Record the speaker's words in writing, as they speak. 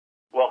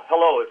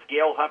Hello, it's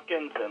Gail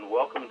Hopkins, and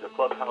welcome to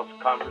Clubhouse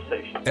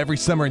Conversation. Every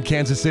summer in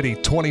Kansas City,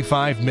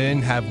 25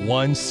 men have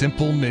one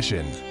simple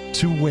mission: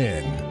 to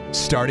win.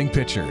 Starting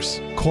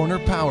pitchers, corner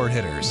power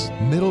hitters,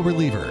 middle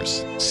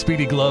relievers,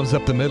 speedy gloves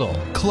up the middle,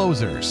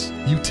 closers,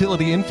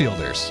 utility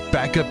infielders,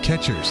 backup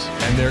catchers,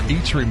 and they're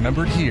each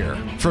remembered here.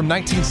 From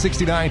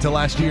 1969 to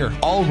last year,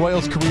 all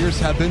Royals careers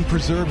have been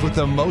preserved with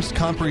the most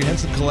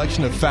comprehensive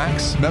collection of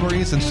facts,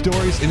 memories, and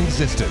stories in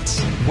existence.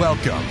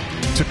 Welcome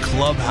to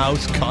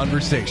Clubhouse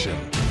Conversation.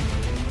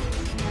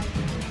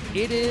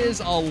 It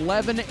is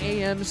 11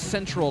 a.m.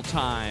 Central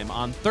Time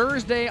on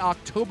Thursday,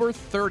 October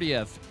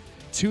 30th,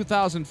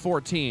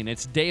 2014.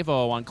 It's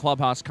Davo on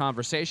Clubhouse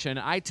Conversation.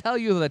 I tell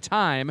you the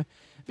time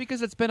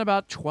because it's been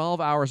about 12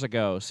 hours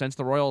ago since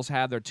the Royals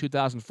had their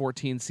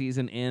 2014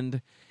 season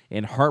end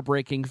in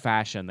heartbreaking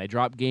fashion. They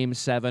dropped Game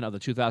 7 of the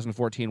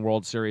 2014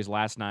 World Series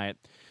last night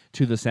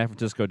to the San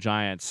Francisco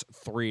Giants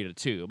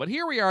 3-2. But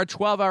here we are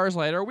 12 hours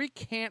later. We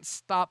can't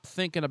stop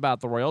thinking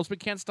about the Royals. We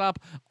can't stop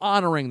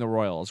honoring the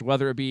Royals,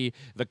 whether it be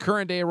the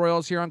current day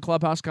Royals here on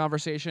Clubhouse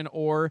Conversation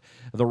or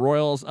the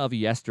Royals of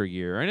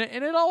yesteryear.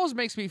 And it always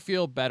makes me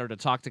feel better to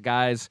talk to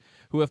guys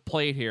who have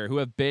played here, who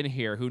have been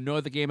here, who know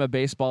the game of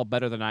baseball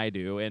better than I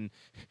do. And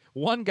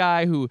one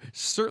guy who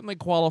certainly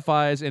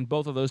qualifies in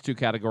both of those two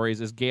categories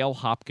is Gail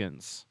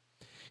Hopkins.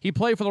 He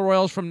played for the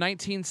Royals from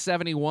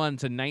 1971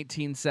 to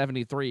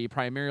 1973,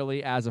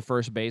 primarily as a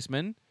first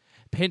baseman.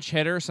 Pinch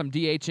hitter, some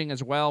DHing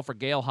as well for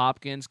Gail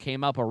Hopkins,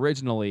 came up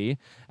originally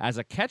as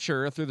a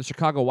catcher through the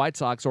Chicago White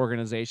Sox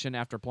organization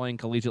after playing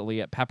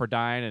collegiately at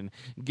Pepperdine. And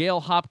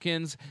Gail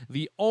Hopkins,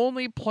 the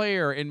only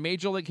player in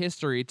Major League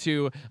history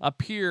to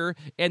appear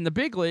in the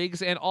big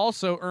leagues and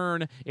also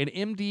earn an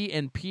MD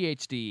and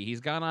PhD.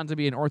 He's gone on to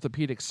be an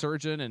orthopedic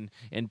surgeon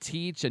and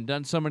teach and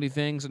done so many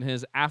things in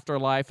his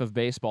afterlife of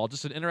baseball.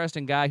 Just an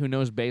interesting guy who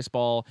knows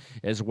baseball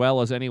as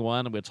well as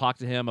anyone. And we'll talk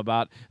to him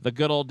about the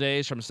good old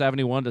days from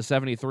 71 to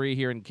 73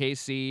 here in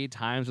KC,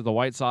 times with the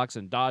White Sox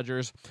and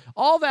Dodgers,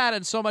 all that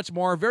and so much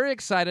more. Very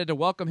excited to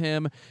welcome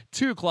him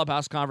to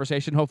Clubhouse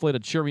Conversation, hopefully to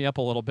cheer me up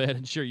a little bit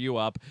and cheer you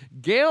up.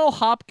 Gail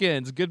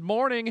Hopkins, good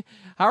morning.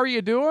 How are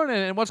you doing,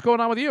 and what's going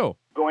on with you?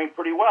 Going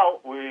pretty well.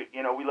 We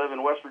live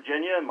in West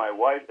Virginia, and my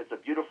wife, it's a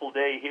beautiful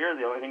day here.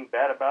 The only thing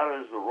bad about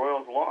it is the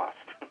Royals lost.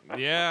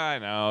 Yeah, I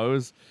know. It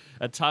was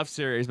a tough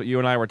series, but you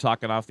and I were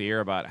talking off the air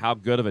about how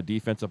good of a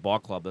defensive ball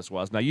club this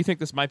was. Now, you think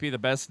this might be the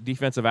best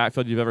defensive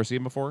outfield you've ever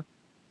seen before?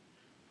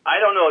 I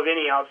don't know of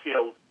any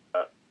outfield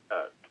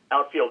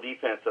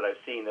defense that I've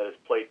seen that has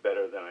played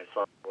better than I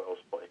saw the Royals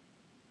play.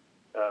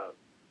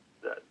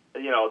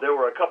 There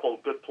were a couple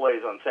good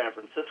plays on San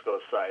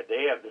Francisco's side.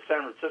 The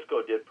San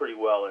Francisco did pretty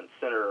well in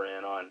center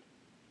and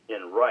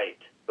in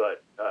right,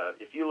 but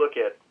if you look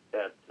at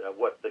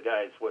what the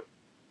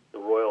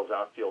Royals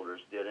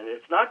outfielders did, and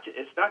it's not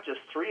just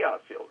three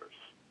outfielders.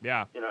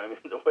 Yeah.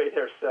 The way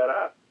they're set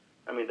up,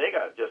 they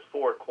got just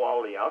four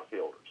quality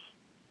outfielders,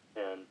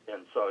 and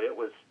so it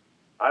was.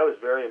 I was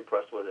very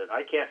impressed with it. I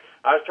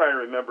was trying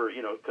to remember,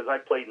 because I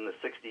played in the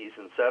 60s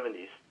and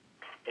 70s,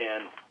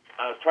 and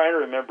I was trying to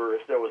remember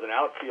if there was an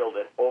outfield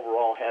that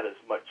overall had as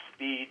much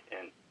speed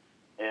and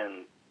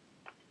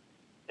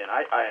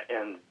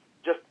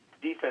just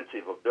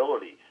defensive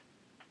abilities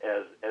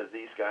as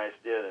these guys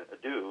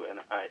do,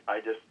 and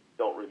I just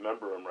don't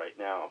remember them right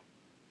now.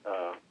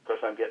 Because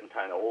I'm getting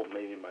kind of old,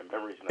 maybe my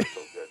memory's not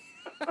so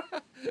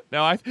good.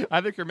 No, I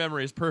think your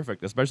memory is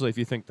perfect, especially if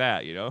you think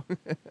that,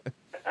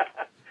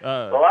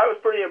 Well, I was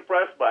pretty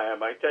impressed by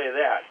him, I tell you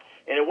that.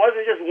 And it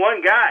wasn't just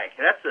one guy.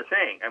 That's the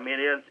thing.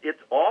 It's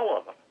all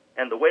of them,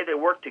 and the way they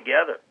work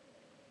together.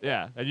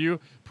 Yeah, and you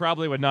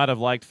probably would not have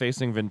liked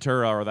facing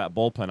Ventura or that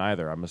bullpen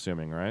either, I'm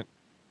assuming, right?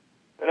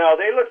 No,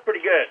 they look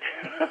pretty good.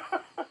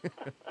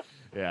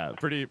 Yeah,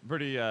 pretty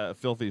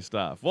filthy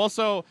stuff. Well,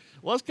 so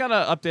let's kind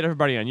of update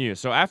everybody on you.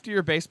 So after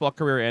your baseball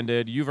career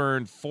ended, you've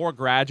earned 4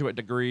 graduate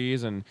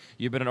degrees, and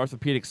you've been an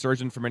orthopedic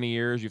surgeon for many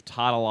years. You've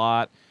taught a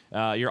lot.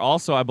 You're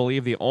also, I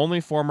believe, the only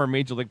former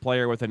Major League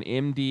player with an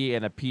MD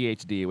and a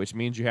PhD, which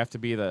means you have to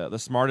be the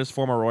smartest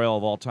former Royal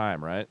of all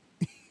time, right?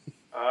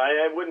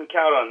 I wouldn't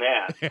count on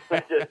that.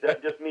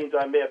 That just means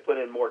I may have put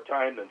in more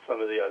time than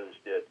some of the others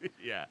did.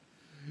 Yeah.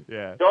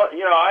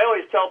 I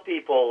always tell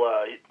people,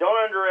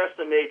 don't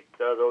underestimate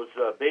those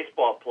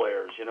baseball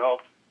players.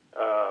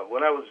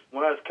 When I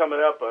was coming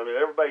up,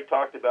 everybody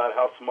talked about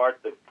how smart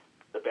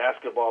the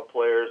basketball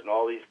players and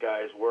all these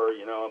guys were,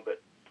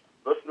 but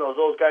listen to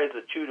those guys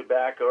that chew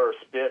tobacco or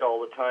spit all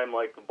the time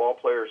like the ball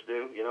players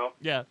do,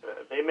 Yeah.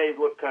 They may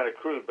look kind of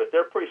crude, but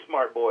they're pretty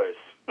smart boys.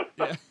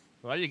 Yeah.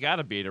 Well, you got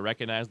to be to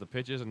recognize the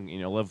pitches and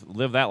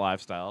live that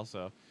lifestyle.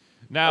 So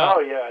now. Oh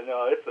yeah,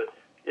 no,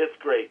 it's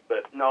great,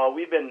 but no,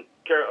 we've been.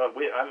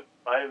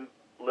 I've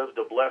lived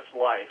a blessed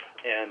life,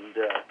 and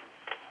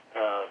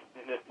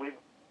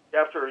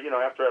after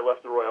I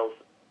left the Royals,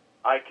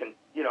 I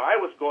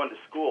was going to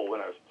school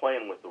when I was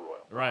playing with the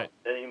Royals, right?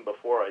 And even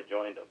before I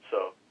joined them,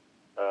 so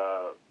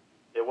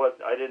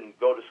I didn't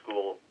go to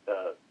school,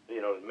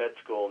 med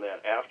school and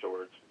that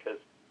afterwards, because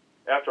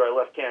after I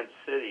left Kansas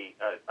City,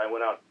 I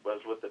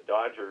was with the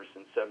Dodgers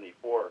in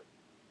 '74,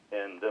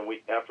 and then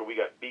after we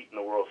got beat in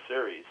the World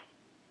Series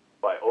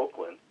by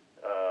Oakland,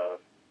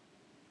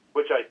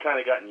 which I'd kind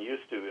of gotten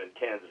used to in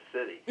Kansas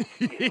City.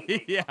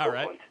 Yeah, Oakland,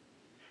 right.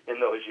 In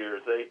those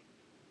years,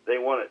 they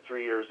won it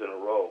 3 years in a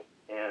row,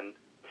 and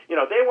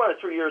they won it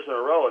 3 years in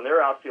a row, and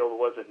their outfield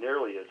wasn't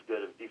nearly as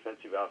good of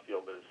defensive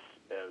outfield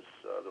as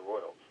the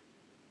Royals,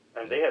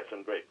 and they had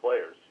some great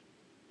players.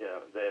 They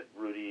had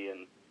Rudy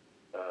and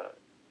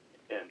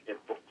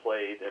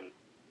played, and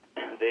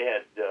they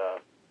had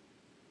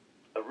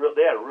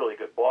they had a really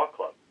good ball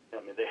club.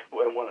 I mean, they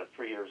won it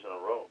 3 years in a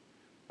row,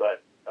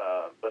 but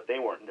they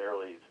weren't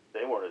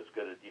as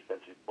good a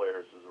defensive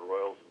players as the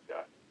Royals have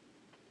got.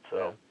 So,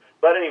 yeah.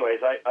 But anyways,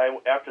 I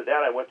after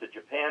that I went to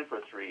Japan for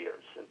 3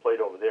 years and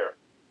played over there.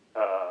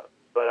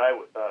 But I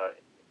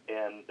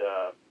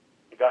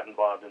got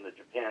involved in the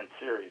Japan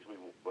series.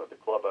 The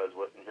club I was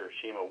with in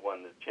Hiroshima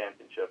won the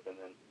championship, and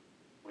then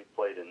we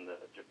played in the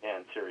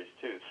Japan series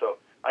too. So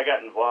I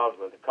got involved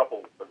with a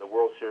couple of the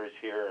World Series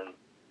here and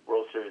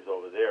World Series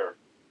over there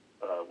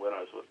when I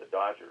was with the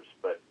Dodgers.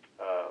 But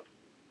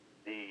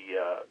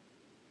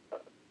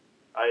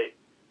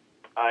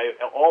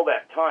all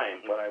that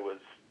time when I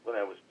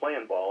was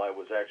playing ball, I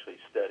was actually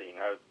studying.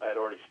 I had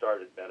already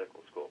started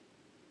medical school.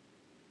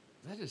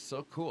 That is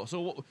so cool.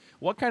 So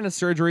what kind of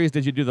surgeries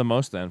did you do the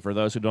most then, for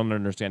those who don't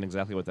understand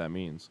exactly what that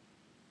means?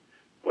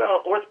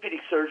 Well,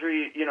 orthopedic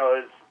surgery,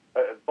 is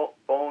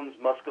bones,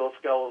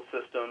 musculoskeletal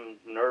system,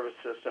 nervous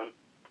system.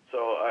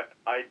 So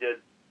I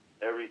did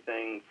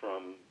everything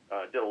from,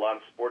 did a lot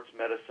of sports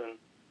medicine,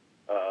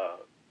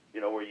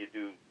 where you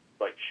do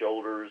like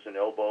shoulders and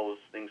elbows,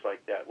 things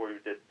like that, where you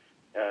did,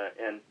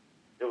 and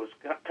it was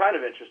kind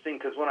of interesting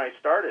because when I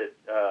started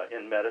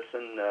in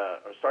medicine,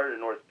 or started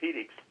in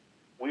orthopedics,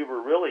 we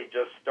were really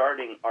just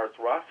starting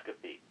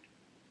arthroscopy.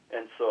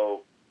 And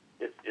so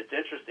it's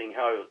interesting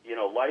how,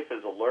 life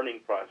is a learning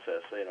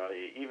process.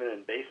 Even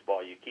in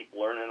baseball, you keep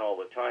learning all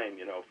the time,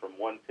 from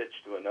one pitch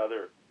to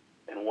another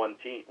and one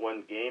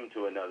game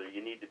to another.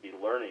 You need to be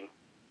learning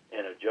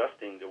and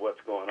adjusting to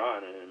what's going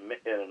on. And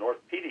in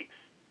orthopedics,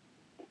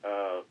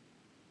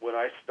 when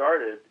I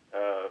started,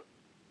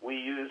 we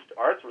used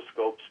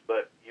arthroscopes,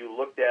 but you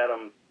looked at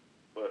them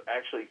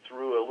actually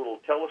through a little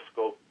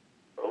telescope,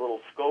 a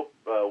little scope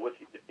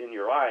in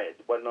your eye.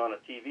 It wasn't on a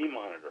TV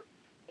monitor,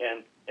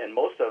 and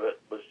most of it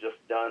was just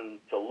done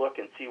to look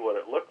and see what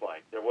it looked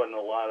like. There wasn't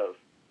a lot of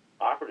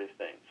operative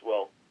things.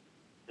 Well,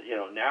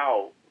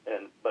 now,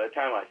 and by the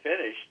time I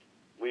finished,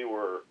 we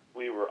were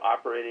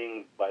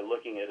operating by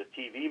looking at a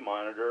TV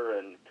monitor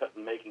and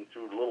making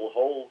through little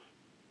holes,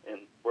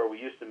 and where we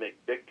used to make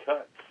big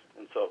cuts.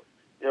 And so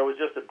it was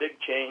just a big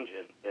change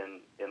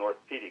in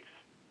orthopedics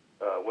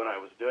when I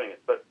was doing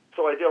it. But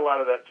so I did a lot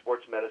of that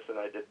sports medicine.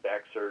 I did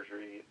back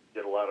surgery,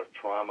 did a lot of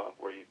trauma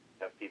where you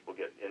have people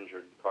get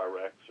injured in car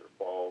wrecks or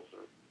falls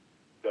or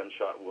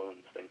gunshot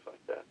wounds, things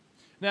like that.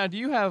 Now, do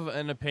you have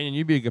an opinion?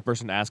 You'd be a good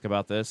person to ask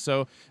about this.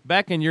 So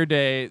back in your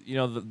day,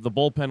 the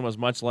bullpen was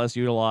much less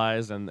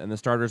utilized, and the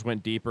starters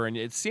went deeper, and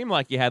it seemed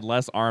like you had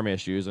less arm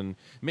issues. And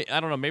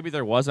I don't know, maybe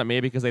there wasn't,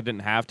 maybe because they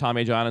didn't have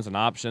Tommy John as an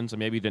option, so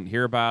maybe you didn't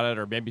hear about it,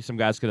 or maybe some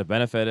guys could have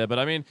benefited. But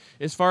I mean,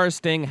 as far as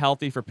staying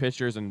healthy for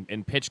pitchers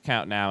and pitch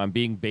count now and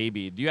being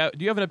baby, do you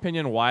have an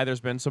opinion why there's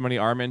been so many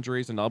arm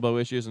injuries and elbow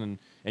issues? And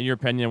in your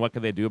opinion, what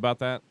could they do about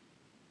that?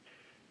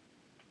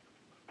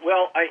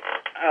 Well,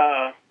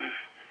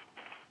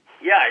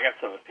 I got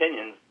some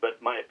opinions,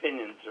 but my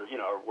opinions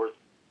are worth.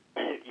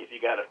 If you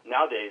got it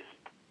nowadays,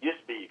 used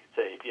to be you could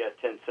say if you had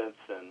 10 cents,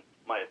 in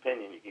my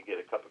opinion, you could get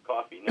a cup of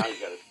coffee. Now you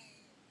got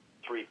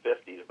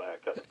 $3.50 to buy a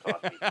cup of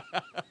coffee.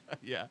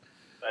 Yeah.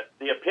 But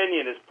the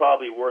opinion is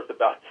probably worth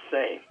about the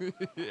same.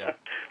 Yeah.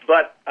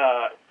 But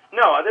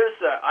no,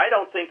 there's. I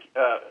don't think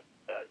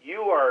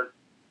you are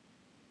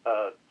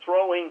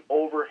throwing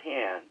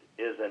overhand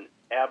is an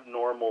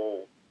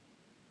abnormal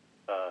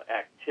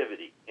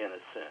activity in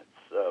a sense.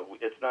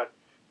 It's not,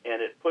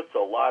 and it puts a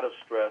lot of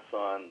stress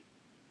on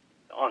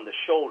the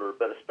shoulder,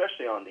 but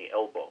especially on the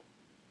elbow.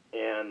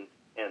 And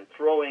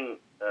throwing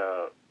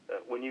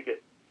when you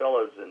get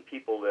fellas and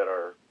people that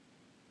are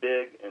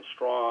big and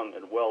strong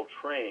and well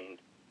trained,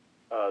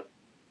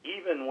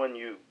 even when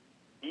you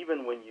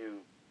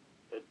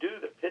do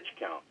the pitch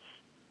counts,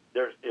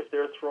 if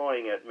they're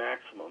throwing at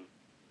maximum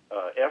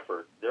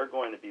effort, they're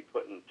going to be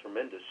putting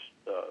tremendous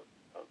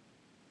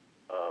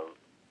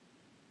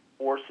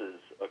forces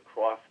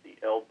across the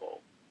elbow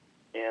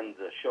and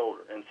the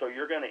shoulder. And so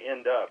you're going to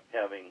end up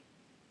having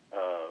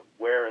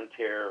wear and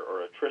tear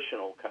or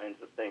attritional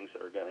kinds of things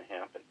that are going to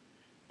happen.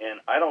 And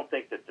I don't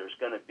think that there's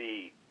going to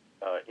be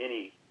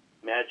any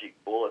magic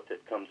bullet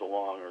that comes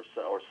along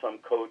or some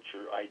coach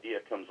or idea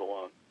comes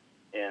along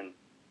and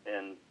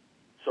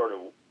sort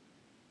of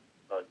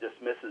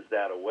dismisses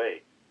that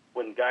away.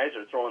 When guys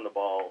are throwing the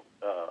ball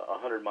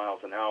 100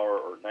 miles an hour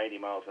or 90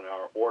 miles an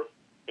hour or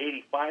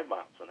 85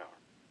 miles an hour,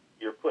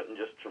 you're putting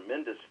just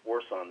tremendous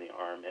force on the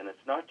arm, and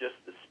it's not just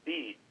the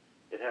speed.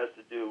 It has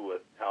to do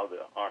with how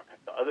the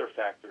other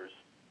factors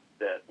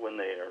that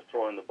when they are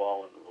throwing the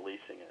ball and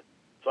releasing it.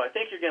 So I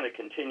think you're going to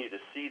continue to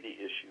see the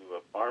issue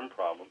of arm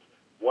problems,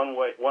 one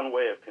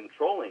way of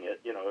controlling it,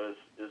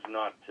 is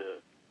not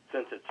to,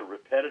 since it's a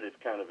repetitive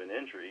kind of an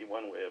injury,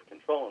 one way of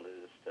controlling it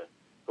is to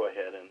go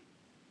ahead and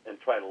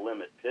try to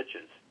limit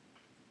pitches.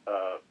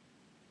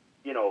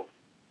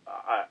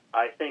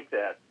 I think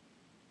that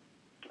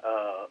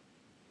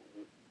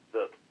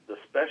the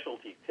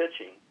specialty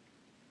pitching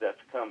that's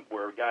come,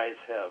 where guys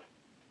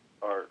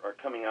are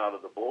coming out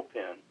of the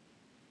bullpen,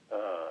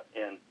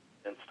 and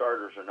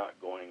starters are not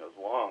going as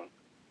long.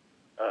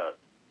 I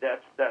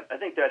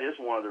think that is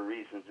one of the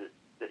reasons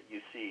that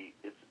you see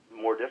it's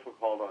more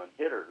difficult on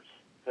hitters,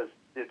 because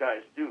the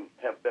guys do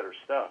have better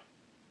stuff.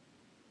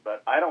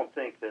 But I don't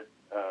think that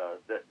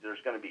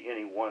there's going to be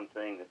any one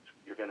thing that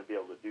you're going to be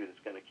able to do that's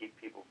going to keep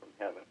people from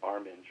having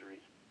arm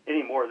injuries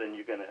any more than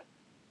you're going to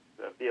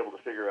be able to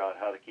figure out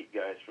how to keep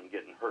guys from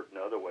getting hurt in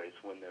other ways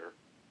when they're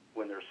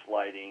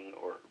sliding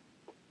or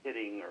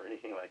hitting or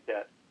anything like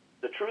that.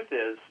 The truth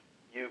is,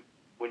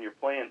 when you're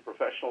playing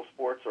professional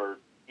sports or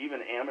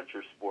even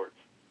amateur sports,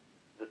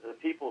 the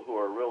people who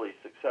are really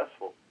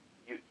successful,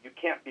 you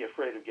can't be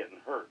afraid of getting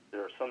hurt.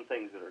 There are some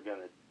things that you're going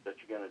to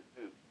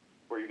do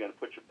where you're going to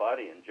put your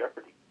body in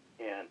jeopardy,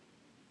 and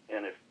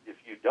if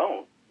you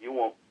don't, you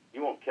won't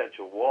catch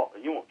a ball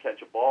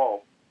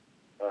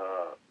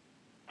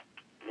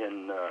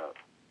in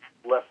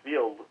left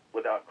field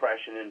without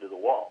crashing into the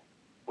wall,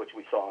 which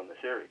we saw in the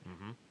series.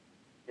 Mm-hmm.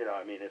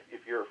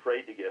 If you're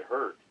afraid to get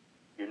hurt,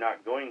 you're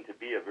not going to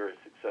be a very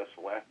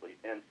successful athlete.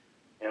 And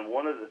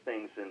one of the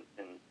things in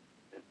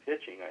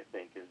pitching, I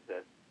think, is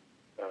that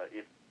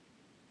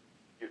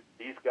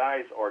these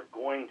guys are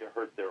going to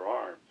hurt their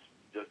arms,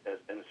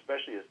 and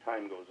especially as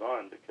time goes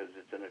on, because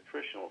it's an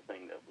attritional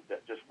thing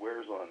that just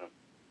wears on them.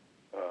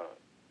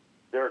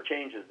 There are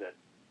changes that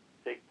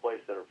take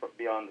place that are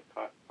beyond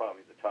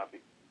probably the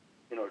topic,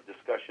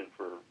 discussion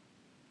for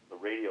the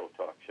radio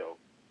talk show.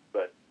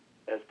 But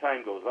as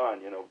time goes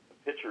on,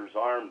 pitchers'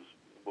 arms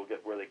will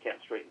get where they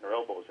can't straighten their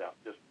elbows out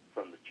just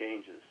from the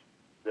changes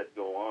that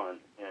go on,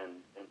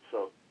 and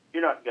so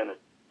you're not going to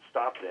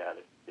stop that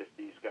if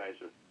these guys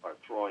are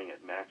throwing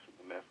at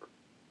maximum effort.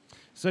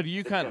 So do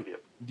you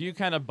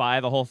kind of buy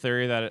the whole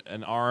theory that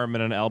an arm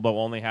and an elbow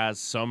only has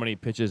so many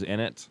pitches in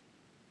it?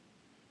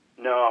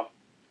 No.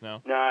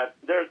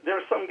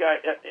 There's some guy.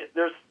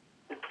 There's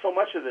so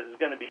much of it is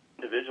going to be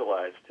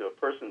individualized to a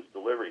person's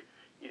delivery.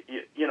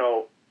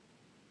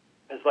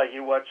 It's like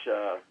you watch.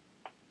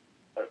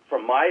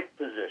 From my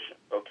position,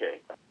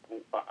 okay,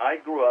 I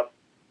grew up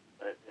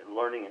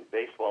learning in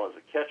baseball as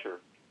a catcher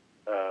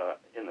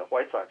in the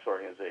White Sox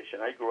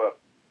organization. I grew up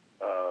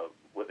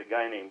with a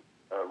guy named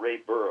Ray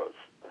Burroughs,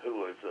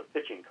 who was a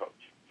pitching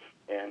coach,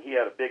 and he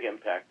had a big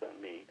impact on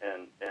me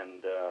and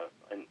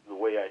the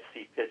way I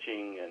see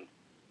pitching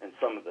and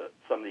some of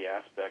the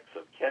aspects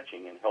of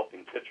catching and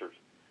helping pitchers.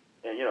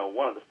 And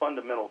one of the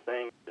fundamental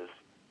things is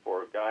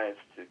for guys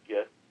to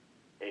get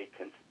a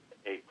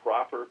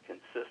proper,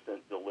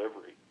 consistent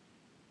delivery,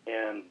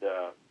 and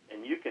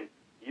you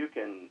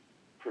can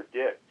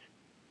predict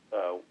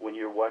when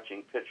you're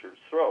watching pitchers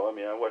throw. I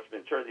mean, I watched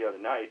Ventura the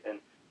other night, and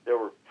there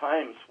were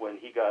times when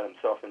he got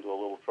himself into a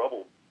little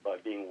trouble by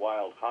being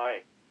wild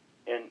high,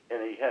 and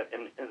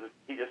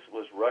he just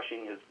was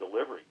rushing his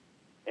delivery.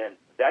 And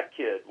that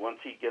kid, once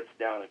he gets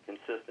down a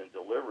consistent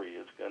delivery,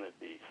 is going to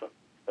be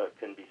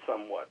can be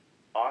somewhat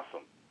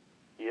awesome.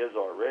 He is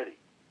already,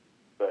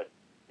 but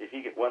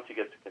once he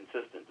gets a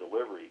consistent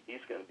delivery,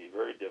 he's going to be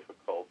very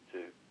difficult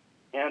to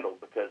handle,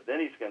 because then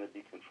he's going to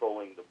be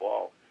controlling the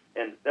ball.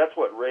 And that's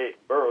what Ray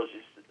Burroughs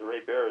used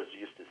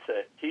to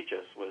teach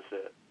us, was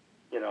that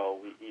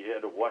you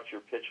had to watch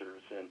your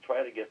pitchers and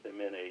try to get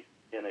them in a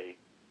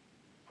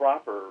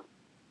proper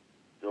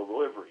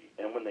delivery.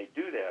 And when they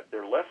do that,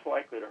 they're less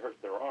likely to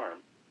hurt their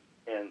arm,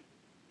 and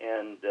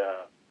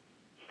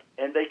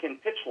they can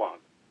pitch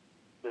longer.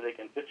 So they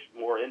can pitch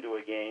more into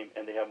a game,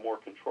 and they have more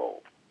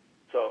control.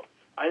 So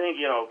I think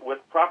with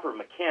proper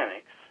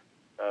mechanics,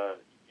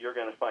 you're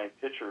going to find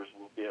pitchers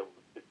will be able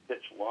to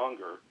pitch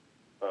longer,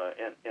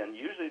 and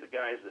usually the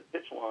guys that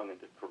pitch long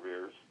into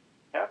careers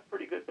have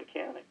pretty good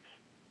mechanics.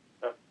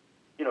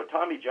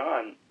 Tommy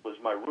John was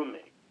my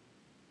roommate,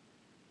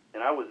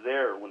 and I was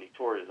there when he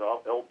tore his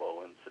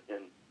elbow in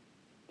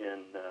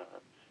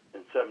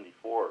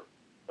 '74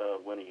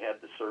 when he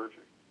had the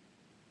surgery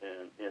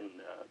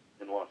in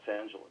Los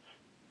Angeles,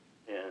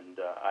 and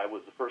I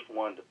was the first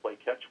one to play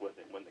catch with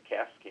him when the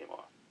cast came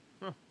off.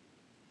 Huh.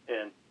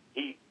 And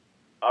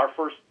our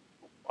first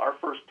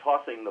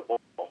tossing the ball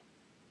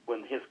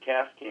when his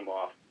cast came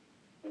off,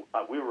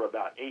 we were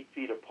about 8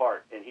 feet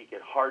apart, and he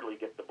could hardly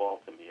get the ball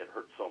to me. It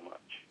hurt so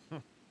much.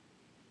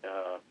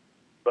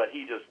 But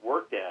he just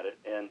worked at it,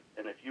 and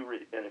if you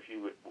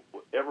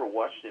ever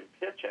watched him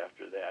pitch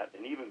after that,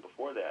 and even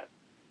before that,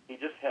 he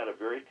just had a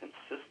very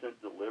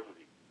consistent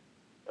delivery,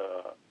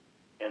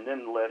 and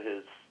then let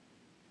his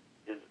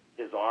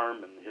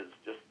arm and his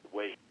just the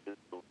way he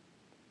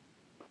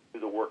do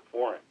the work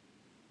for him.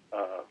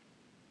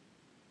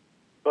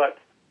 But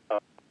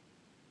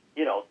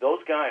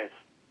those guys,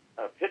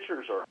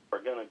 pitchers are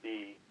going to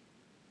be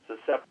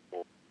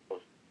susceptible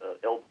to those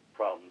elbow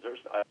problems.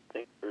 I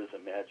think there is a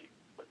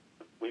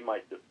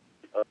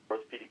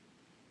orthopedic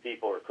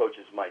people or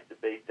coaches might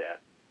debate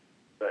that,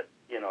 but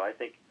I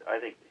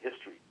think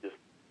history just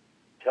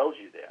tells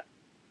you that,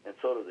 and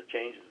so do the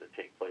changes that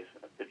take place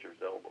in a pitcher's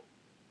elbow.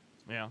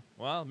 Yeah,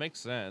 well, it makes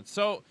sense.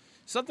 So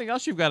something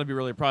else you've got to be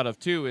really proud of,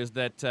 too, is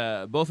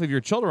that both of your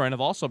children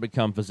have also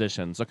become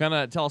physicians. So kind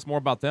of tell us more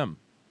about them.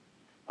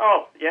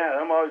 Oh, yeah,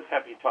 I'm always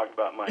happy to talk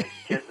about my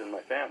kids and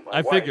my family.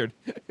 I figured.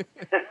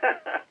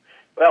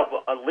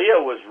 Well,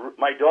 Leah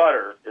my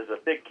daughter is a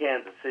big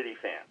Kansas City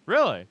fan.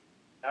 Really?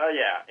 Oh,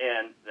 yeah,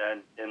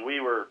 and we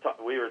were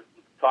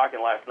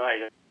talking last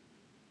night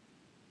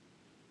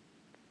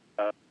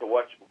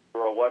we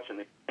were watching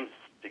the games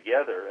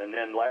together, and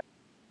then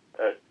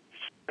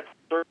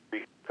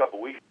surgery a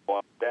couple weeks ago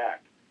on her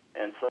back,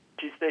 and so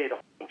she stayed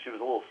home. She was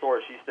a little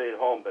sore. She stayed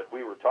home, but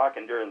we were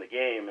talking during the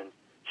game, and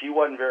she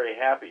wasn't very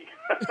happy.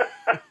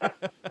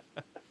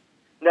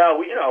 No,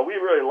 we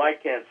really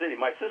like Kansas City.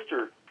 My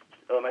sister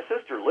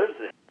lives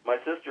there. My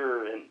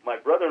sister and my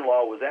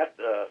brother-in-law was at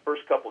the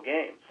first couple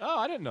games. Oh,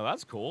 I didn't know.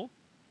 That's cool.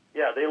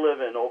 Yeah, they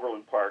live in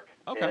Overland Park,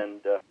 okay.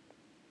 and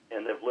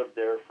they've lived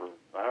there for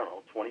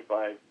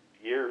 25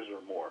 years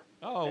or more.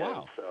 Oh,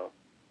 wow.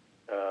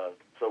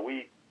 So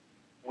we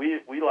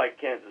like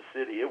Kansas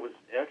City. It was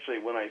actually,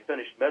 when I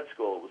finished med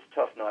school, it was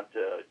tough not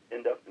to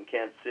end up in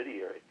Kansas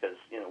City area because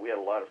we had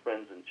a lot of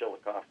friends in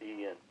Chillicothe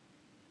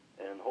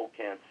and whole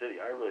Kansas City.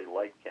 I really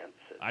like Kansas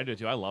City. I do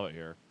too. I love it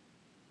here.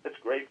 It's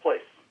a great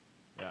place.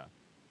 Yeah.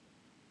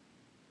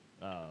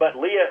 But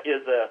Leah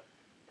is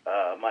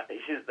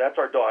that's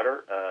our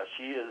daughter.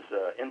 She is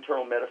an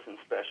internal medicine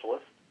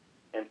specialist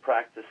and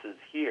practices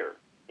here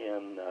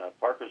in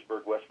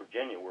Parkersburg, West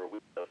Virginia, where we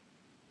live.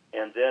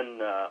 And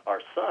then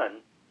our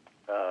son,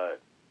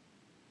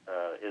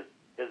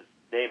 his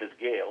name is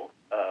Gail.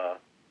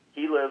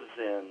 He lives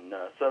in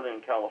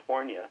Southern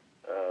California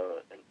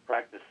and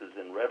practices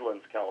in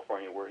Redlands,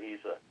 California, where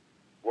he's a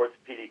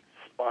orthopedic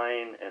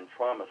spine and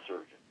trauma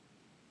surgeon.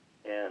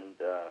 And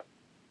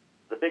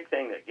the big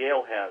thing that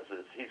Gail has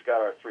is he's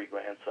got our 3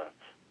 grandsons.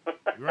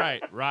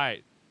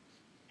 Right.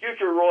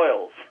 Future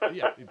Royals.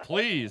 Yeah,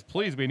 please,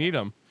 we need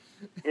them.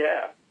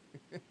 Yeah.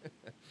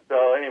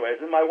 So, anyways,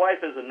 and my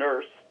wife is a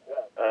nurse.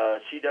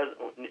 She does.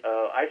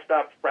 I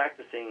stopped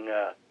practicing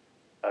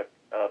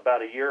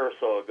about a year or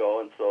so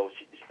ago, and so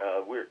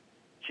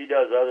she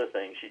does other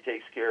things. She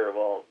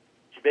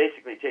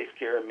basically takes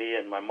care of me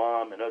and my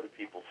mom and other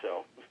people.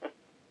 So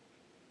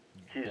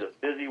she's a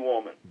busy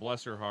woman.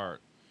 Bless her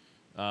heart.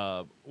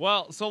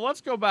 Well, so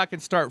let's go back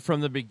and start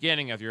from the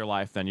beginning of your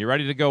life then. You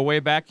ready to go way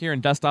back here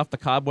and dust off the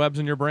cobwebs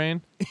in your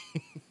brain?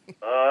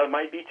 It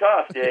might be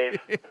tough, Dave.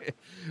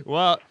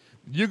 Well,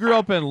 you grew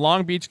up in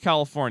Long Beach,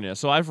 California,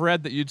 so I've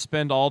read that you'd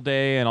spend all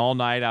day and all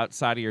night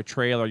outside of your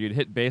trailer. You'd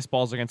hit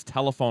baseballs against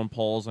telephone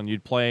poles, and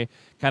you'd play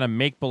kind of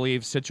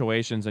make-believe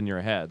situations in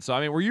your head. So,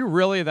 I mean, were you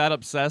really that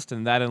obsessed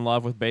and that in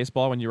love with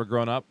baseball when you were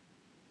growing up?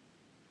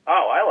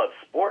 Oh, I love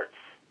sports.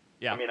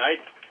 Yeah. I mean, I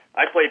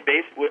played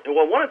baseball.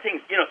 Well, one of the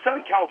things,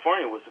 Southern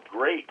California was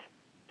great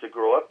to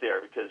grow up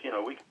there because,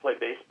 we could play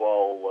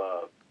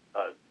baseball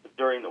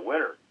during the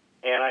winter.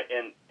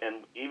 And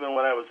even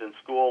when I was in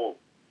school,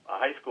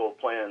 high school,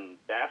 playing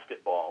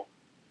basketball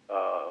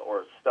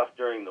or stuff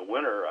during the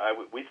winter,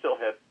 we still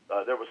had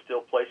there was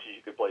still places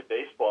you could play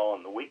baseball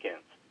on the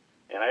weekends,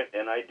 and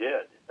I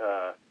did.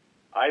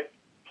 I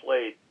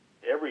played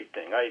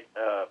everything. I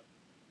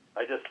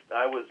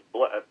was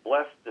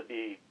blessed to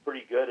be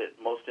pretty good at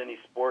most any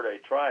sport I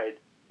tried,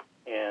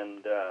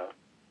 and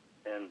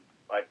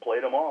I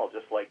played them all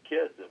just like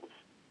kids. It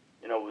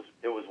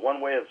was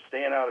one way of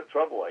staying out of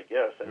trouble, I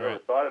guess. I never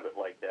thought of it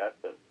like that,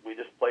 but we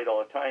just played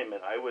all the time,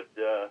 and I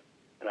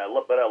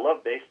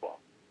love baseball,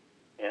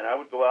 and I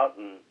would go out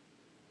and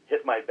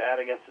hit my bat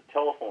against the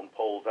telephone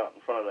poles out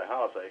in front of the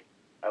house.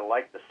 I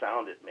liked the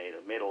sound it made.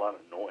 It made a lot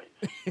of noise.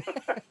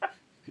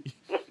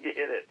 You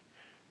hit it.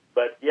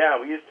 But yeah,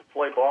 we used to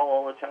play ball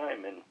all the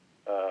time, and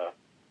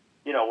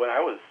when I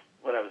was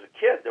a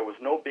kid, there was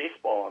no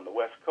baseball on the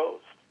West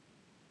Coast.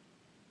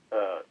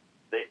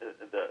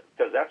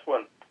 Because that's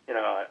when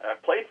I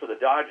played for the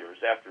Dodgers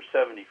after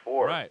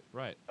 '74.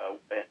 Right.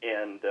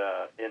 And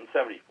in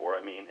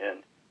 '74,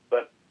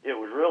 but it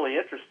was really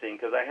interesting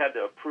because I had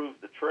to approve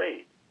the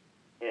trade,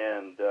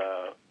 and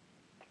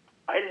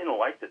I didn't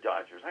like the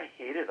Dodgers. I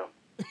hated them.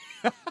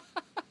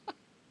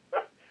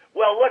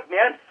 Well, look,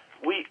 man,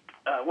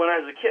 when I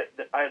was a kid,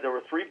 there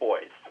were 3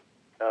 boys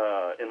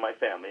in my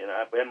family, and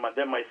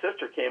then my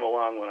sister came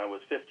along when I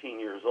was 15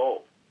 years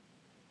old.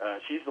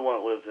 She's the one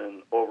that lives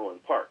in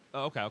Overland Park.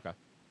 Oh, okay.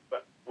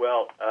 But,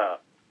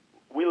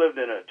 we lived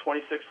in a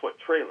 26-foot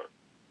trailer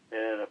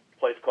in a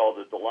place called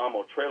the Del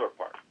Amo Trailer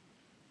Park,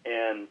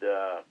 and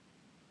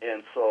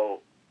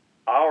so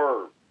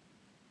our,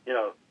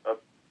 a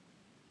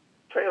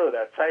trailer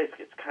that size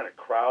gets kind of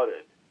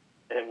crowded,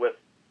 and with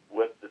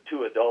the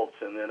 2 adults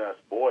and then us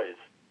boys,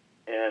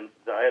 and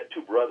I had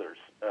 2 brothers,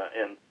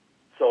 and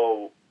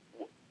so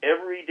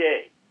every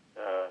day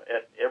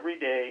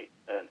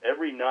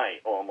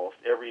and almost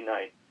every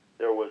night,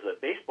 there was a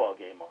baseball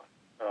game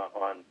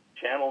on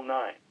Channel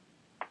 9,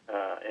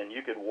 and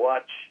you could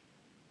watch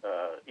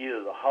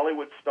either the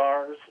Hollywood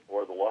Stars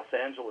or the Los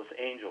Angeles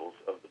Angels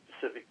of the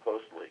Pacific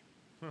Coast League.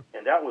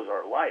 And that was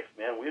our life,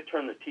 man. We'd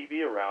turn the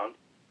TV around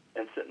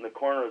and sit in the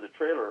corner of the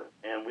trailer,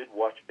 and we'd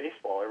watch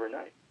baseball every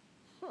night.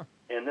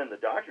 And then the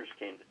Dodgers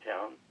came to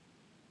town,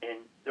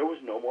 and there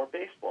was no more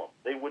baseball.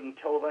 They wouldn't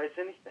televise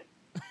anything.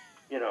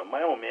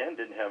 My old man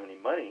didn't have any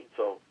money,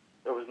 so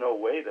there was no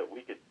way that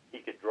he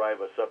could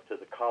drive us up to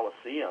the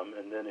Coliseum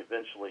and then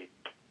eventually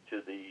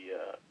to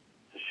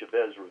to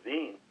Chavez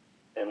Ravine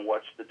and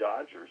watch the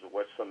Dodgers or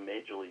watch some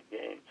major league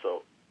game.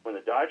 So when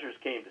the Dodgers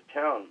came to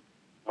town,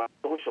 my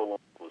social life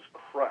was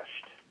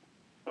crushed.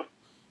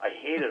 I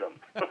hated them.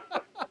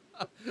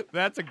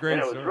 That's a great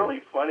and it was story.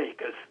 really funny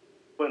because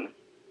when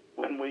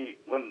we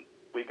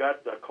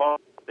got the call,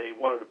 they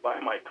wanted to buy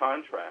my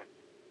contract.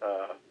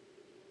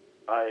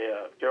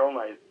 Carol and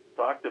I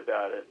talked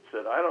about it and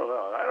said, I don't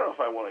know if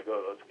I want to go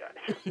to those guys.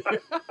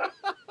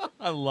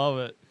 I love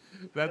it.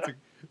 That's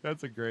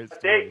a great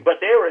story. But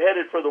they were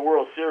headed for the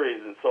World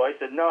Series, and so I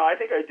said, no, I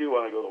think I do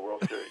want to go to the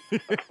World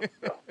Series.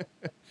 So.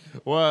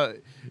 Well,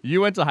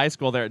 you went to high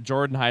school there at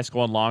Jordan High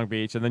School in Long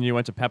Beach, and then you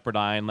went to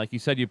Pepperdine. Like you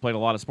said, you played a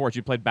lot of sports.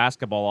 You played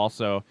basketball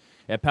also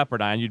at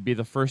Pepperdine. You'd be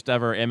the first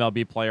ever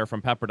MLB player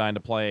from Pepperdine to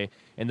play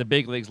in the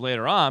big leagues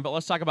later on. But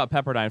let's talk about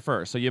Pepperdine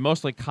first. So you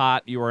mostly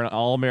you were an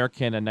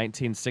All-American in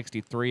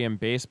 1963 in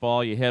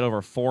baseball. You hit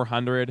over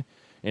 400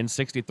 in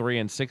 63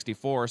 and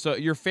 64. So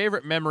your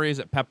favorite memories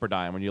at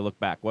Pepperdine when you look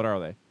back, what are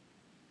they?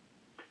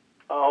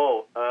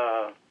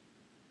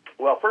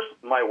 Well, first,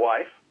 my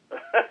wife.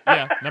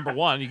 Yeah, number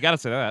one. You got to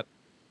say that.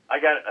 I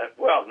got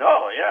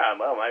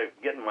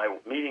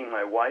meeting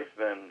my wife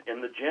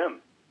in the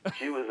gym.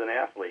 She was an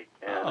athlete,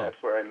 and that's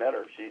where I met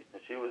her.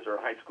 She was our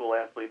high school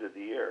athlete of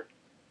the year,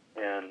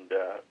 and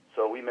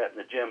so we met in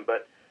the gym.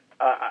 But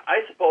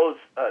I suppose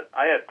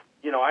I've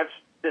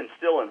been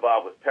still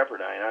involved with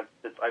Pepperdine.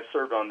 I've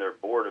served on their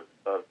board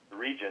of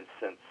regents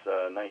since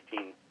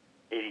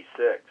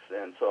 1986,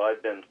 and so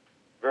I've been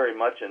very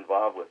much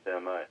involved with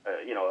them.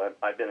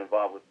 I've been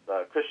involved with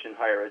Christian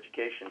higher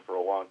education for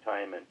a long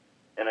time, and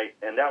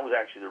that was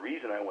actually the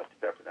reason I went to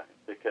Pepperdine,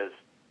 because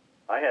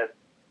I had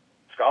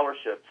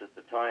scholarships at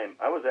the time.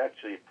 I was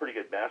actually a pretty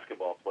good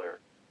basketball player,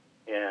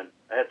 and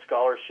I had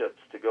scholarships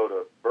to go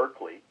to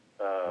Berkeley,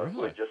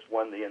 who had just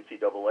won the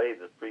NCAA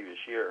the previous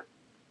year,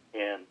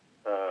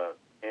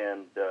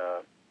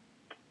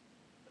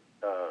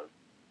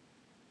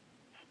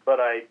 but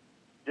I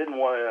didn't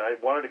want to. I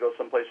wanted to go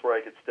someplace where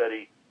I could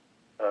study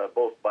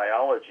both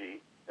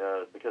biology,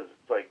 because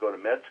so I could go to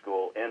med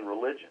school, and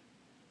religion.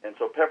 And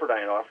so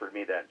Pepperdine offered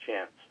me that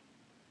chance.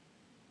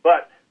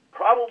 But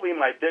probably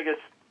my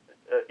biggest,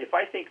 if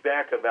I think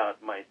back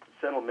about my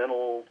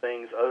sentimental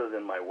things other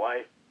than my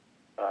wife,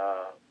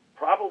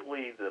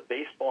 probably the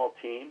baseball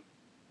team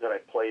that I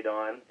played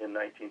on in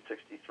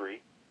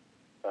 1963.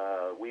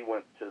 We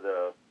went to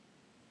the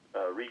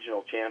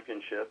regional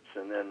championships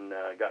and then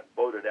got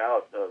voted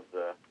out of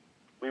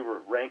we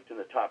were ranked in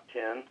the top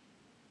 10.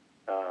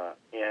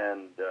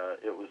 And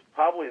it was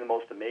probably the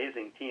most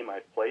amazing team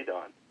I've played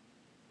on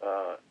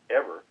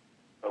ever.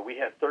 We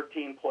had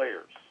 13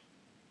 players.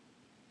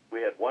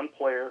 We had one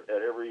player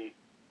at every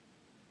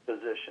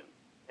position,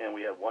 and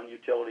we had one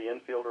utility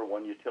infielder,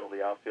 one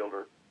utility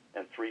outfielder,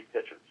 and 3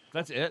 pitchers.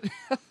 That's it?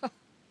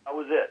 That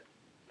was it.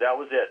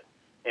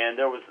 And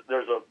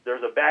there's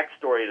a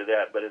backstory to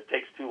that, but it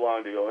takes too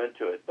long to go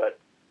into it. But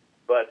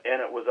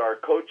it was our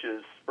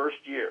coach's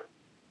first year.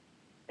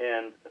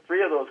 And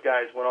 3 of those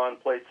guys went on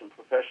and played some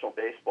professional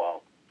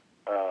baseball.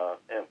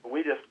 And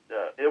we just,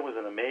 it was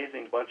an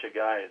amazing bunch of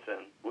guys.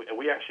 And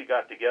we actually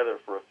got together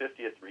for a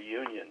 50th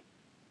reunion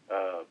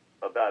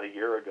about a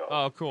year ago.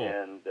 Oh, cool.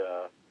 And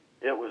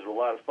it was a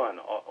lot of fun.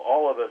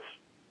 All of us,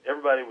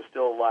 everybody was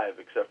still alive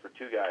except for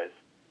 2 guys.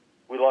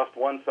 We lost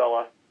one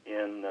fella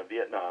in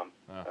Vietnam.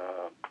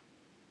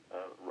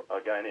 A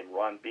guy named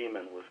Ron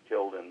Beeman was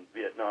killed in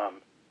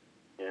Vietnam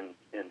in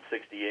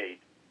 68.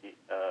 He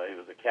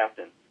was a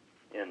captain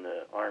in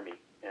the Army,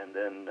 and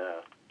then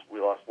we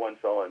lost one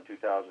fella in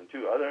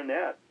 2002. Other than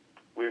that,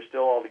 we were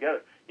still all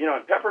together.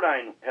 And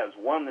Pepperdine has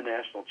won the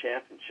national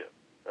championship,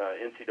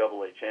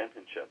 NCAA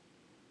championship,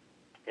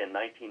 in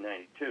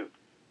 1992.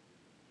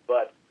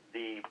 But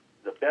the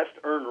best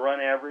earned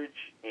run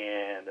average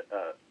and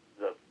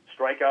the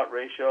strikeout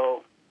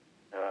ratio,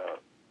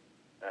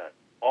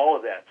 all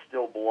of that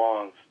still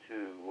belongs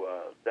to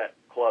that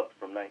club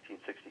from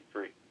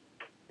 1963.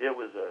 It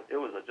was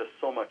just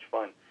so much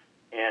fun.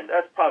 And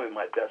that's probably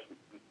my best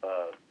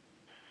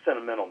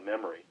sentimental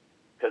memory,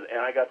 and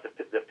I got the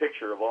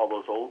picture of all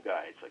those old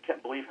guys. I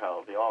can't believe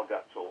how they all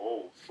got so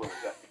old when we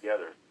got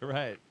together.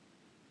 Right.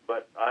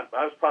 But I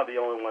was probably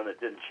the only one that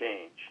didn't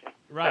change.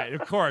 Right,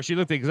 of course. You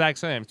look the exact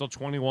same. Still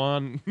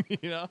 21.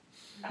 That's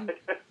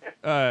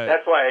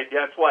why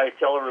I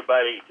tell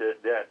everybody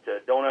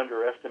that don't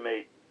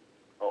underestimate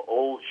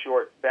old,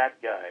 short,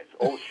 fat guys,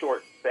 old,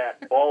 short,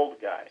 fat,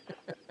 bald guys.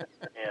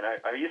 And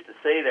I used to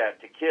say that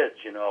to kids,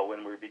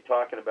 when we'd be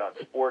talking about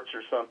sports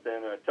or something,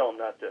 and I tell them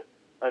not to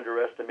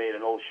underestimate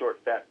an old, short,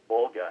 fat,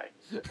 bald guy.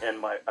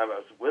 And I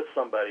was with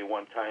somebody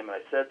one time, and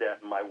I said that,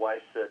 and my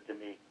wife said to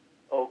me,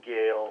 "Oh,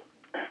 Gail,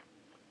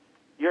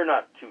 you're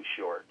not too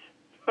short."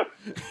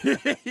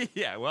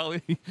 Yeah, well,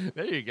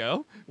 there you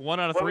go. 1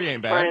 out of What 3 was she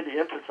ain't bad. trying to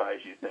emphasize,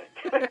 you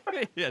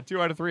think? Yeah,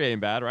 2 out of 3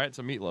 ain't bad, right?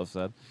 So Meatloaf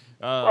said.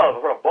 Well,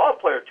 for a ball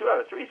player, 2 out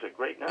of 3 is a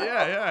great night.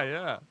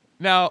 Yeah.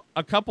 Now,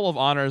 a couple of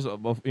honors,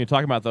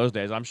 talking about those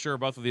days, I'm sure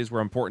both of these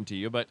were important to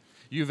you, but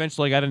you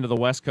eventually got into the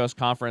West Coast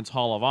Conference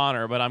Hall of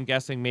Honor, but I'm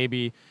guessing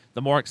maybe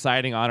the more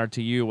exciting honor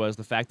to you was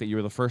the fact that you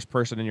were the first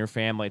person in your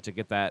family to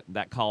get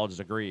that college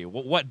degree.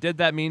 What did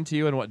that mean to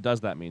you, and what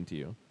does that mean to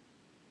you?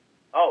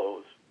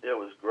 Oh, it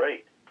was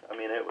great. I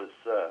mean, it was,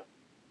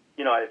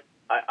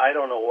 I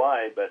don't know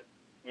why, but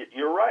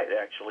you're right,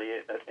 actually,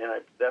 and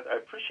I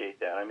appreciate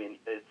that. I mean,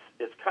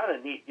 it's kind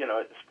of neat.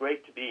 It's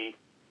great to be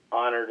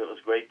honored. It was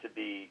great to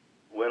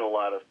win a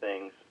lot of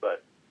things,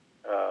 but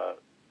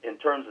in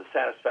terms of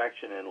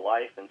satisfaction in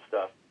life and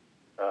stuff,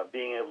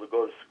 being able to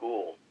go to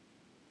school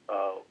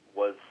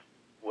was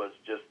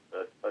just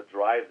a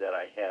drive that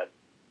I had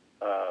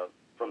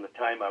from the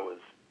time I was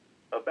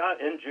about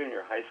in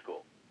junior high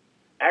school.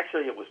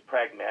 Actually, it was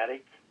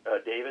pragmatic,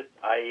 David.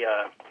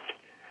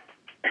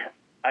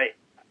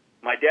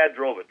 My dad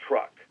drove a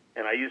truck,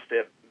 and I used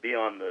to be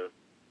on the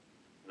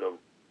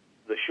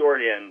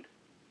short end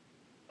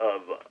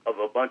of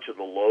a bunch of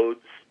the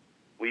loads.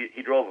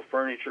 He drove a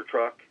furniture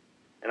truck,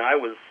 and I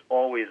was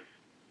always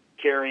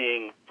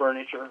carrying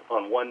furniture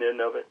on one end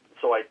of it.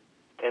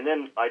 And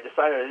then I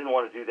decided I didn't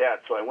want to do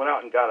that, so I went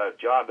out and got a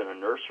job in a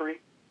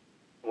nursery.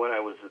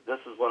 This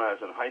is when I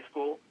was in high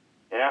school,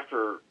 and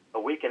after a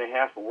week and a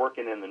half of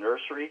working in the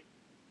nursery,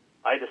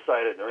 I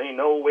decided there ain't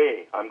no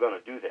way I'm going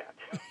to do that.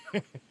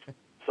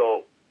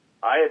 So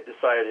I had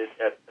decided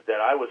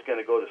that I was going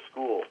to go to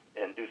school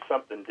and do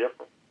something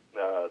different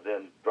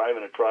than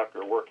driving a truck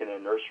or working in a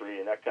nursery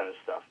and that kind of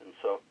stuff. And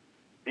so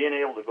being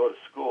able to go to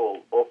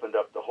school opened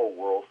up the whole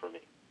world for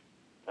me.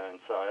 And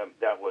so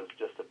that was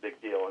just a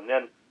big deal. And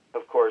then,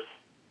 of course,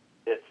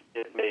 it's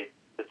made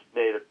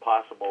it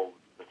possible,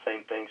 the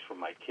same things for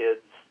my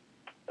kids.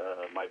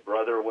 My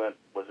brother was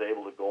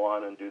able to go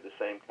on and do the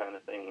same kind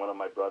of thing, one of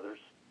my brothers.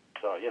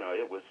 So,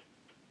 it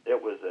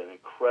was an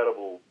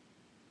incredible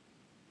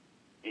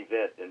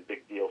event and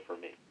big deal for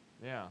me.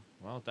 Yeah,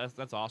 well,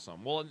 that's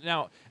awesome. Well,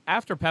 now,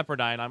 after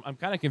Pepperdine, I'm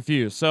kind of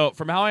confused. So,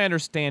 from how I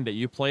understand it,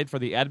 you played for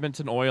the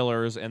Edmonton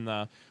Oilers in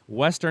the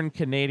Western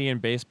Canadian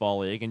Baseball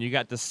League, and you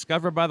got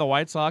discovered by the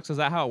White Sox. Is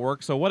that how it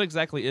works? So, what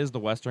exactly is the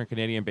Western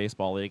Canadian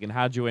Baseball League, and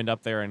how did you end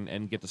up there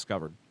and get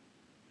discovered?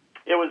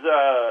 It was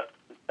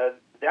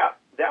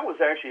that was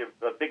actually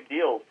a big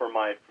deal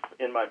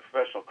in my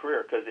professional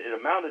career, because it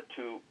amounted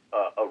to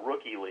a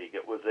rookie league.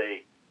 It was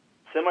a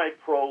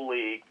semi-pro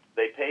league.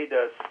 They paid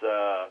us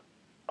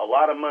a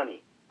lot of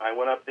money. I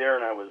went up there,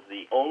 and I was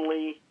the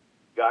only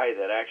guy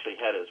that actually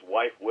had his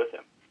wife with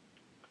him.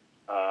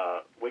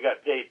 We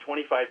got paid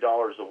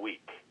 $25 a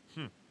week.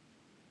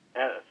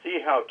 And see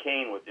how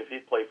Kane would if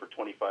he'd play for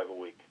 $25 a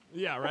week.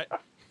 Yeah, right.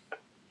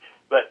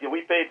 But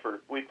we played for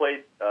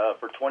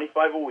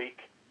 $25 a week,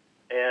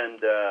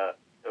 and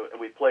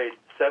we played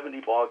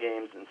 70 ball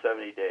games in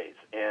 70 days.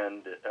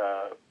 And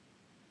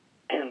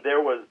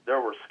there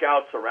were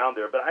scouts around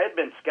there, but I had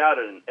been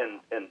scouted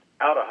and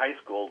out of high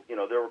school.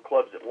 There were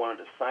clubs that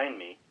wanted to sign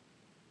me,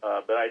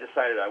 but I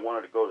decided I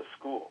wanted to go to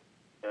school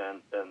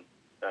and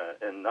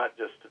not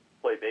just to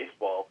play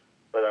baseball,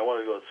 but I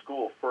wanted to go to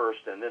school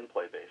first and then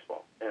play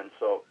baseball. And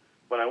so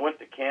when I went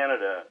to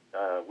Canada,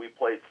 we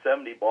played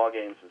 70 ball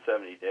games in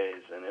 70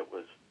 days, and it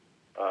was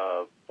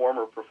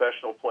former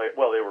professional players.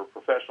 Well, they were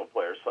professional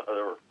players.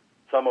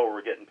 Some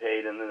were getting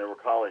paid, and then there were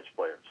college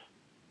players.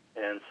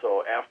 And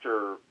so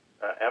after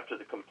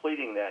the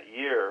completing that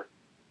year,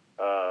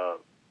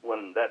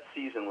 when that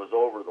season was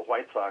over, the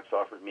White Sox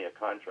offered me a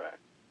contract,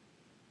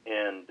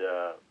 and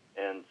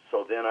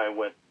so then I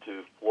went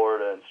to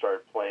Florida and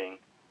started playing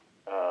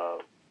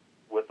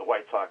with the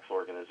White Sox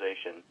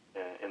organization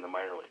in the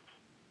minor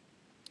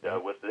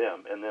leagues with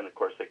them, and then of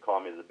course they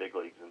called me to the big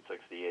leagues in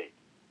 '68.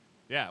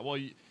 Yeah, well,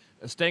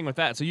 staying with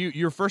that, so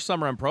your first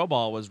summer in pro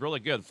ball was really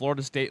good.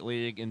 Florida State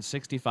League in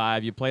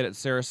 '65. You played at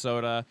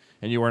Sarasota,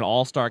 and you were an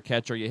all-star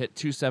catcher. You hit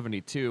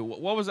 .272.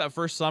 What was that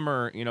first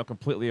summer,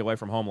 completely away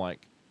from home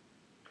like?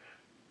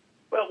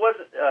 Well, it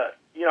wasn't.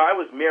 I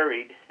was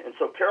married, and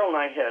so Carol and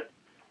I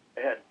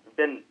had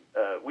been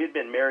we'd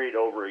been married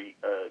over a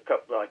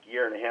couple, like a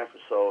year and a half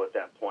or so at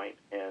that point,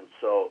 and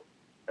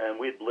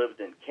we'd lived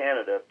in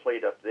Canada,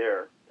 played up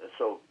there.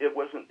 So it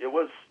was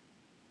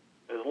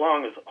as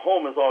long as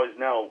home has always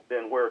now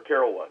been where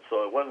Carol was,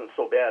 so it wasn't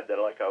so bad that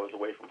I was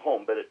away from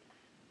home.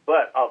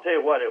 But I'll tell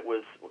you what, it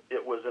was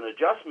an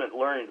adjustment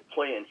learning to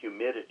play in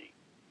humidity.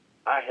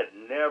 I had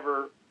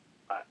never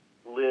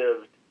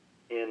lived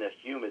in a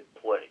humid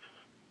place,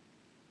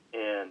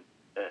 and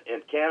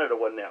Canada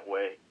wasn't that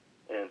way,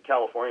 and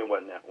California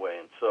wasn't that way,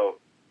 and so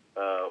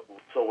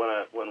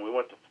when we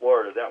went to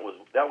Florida, that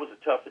was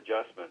a tough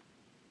adjustment.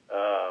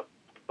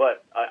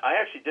 But I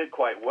actually did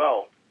quite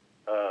well.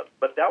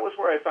 But that was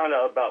where I found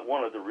out about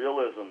one of the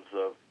realisms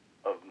of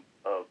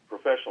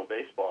professional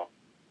baseball.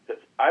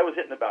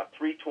 about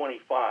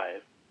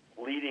 325,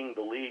 leading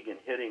the league in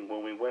hitting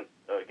when we went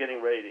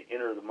getting ready to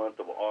enter the month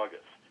of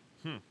August.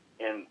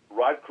 And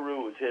Rod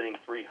Carew was hitting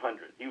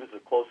 300. He was the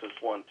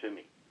closest one to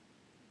me.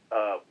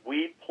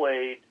 We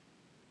played.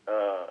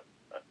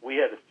 We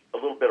had a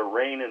little bit of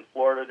rain in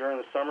Florida during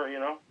the summer,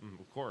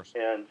 Of course.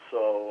 and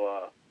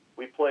so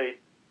we played.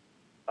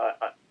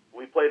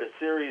 We played a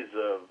series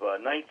of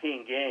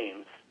 19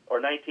 games or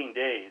 19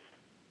 days,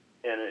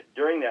 and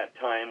during that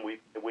time we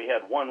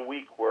had 1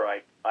 week where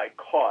I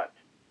caught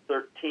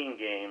 13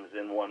 games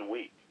in 1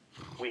 week.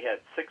 We had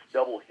 6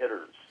 double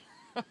hitters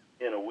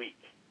in a week.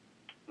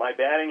 My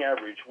batting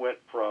average went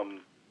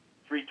from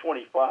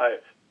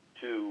 325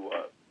 to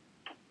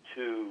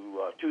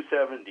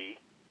 270,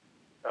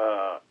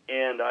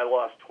 and I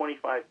lost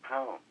 25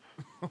 pounds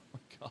Oh my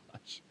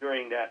gosh.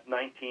 during that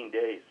 19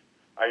 days.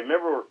 I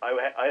remember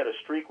I had a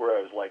streak where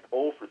I was like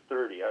 0 for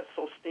 30. I was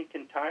so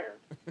stinking tired,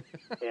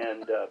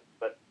 and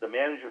but the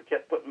manager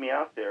kept putting me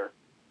out there,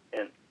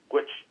 and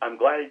which I'm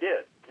glad he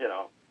did,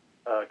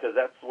 because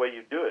that's the way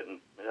you do it, and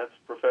that's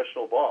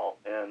professional ball,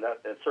 and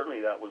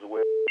certainly that was a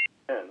way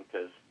to win,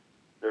 because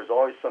there's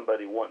always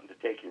somebody wanting to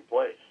take your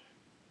place.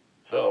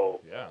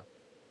 So yeah.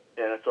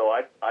 and so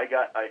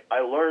I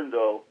learned,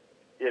 though,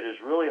 it is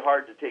really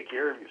hard to take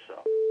care of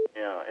yourself,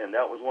 and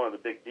that was one of the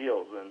big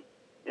deals, and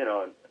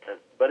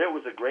but it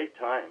was a great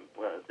time.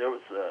 There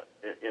was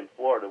in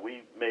Florida,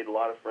 we made a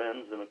lot of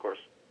friends, and of course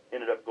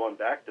ended up going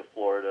back to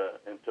Florida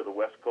and to the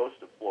west coast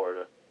of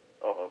Florida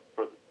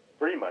for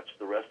pretty much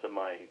the rest of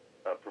my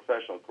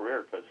professional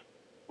career, because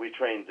we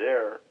trained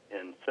there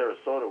in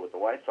Sarasota with the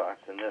White Sox,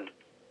 and then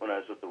when I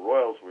was with the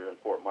Royals, we were in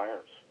Fort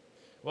Myers.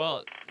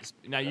 Well,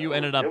 now you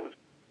ended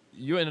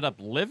up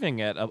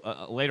living at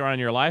later on in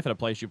your life at a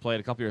place you played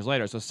a couple years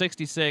later. So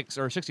 66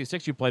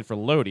 you played for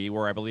Lodi,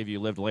 where I believe you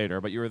lived later,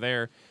 but you were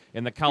there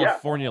in the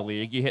California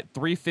League. You hit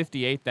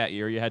 358 that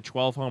year. You had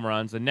 12 home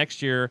runs. The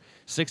next year,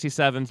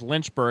 67's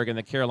Lynchburg in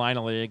the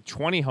Carolina League,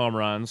 20 home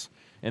runs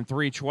and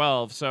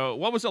 312. So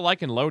what was it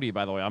like in Lodi,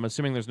 by the way? I'm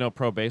assuming there's no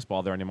pro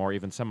baseball there anymore,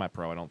 even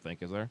semi-pro, I don't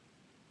think, is there?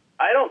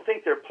 I don't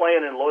think they're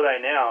playing in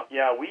Lodi now.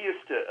 Yeah, we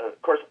used to.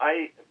 Of course,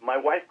 my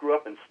wife grew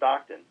up in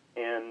Stockton,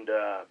 and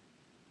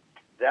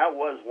that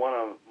was one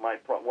of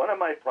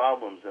my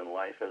problems in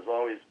life has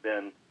always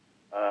been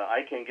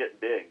I can get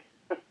big.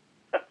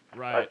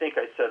 Right. I think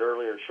I said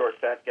earlier, short,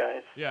 fat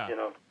guys. Yeah.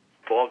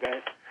 Ball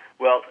guys.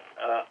 Well,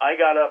 I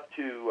got up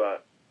to.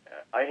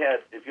 I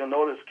had, if you'll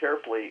notice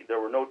carefully, there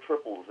were no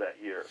triples that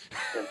year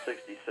in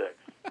 '66.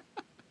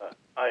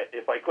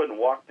 If I couldn't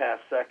walk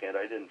past second,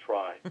 I didn't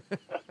try.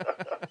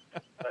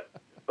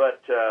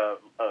 but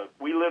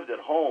we lived at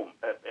home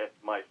at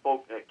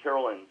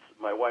Carolyn's,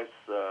 my wife's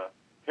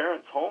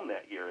parents' home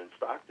that year in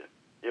Stockton.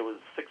 It was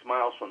 6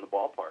 miles from the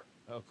ballpark.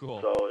 Oh,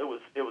 cool. So it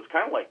was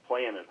kind of like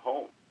playing at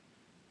home.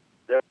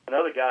 There's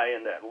another guy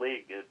in that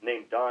league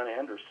named Don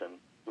Anderson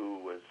who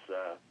was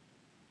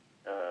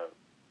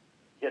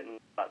hitting.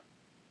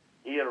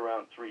 He hit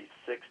around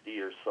 360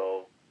 or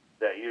so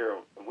that year.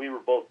 We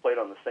were both played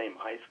on the same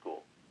high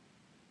school.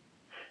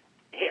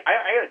 Hey,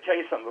 I got to tell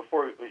you something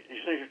before, as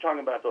soon as you're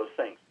talking about those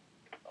things.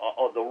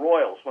 The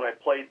Royals, when I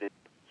played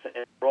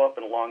and grew up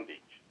in Long Beach.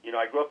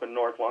 I grew up in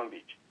North Long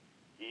Beach.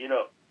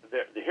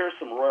 Here's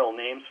some Royal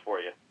names for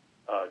you.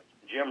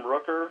 Jim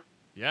Rooker.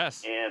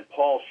 Yes. And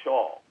Paul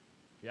Shaw.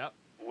 Yep.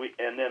 We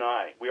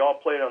all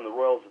played on the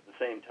Royals at the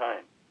same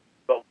time.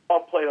 But we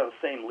all played on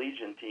the same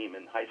Legion team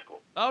in high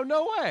school. Oh,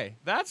 no way.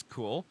 That's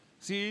cool.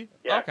 See?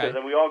 Yeah, okay. Because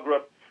then we all grew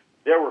up.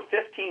 There were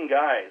 15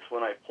 guys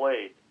when I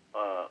played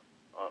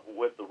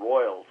with the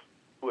Royals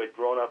who had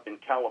grown up in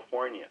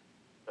California,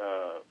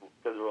 because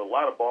there were a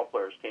lot of ball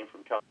players came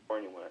from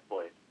California when I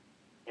played,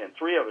 and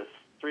three of us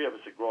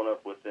had grown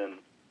up within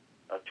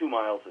 2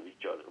 miles of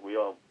each other. We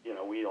all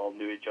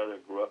knew each other,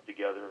 grew up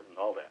together, and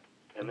all that,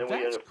 and then we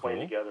ended up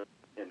playing together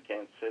in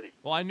Kansas City.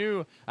 Well, I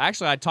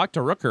talked to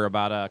Rooker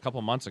about a couple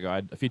months ago.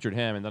 I featured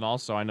him, and then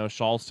also I know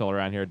Shaw's still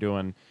around here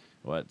doing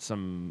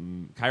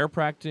some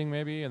chiropractic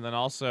maybe, and then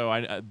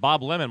also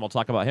Bob Lemon. We'll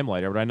talk about him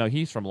later, but I know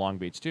he's from Long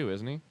Beach too,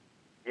 isn't he?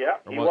 Yeah,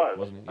 he was.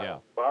 Wasn't he? Yeah.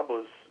 Bob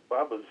was.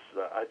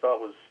 I thought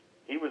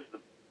he was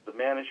the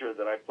manager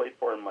that I played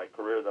for in my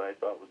career that I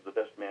thought was the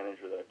best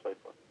manager that I played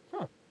for.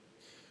 Huh.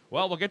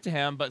 Well, we'll get to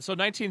him. But so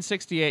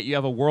 1968, you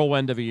have a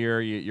whirlwind of a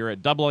year. You're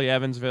at AA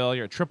Evansville,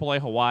 you're at AAA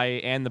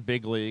Hawaii, and the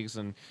big leagues.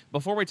 And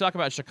before we talk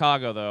about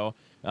Chicago, though,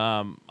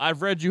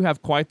 I've read you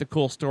have quite the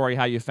cool story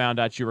how you found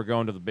out you were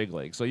going to the big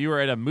leagues. So you were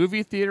at a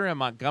movie theater in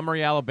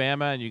Montgomery,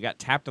 Alabama, and you got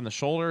tapped on the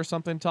shoulder or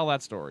something. Tell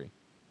that story.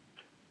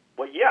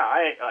 Well, yeah,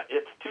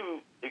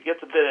 it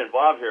gets a bit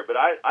involved here, but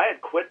I had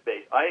quit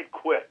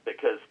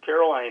because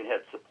Caroline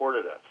had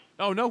supported us.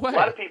 Oh, no way. A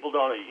lot of people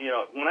don't,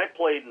 when I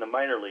played in the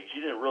minor leagues,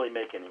 you didn't really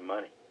make any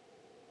money.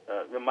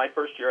 In my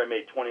first year, I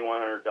made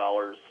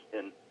 $2,100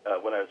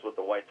 when I was with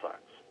the White Sox.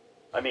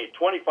 I made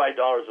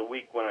 $25 a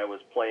week when I was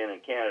playing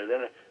in Canada.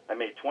 Then I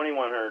made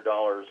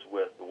 $2,100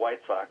 with the White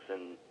Sox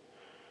in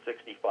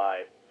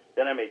 '65.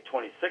 Then I made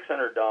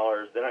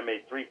 $2,600. Then I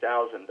made $3,000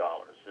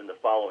 in the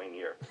following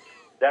year.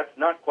 that's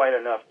not quite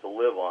enough to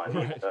live on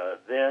Right.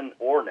 then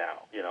or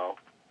now,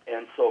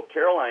 And so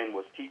Caroline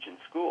was teaching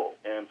school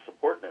and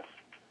supporting us.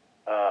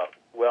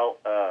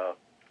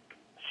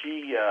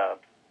 She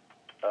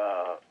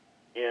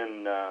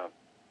in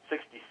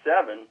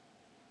 '67,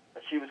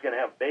 she was going to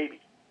have a baby.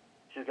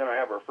 She was going to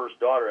have her first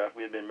daughter after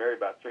we had been married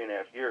about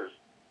 3.5 years.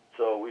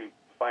 So we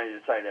finally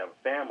decided to have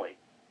a family,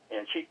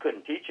 and she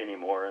couldn't teach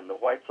anymore. And the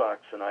White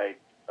Sox and I,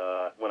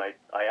 when I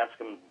asked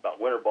them about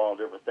winter ball and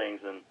different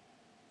things, and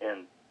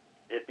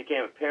it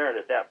became apparent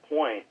at that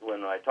point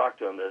when I talked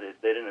to them that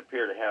they didn't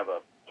appear to have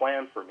a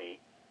plan for me.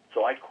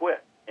 So I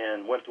quit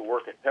and went to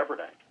work at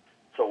Pepperdine.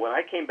 So when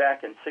I came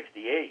back in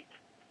 '68,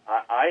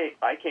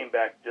 I came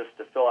back just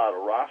to fill out a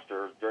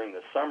roster during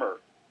the summer,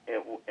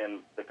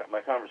 and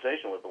my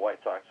conversation with the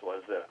White Sox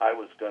was that I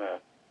was going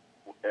to,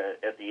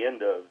 at the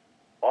end of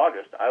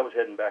August, I was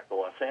heading back to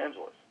Los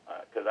Angeles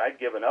because I'd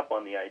given up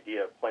on the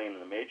idea of playing in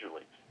the major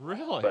leagues.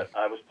 Really? But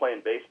I was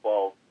playing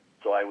baseball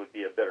so I would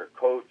be a better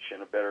coach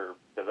and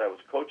because I was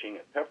coaching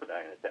at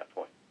Pepperdine at that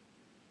point.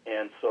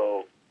 And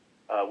so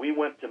we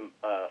went to,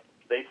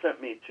 they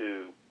sent me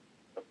to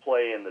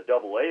play in the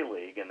AA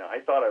League, and I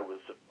thought I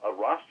was a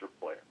roster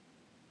player,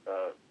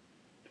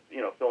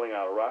 filling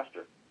out a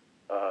roster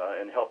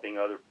and helping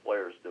other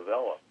players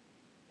develop.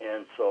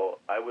 And so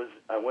I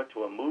went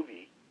to a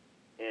movie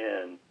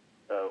in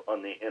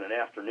an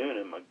afternoon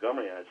in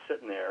Montgomery, and I was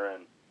sitting there,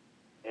 and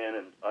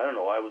I don't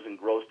know, I was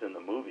engrossed in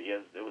the movie.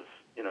 It was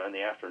in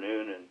the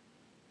afternoon, and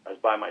I was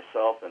by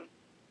myself, and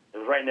it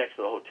was right next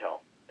to the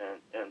hotel.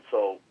 And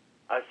so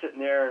I was sitting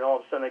there, and all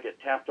of a sudden I get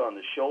tapped on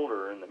the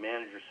shoulder, and the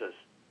manager said,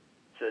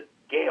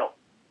 Gail,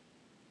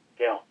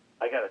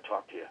 I got to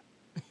talk to you.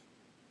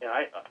 And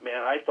I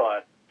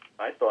thought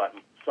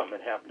something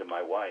had happened to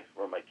my wife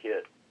or my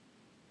kid.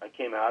 I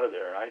came out of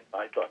there, and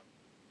I thought,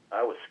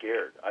 I was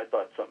scared. I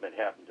thought something had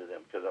happened to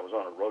them because I was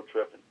on a road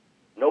trip, and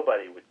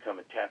nobody would come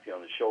and tap you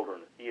on the shoulder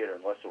in the theater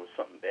unless there was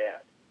something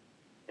bad.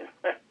 And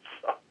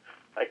so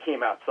I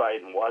came outside,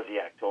 and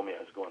Wozniak told me I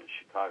was going to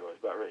Chicago. I was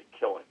about ready to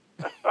kill him.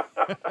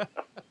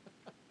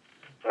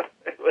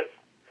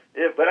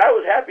 But I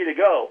was happy to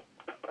go.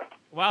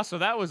 Wow, so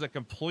that was a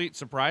complete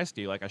surprise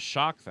to you, like a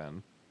shock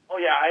then. Oh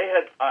yeah,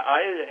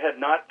 I had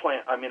not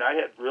planned. I mean, I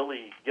had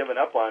really given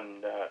up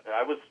on.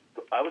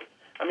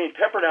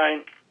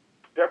 Pepperdine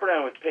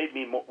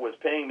was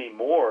paying me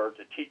more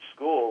to teach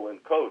school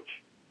and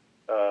coach.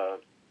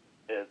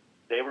 And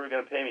they were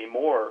going to pay me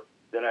more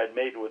than I'd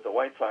made with the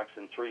White Sox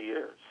in 3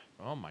 years.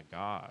 Oh my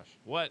gosh,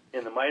 what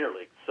in the minor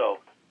leagues? So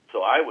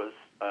I was,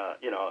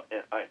 and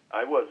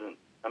I wasn't.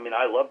 I mean,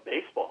 I love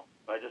baseball.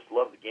 I just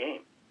love the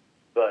game,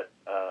 but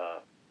I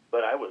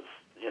was,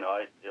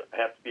 I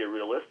have to be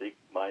realistic.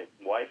 My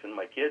wife and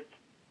my kids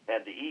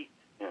had to eat,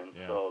 and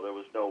so there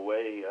was no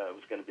way I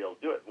was going to be able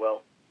to do it.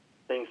 Well,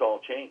 things all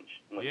changed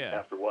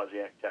after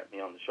Wozniak tapped me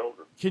on the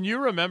shoulder. Can you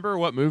remember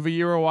what movie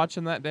you were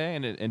watching that day,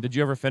 and did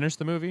you ever finish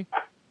the movie?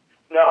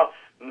 No,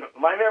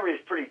 my memory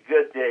is pretty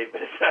good, Dave,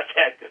 but it's not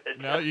that good.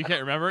 No, you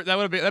can't remember it?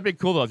 That'd be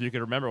cool though if you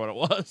could remember what it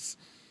was.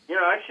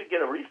 I should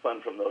get a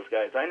refund from those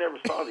guys. I never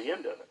saw the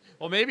end of it.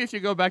 Well, maybe if you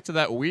go back to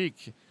that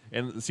week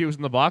and see what was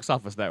in the box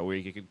office that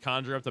week, you could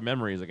conjure up the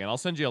memories again. I'll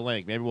send you a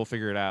link. Maybe we'll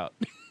figure it out.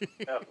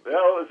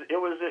 Well, it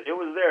was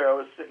there. I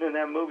was sitting in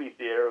that movie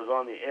theater.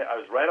 I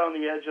was right on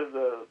the edge of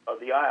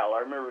the aisle. I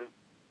remember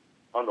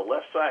on the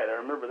left side. I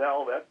remember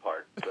all that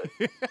part. But.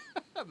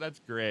 That's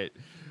great.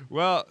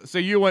 Well, so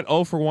you went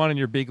 0 for 1 in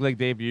your big league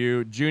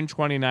debut, June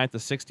 29th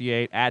of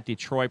 '68 at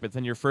Detroit, but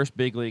then your first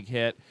big league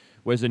hit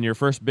was in your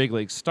first big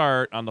league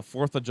start on the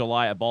 4th of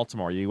July at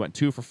Baltimore. You went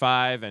 2 for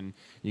 5, and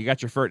you got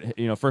your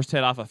first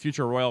hit off a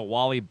future Royal,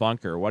 Wally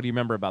Bunker. What do you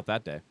remember about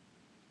that day?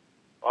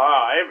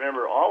 I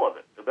remember all of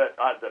it. But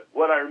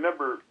what I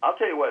remember, I'll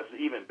tell you what's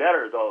even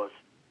better though, is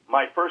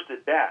my first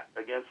at bat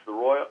against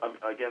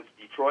against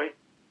Detroit.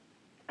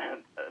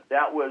 And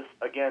that was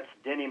against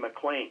Denny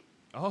McLain.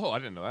 Oh, I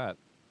didn't know that.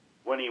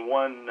 When he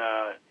won,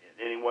 the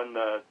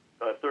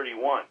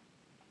 31,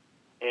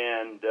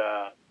 and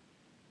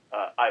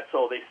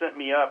so they sent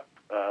me up.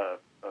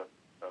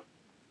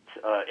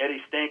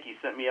 Eddie Stanky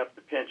sent me up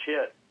to pinch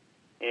hit,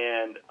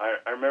 and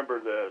I remember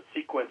the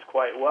sequence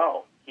quite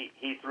well.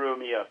 He threw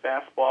me a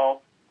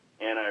fastball,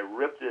 and I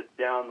ripped it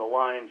down the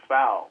line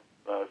foul.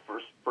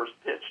 First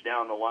pitch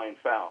down the line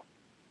foul,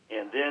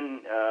 and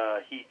then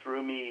he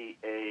threw me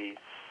a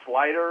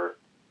slider,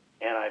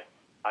 and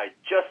I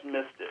just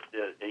missed it.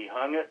 He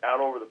hung it out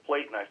over the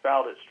plate, and I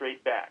fouled it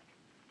straight back.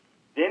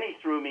 Then he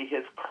threw me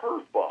his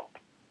curveball.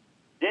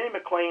 Denny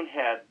McLain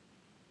had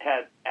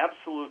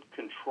absolute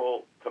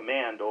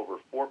command over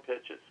 4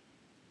 pitches.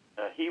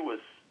 He was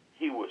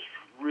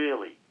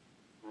really,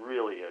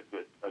 really a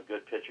good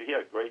pitcher. He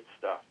had great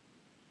stuff.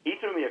 He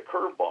threw me a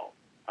curveball.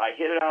 I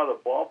hit it out of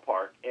the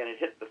ballpark, and it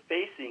hit the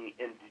facing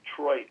in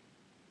Detroit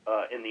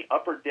in the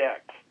upper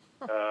deck,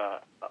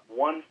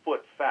 1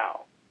 foot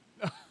foul.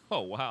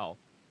 Oh wow!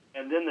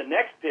 And then the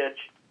next pitch,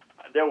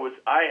 I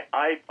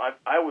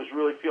was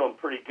really feeling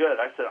pretty good.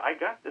 I said, I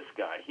got this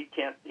guy.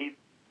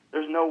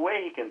 there's no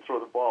way he can throw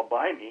the ball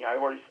by me.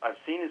 I've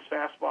seen his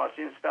fastball, I've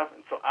seen his stuff,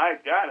 and so I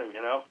got him,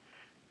 you know.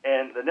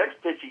 And the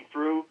next pitch he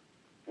threw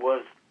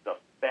was the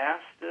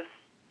fastest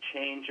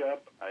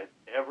changeup I've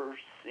ever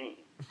seen.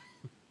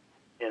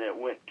 And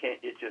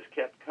it just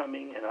kept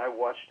coming, and I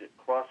watched it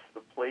cross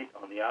the plate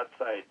on the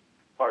outside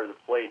part of the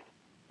plate,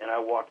 and I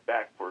walked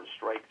back for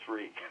strike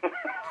 3.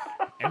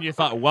 And you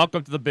thought,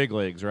 welcome to the big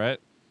leagues, right?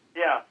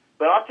 Yeah,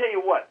 but I'll tell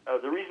you what,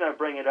 the reason I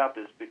bring it up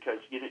is because,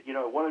 you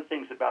know, one of the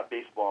things about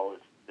baseball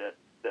is that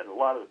a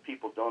lot of the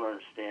people don't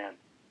understand.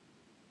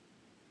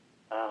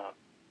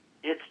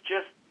 It's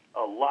just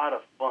a lot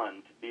of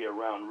fun to be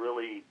around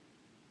really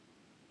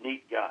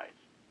neat guys.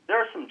 There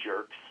are some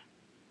jerks,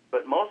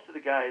 but most of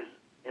the guys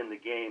in the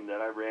game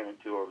that I ran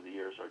into over the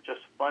years are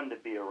just fun to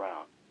be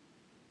around.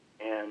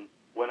 And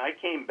when I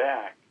came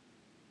back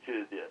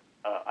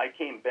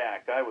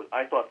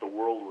I thought the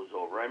world was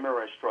over. I remember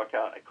I struck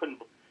out. I couldn't,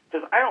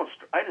 because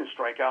I didn't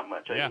strike out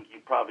much. I think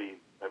you probably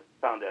have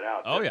found that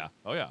out. Oh yeah.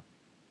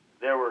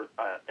 There were,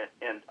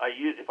 and I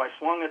used, if I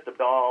swung at the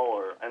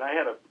ball, and I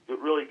had a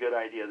really good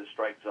idea of the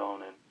strike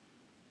zone, and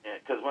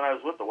because when I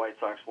was with the White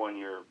Sox one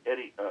year,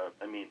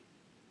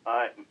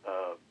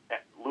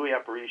 Louis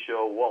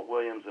Aparicio, Walt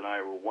Williams, and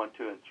I were 1,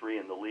 2, and 3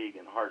 in the league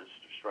and hardest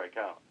to strike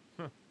out.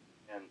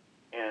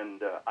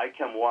 And I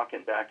come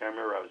walking back. I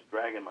remember I was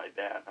dragging my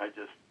bat. I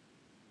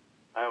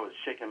was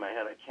shaking my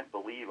head. I can't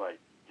believe I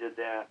did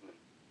that. And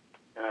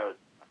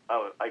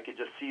I could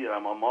just see that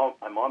I'm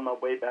on my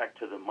way back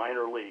to the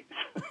minor leagues.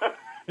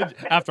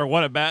 After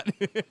one at bat.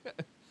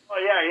 Oh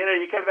yeah, you know,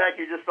 you come back,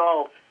 you're just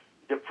all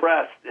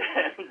depressed.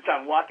 And so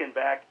I'm walking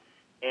back,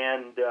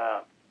 and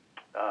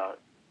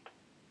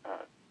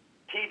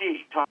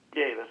TD, Tom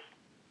Davis,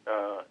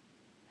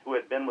 who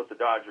had been with the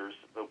Dodgers,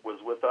 was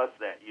with us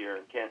that year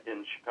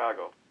in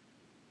Chicago.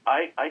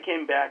 I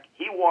came back.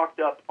 He walked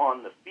up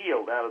on the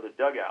field out of the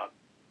dugout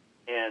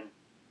and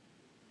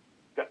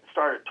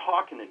started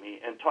talking to me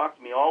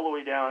all the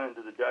way down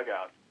into the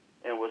dugout,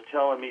 and was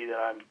telling me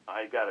that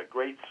I got a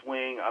great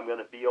swing. I'm going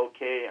to be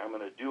okay. I'm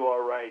going to do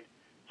all right.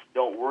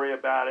 Don't worry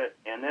about it.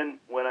 And then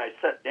when I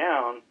sat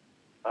down,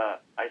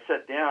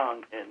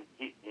 and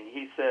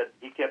he said,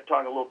 he kept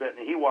talking a little bit,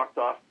 and he walked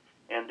off.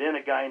 And then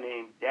a guy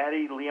named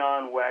Daddy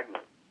Leon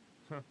Wagner,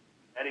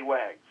 Daddy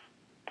Wags.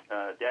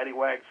 Daddy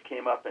Wags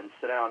came up and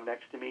sat down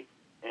next to me,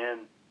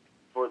 and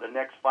for the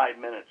next 5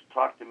 minutes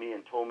talked to me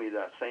and told me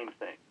the same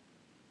thing.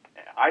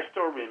 I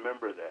still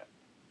remember that.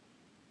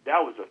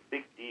 That was a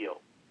big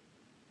deal,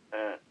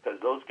 because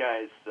those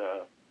guys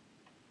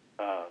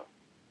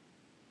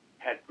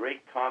had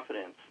great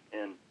confidence,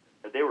 and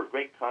they were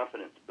great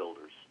confidence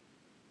builders,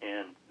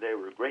 and they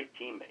were great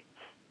teammates.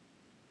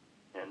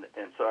 And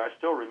so I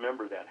still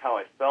remember that, how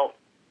I felt,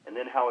 and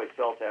then how I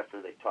felt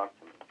after they talked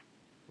to me.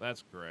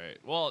 That's great.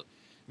 Well,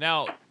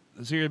 now,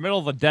 so you're in the middle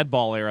of the dead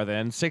ball era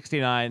then,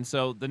 69.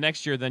 So the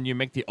next year, then you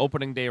make the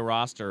opening day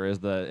roster as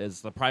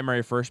the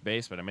primary first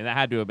baseman. I mean, that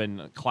had to have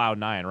been cloud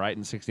 9, right,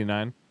 in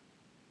 69?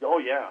 Oh,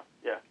 yeah.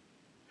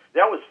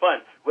 That was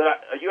fun. When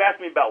you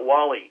asked me about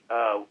Wally.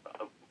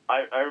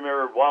 I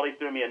remember Wally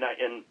threw me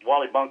in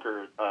Wally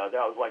Bunker. That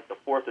was like the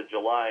 4th of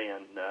July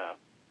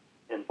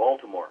in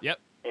Baltimore. Yep.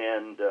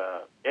 And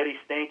Eddie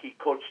Stanky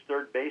coached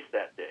third base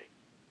that day.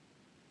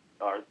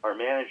 Our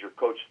manager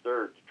coached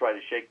third to try to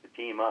shake the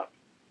team up.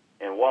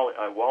 And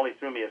Wally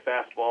threw me a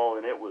fastball,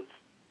 and there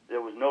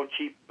was no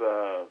cheap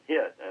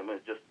hit. I mean,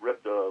 it just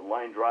ripped a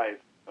line drive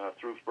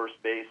through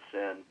first base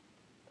and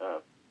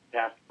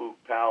past Boog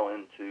Powell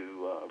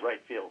into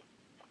right field.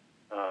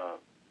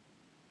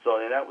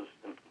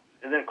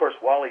 And then of course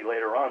Wally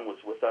later on was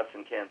with us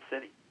in Kansas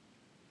City.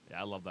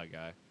 Yeah, I love that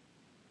guy.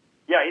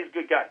 Yeah, he's a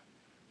good guy.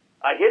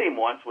 I hit him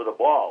once with a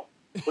ball,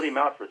 put him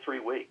out for 3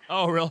 weeks.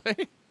 Oh, really?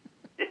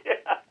 Yeah.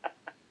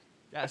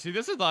 Yeah, see,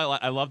 this is why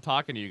I love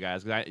talking to you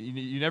guys, because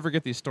you never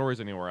get these stories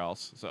anywhere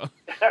else. So.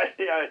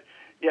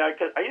 Yeah,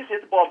 because I used to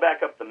hit the ball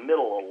back up the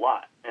middle a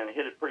lot, and I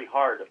hit it pretty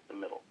hard up the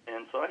middle,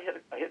 and so I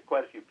hit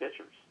quite a few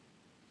pitchers.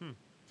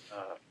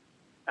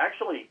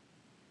 Actually,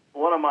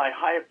 one of my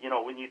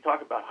when you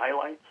talk about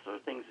highlights or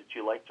things that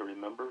you like to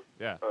remember,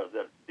 yeah,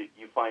 that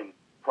you find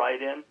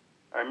pride in,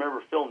 I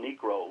remember Phil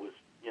Niekro was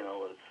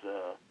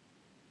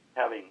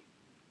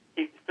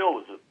Phil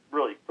was a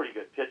really pretty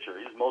good pitcher.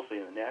 He was mostly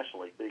in the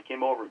National League, but he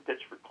came over and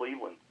pitched for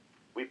Cleveland.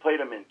 We played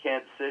him in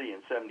Kansas City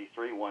in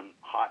 '73, one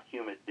hot,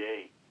 humid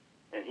day,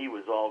 and he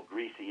was all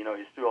greasy. You know,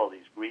 he threw all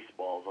these grease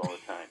balls all the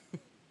time.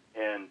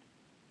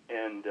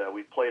 and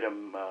we played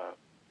him.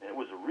 It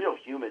was a real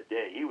humid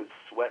day. He was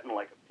sweating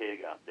like a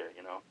pig out there,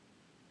 you know.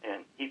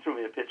 And he threw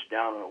me a pitch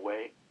down and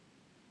away,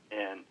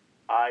 and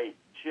I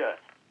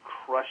just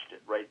crushed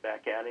it right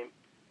back at him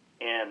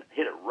and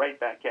hit it right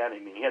back at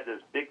him. And he had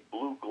this big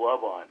blue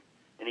glove on,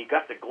 and he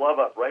got the glove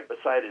up right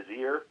beside his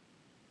ear,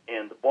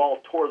 and the ball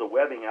tore the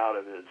webbing out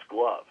of his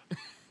glove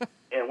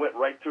and went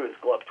right through his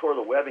glove, tore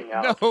the webbing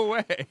out. No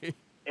way.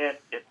 And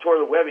it tore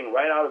the webbing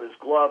right out of his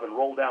glove and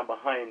rolled down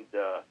behind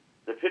the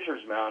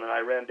pitcher's mound, and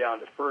I ran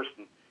down to first,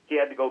 and he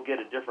had to go get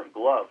a different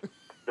glove.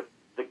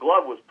 The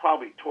glove was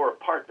probably tore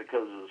apart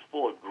because it was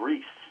full of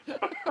grease.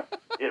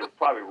 It was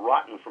probably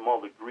rotten from all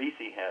the grease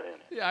he had in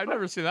it. Yeah, I've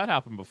never seen that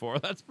happen before.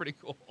 That's pretty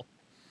cool.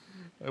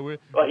 Well,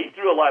 he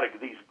threw a lot of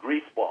these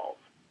grease balls.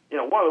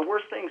 One of the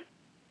worst things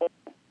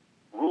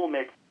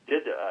rule-makers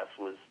did to us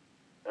was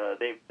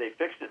they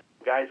fixed it.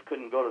 Guys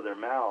couldn't go to their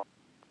mouth.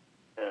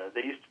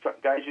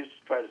 Guys used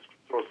to try to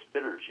throw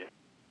spitters.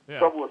 Yeah.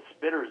 Trouble with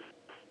spitters,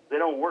 they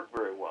don't work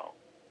very well.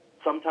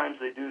 Sometimes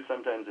they do,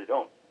 sometimes they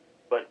don't.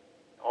 But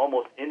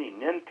almost any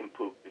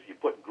nincompoop, if you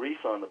put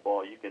grease on the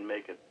ball, you can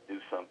make it do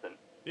something.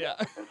 Yeah.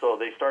 And so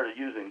they started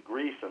using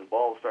grease, and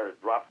balls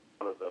started dropping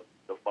out of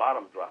the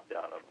bottom dropped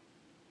out of them.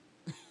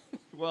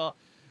 Well,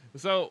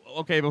 so,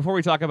 okay, before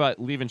we talk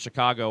about leaving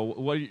Chicago,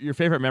 what are your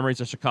favorite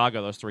memories of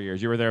Chicago those 3 years?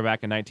 You were there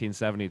back in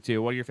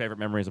 1972. What are your favorite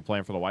memories of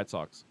playing for the White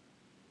Sox?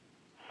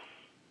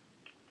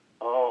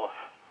 Oh,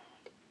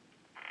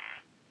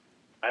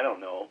 I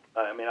don't know.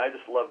 I mean, I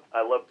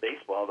love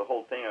baseball. The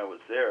whole thing. I was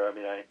there. I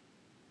mean,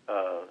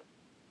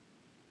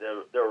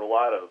 there were a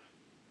lot of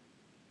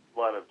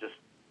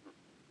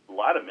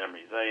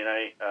memories.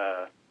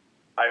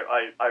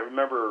 I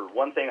remember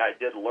one thing I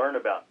did learn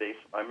about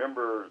baseball. I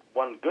remember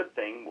one good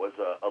thing was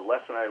a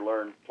lesson I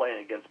learned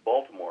playing against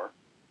Baltimore.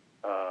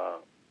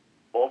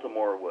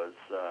 Baltimore was,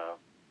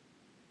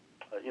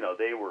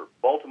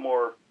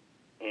 Baltimore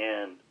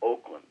and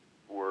Oakland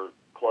were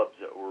clubs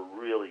that were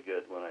really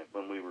good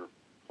when we were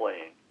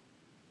playing,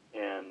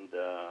 and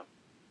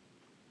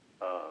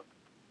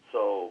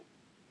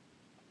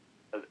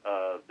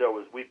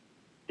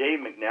Dave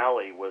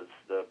McNally was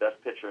the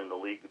best pitcher in the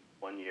league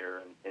one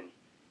year, and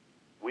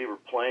we were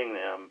playing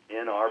them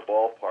in our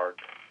ballpark,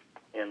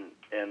 and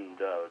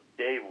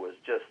Dave was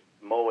just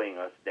mowing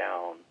us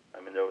down.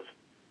 I mean, there was,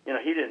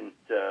 he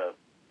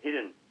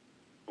didn't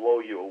blow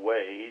you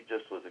away. He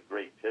just was a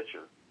great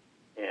pitcher,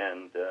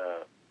 and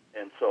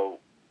so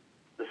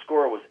the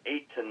score was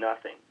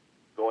 8-0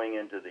 going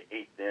into the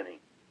 8th inning,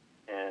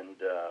 and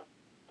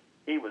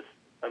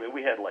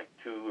we had like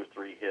 2 or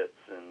 3 hits,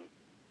 and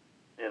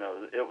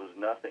it was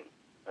nothing.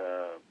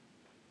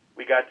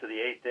 We got to the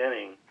 8th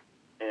inning,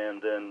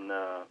 and then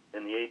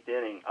in the 8th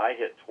inning, I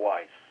hit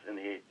twice. In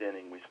the 8th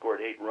inning, we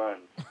scored 8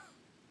 runs.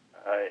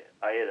 I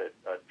hit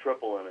a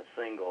triple and a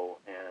single,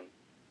 and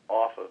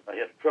I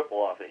hit a triple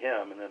off of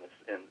him, and then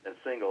a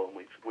single, and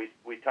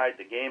we tied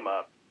the game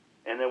up,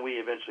 and then we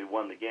eventually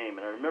won the game.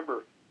 And I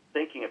remember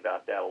thinking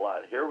about that a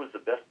lot. Here was the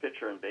best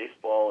pitcher in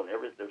baseball, and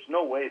there's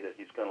no way that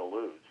he's going to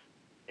lose.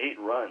 8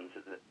 runs.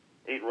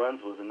 8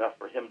 runs was enough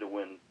for him to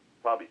win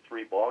probably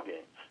 3 ball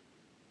games.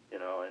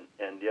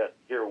 And yet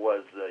here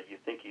was, you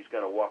think he's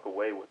going to walk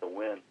away with a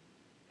win,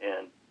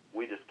 and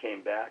we just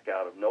came back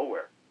out of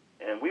nowhere.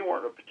 And we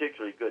weren't a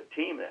particularly good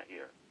team that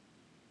year.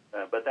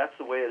 But that's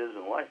the way it is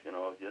in life,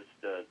 just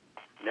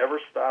never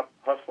stop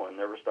hustling,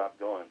 never stop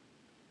going.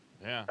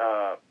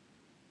 Yeah.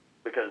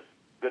 Because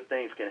good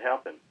things can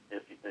happen.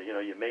 If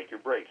you make your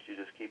breaks, you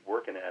just keep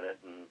working at it,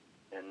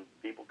 and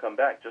people come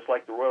back, just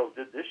like the Royals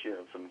did this year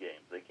in some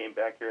games. They came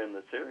back here in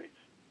the series,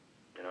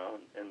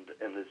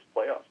 in this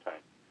playoffs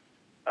time.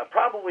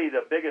 Probably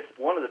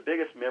one of the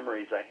biggest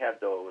memories I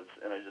had, though, was,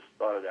 and I just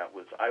thought of that,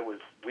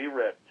 we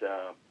were at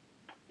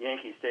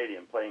Yankee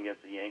Stadium playing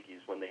against the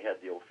Yankees when they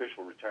had the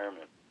official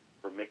retirement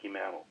for Mickey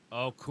Mantle.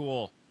 Oh,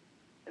 cool.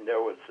 And it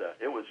was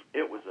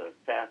a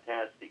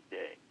fantastic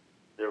day.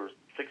 There was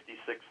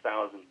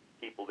 66,000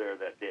 people there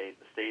that day.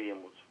 The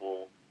stadium was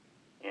full,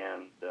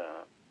 and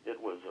it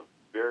was a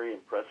very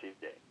impressive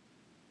day.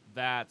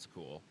 That's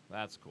cool.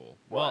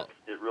 Well,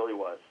 it really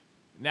was.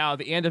 Now, at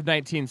the end of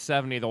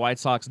 1970, the White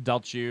Sox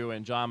dealt you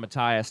and John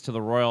Matthias to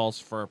the Royals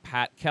for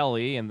Pat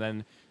Kelly and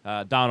then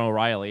Don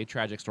O'Reilly.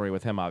 Tragic story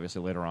with him,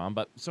 obviously, later on.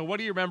 But so what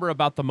do you remember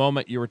about the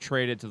moment you were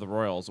traded to the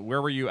Royals?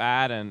 Where were you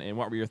at, and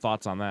what were your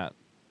thoughts on that?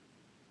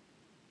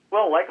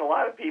 Well, like a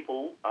lot of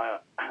people, I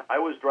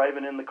was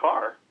driving in the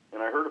car,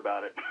 and I heard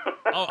about it.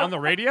 Oh, on the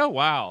radio?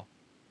 Wow.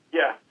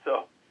 Yeah.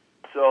 So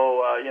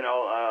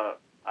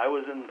I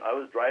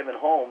was driving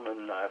home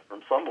and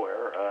from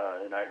somewhere,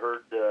 and I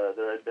heard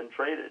that I'd been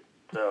traded.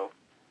 So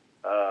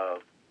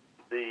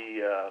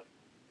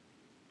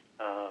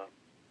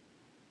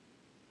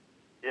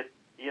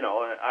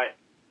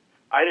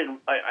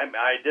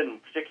I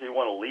didn't particularly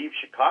want to leave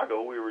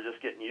Chicago. We were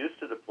just getting used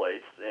to the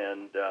place,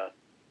 and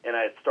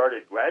I had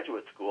started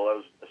graduate school.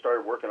 I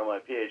started working on my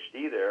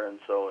PhD there, and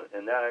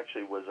that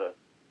actually was a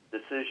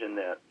decision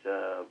that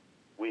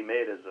we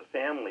made as a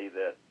family,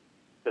 that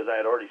because I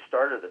had already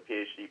started a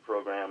PhD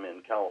program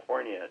in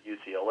California at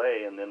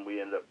UCLA, and then we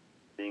ended up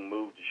being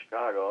moved to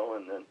Chicago,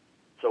 and then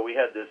so we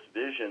had this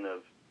vision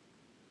of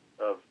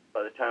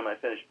by the time I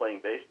finished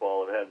playing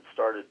baseball, it had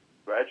started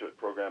graduate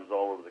programs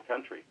all over the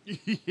country.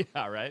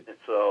 Yeah, right. And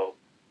so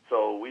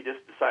we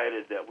just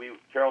decided that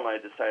Carol and I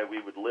decided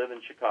we would live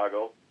in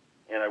Chicago,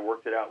 and I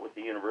worked it out with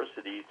the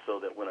university so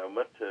that when I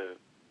went to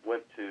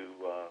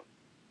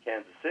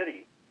Kansas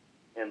City,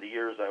 and the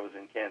years I was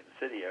in Kansas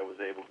City, I was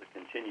able to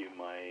continue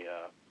my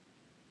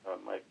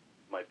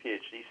my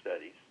PhD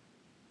studies,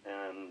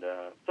 and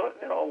so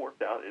it all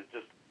worked out. It's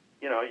just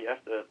you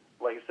have to,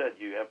 like I said,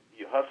 you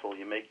hustle,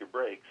 you make your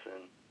breaks,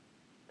 and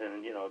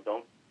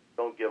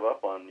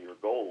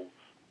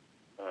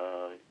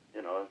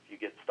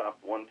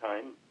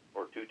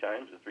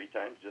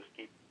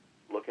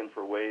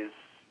ways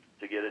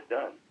to get it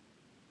done.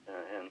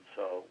 And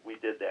so we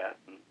did that.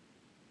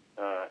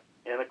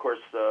 And of course,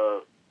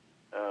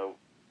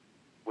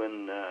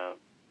 when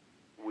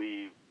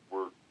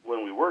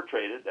we were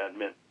traded, that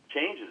meant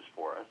changes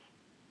for us,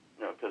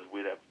 because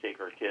we'd have to take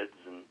our kids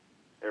and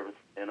everything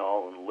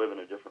and live in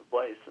a different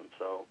place. And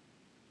so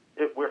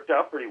it worked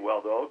out pretty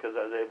well, though, because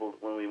I was able,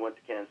 when we went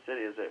to Kansas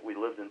City, we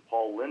lived in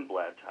Paul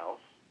Lindblad's house.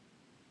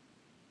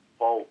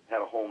 Paul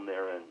had a home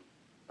there in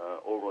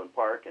Overland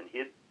Park, and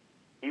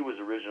he was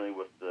originally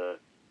with the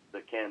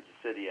Kansas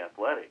City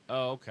Athletic.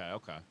 Oh, okay.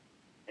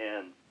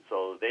 And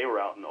so they were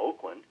out in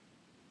Oakland,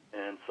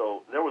 and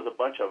so there was a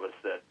bunch of us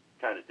that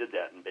kind of did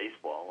that in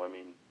baseball. I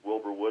mean,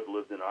 Wilbur Wood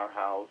lived in our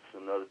house,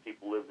 and other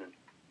people lived in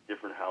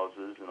different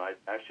houses, and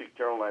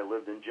Carol and I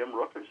lived in Jim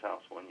Rooker's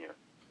house one year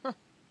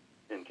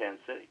in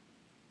Kansas City.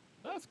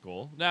 That's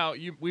cool. Now,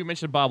 we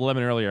mentioned Bob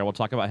Lemon earlier. We'll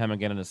talk about him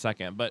again in a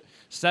second. But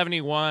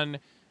 71,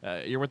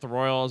 you're with the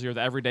Royals. You're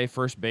the everyday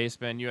first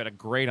baseman. You had a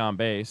great on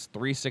base,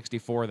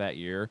 364 that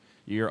year.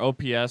 Your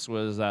OPS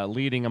was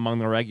leading among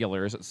the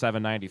regulars at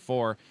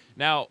 794.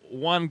 Now,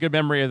 one good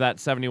memory of that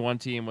 71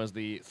 team was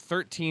the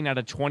 13 out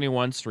of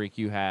 21 streak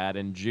you had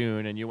in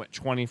June, and you went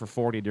 20 for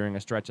 40 during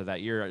a stretch of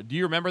that year. Do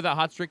you remember that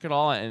hot streak at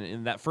all? And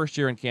in that first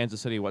year in Kansas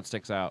City, what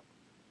sticks out?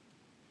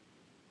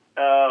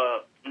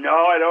 No,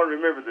 I don't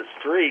remember the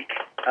streak.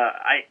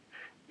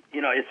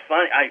 It's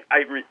funny.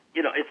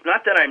 It's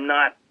not that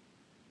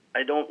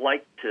I don't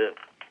like to,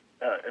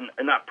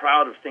 and not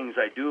proud of things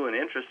I do and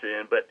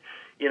interested in, but,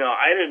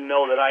 I didn't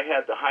know that I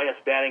had the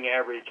highest batting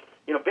average.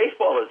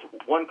 Baseball is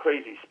one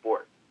crazy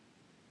sport.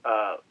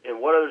 In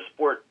what other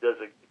sport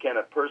can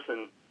a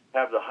person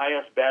have the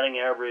highest batting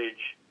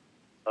average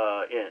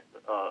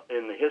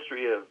in the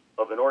history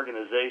of an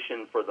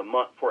organization for a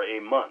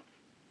month?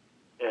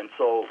 And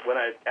so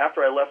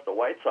after I left the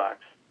White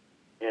Sox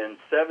in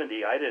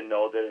 70, I didn't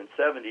know that in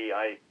 70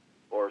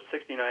 or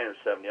 69 or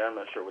 70, I'm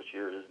not sure which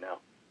year it is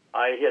now,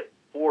 I hit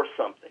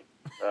 4-something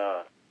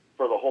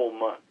for the whole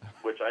month,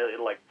 which I hit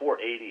like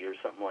 480 or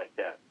something like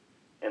that.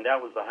 And that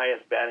was the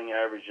highest batting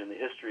average in the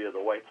history of the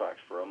White Sox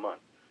for a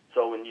month.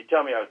 So when you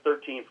tell me I was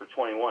 13 for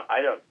 21,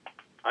 I don't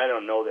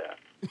know that.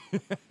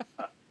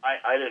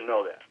 I didn't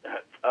know that.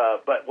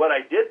 But what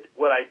I did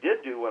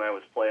do when I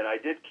was playing, I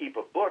did keep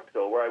a book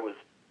though, where I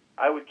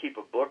would keep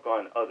a book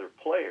on other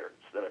players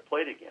that I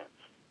played against,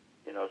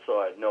 so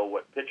I'd know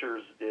what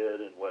pitchers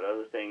did and what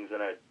other things,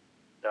 and I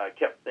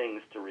kept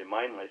things to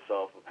remind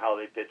myself of how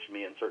they pitched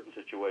me in certain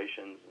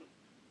situations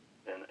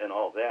and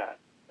all that.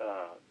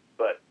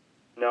 But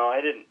no,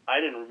 I didn't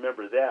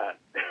remember that.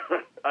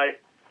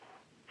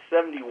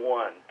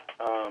 71.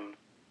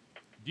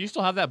 Do you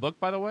still have that book,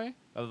 by the way,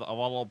 of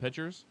all the old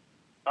pitchers?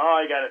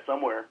 Oh, I got it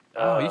somewhere.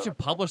 You should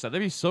publish that.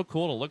 That'd be so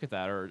cool to look at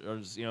that, or put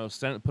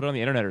it on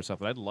the internet or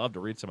something. I'd love to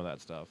read some of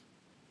that stuff.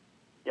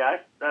 Yeah,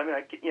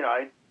 I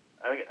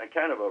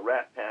kind of a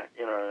rat pack.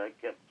 I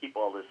can't keep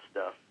all this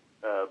stuff.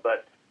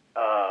 But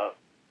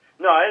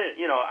no, I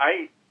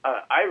didn't.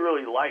 I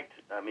really liked.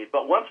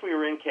 But once we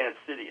were in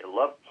Kansas City, I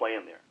loved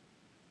playing there.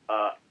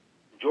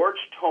 George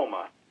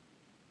Toma,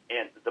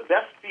 and the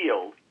best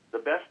field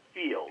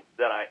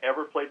that I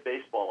ever played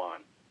baseball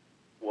on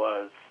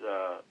was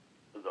the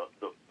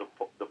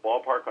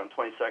ballpark on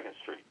 22nd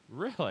Street.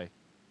 Really?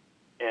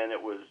 And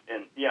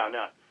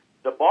now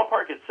the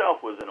ballpark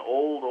itself was an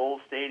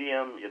old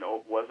stadium.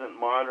 Wasn't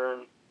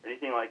modern,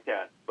 anything like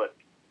that. But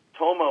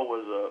Toma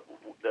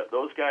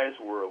those guys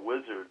were a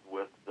wizard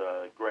with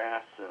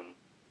grass and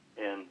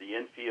the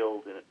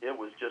infield, and it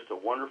was just a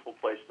wonderful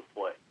place to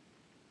play.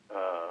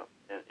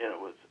 And it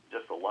was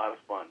just a lot of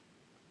fun.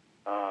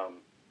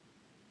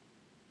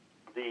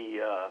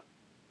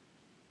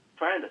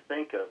 Trying to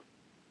think of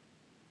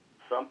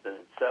something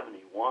in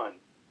 71.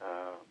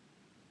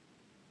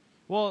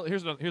 Well,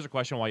 here's a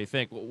question while you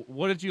think.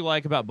 What did you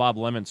like about Bob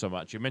Lemon so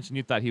much? You mentioned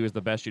you thought he was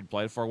the best you'd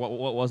played for.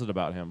 What was it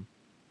about him?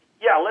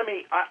 Yeah,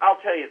 I'll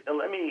tell you.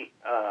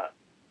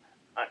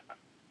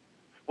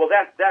 Well,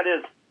 that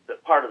is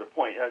part of the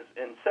point. As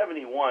in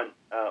 71,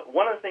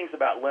 one of the things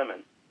about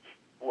Lemon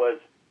was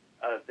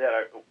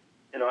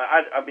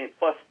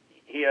plus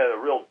he had a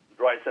real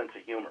dry sense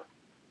of humor.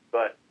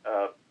 But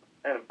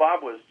and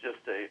Bob was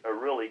just a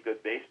really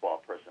good baseball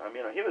person.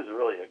 He was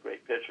really a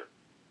great pitcher.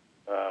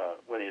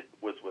 When he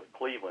was with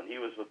Cleveland, he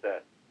was with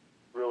that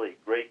really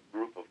great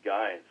group of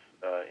guys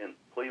in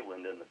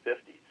Cleveland in the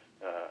 50s.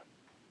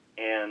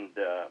 And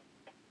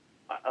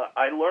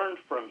I learned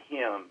from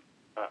him,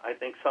 I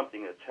think,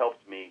 something that's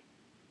helped me.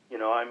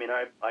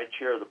 I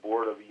chair the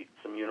board of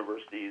some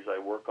universities. I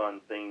work on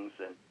things.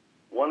 And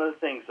one of the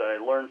things that I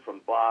learned from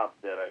Bob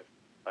that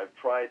I've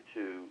tried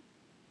to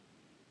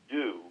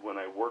do when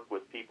I work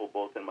with people,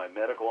 both in my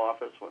medical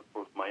office,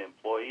 with my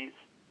employees,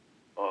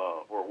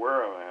 or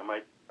where I am,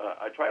 I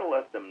try to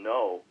let them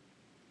know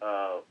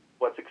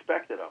what's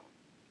expected of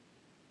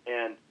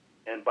them.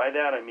 And by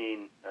that I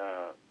mean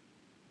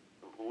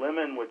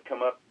Lemon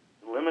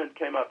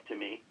came up to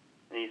me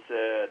and he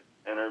said,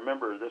 and I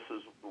remember this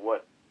is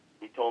what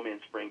he told me in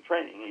spring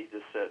training.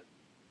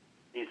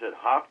 He said,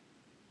 Hop,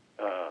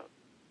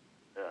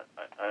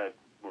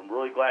 I'm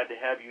really glad to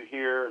have you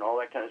here and all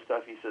that kind of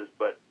stuff. He says,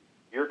 but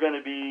you're going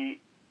to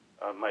be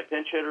my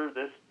pinch hitter,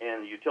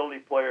 and utility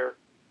player.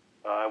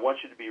 I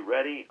want you to be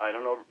ready. I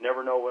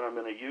never know when I'm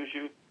going to use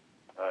you.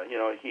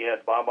 He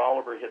had Bob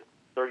Oliver hit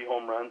 30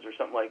 home runs or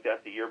something like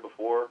that the year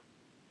before,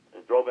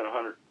 and drove in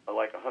 100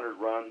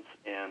 runs,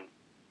 and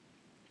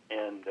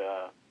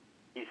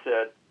he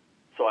said,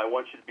 so I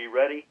want you to be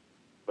ready,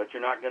 but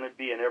you're not going to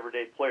be an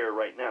everyday player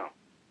right now.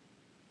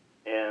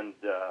 And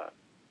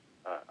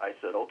I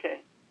said,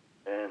 okay.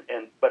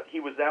 But he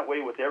was that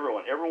way with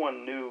everyone.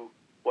 Everyone knew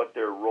what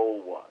their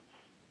role was,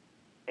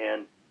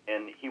 and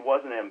he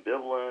wasn't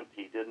ambivalent.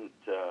 He didn't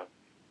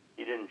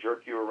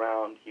jerk you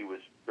around. He was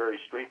very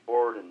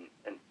straightforward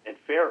and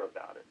fair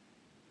about it,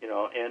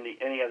 and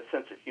he had a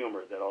sense of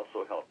humor that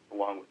also helped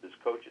along with his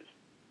coaches.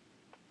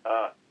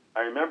 I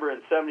remember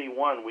in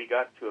 '71 we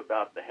got to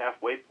about the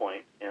halfway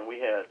point, and we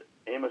had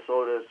Amos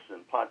Otis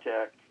and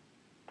Patek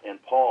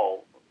and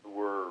Paul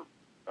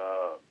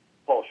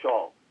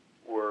Shaw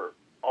were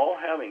all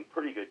having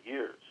pretty good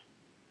years,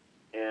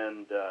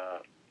 and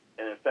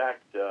in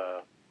fact,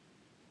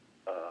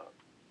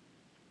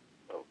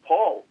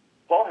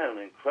 Paul had an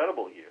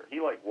incredible year. He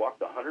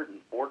walked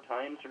 104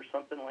 times or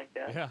something like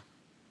that. Yeah.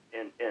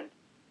 And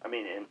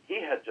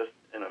he had just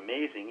an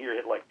amazing year. He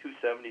hit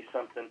 270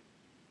 something,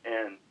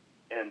 and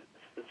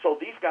so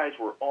these guys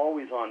were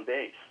always on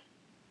base.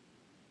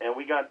 And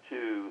we got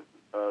to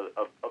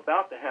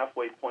about the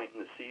halfway point in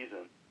the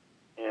season,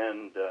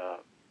 and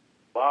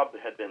Bob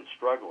had been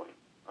struggling.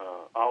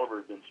 Oliver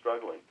had been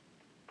struggling,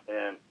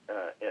 and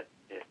at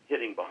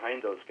hitting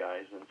behind those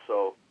guys. And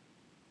so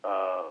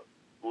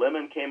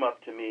Lemon came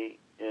up to me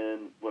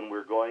when we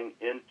were going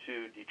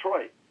into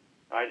Detroit.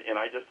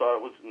 I just thought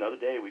it was another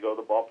day. We go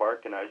to the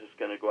ballpark, and I was just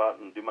going to go out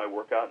and do my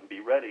workout and be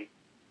ready.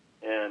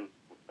 And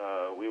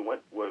we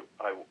went.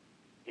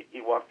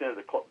 He walked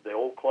into the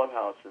old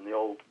clubhouse in the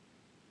old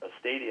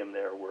stadium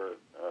there where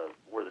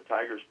the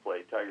Tigers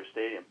played, Tiger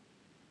Stadium.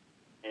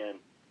 And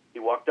he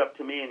walked up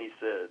to me and he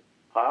said,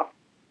 "Pop,"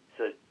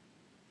 he said,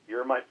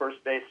 "you're my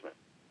first baseman."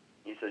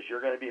 He says,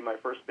 "You're going to be my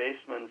first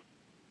baseman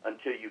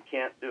until you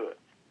can't do it."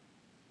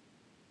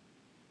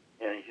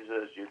 And he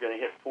says, "You're going to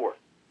hit fourth."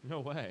 No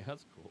way.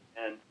 That's cool.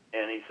 And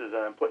he says,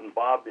 "I'm putting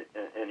Bob,"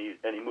 and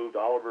he moved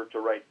Oliver to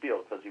right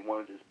field because he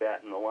wanted his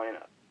bat in the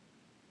lineup.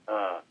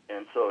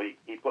 And so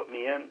he put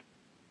me in,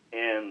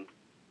 and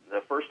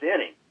the first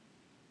inning,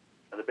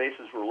 the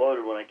bases were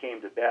loaded when I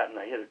came to bat, and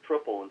I hit a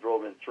triple and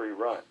drove in 3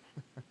 runs.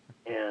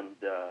 And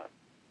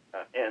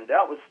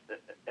that was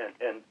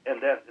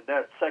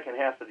that second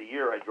half of the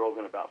year, I drove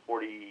in about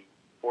 40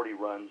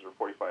 runs or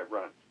 45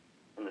 runs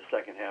in the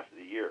second half of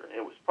the year. And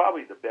it was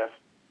probably the best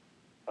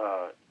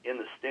in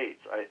the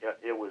States.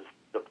 It was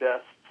the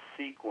best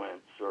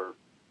sequence, or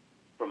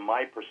from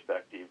my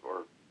perspective,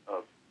 or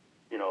of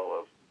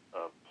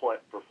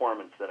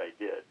performance that I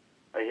did.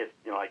 I hit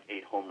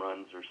 8 home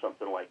runs or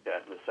something like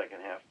that in the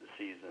second half of the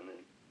season,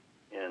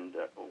 and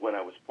when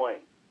I was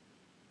playing.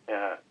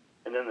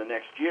 And then the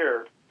next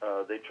year,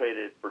 they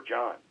traded for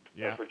John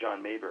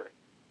Mayberry,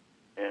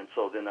 and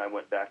so then I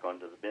went back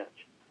onto the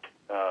bench.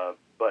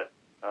 But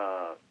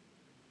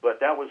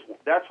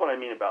that's what I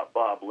mean about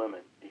Bob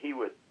Lemon. He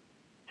would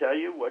tell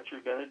you what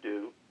you're going to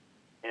do,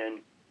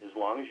 and as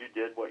long as you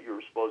did what you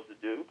were supposed to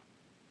do,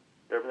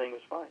 everything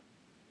was fine.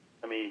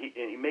 I mean,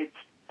 he made,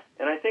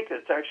 and I think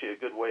that's actually a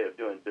good way of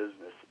doing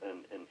business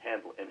and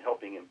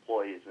helping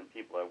employees and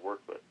people I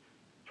work with.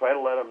 Try to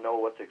let them know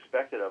what's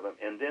expected of them,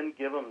 and then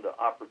give them the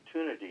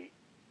opportunity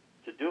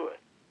to do it.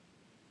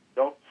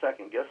 Don't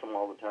second guess them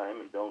all the time,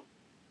 and don't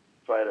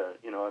try to,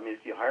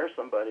 if you hire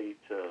somebody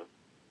to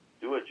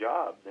do a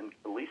job, then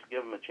at least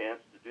give them a chance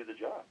to do the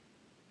job.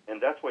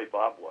 And that's the way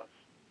Bob was.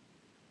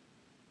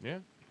 Yeah.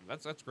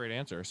 That's a great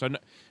answer. So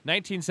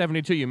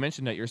 1972, you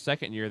mentioned that your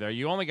second year there,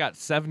 you only got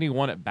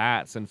 71 at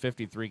bats in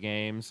 53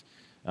 games.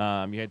 You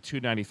had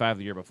 295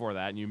 the year before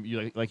that, and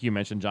you like you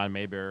mentioned John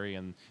Mayberry,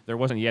 and there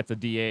wasn't yet the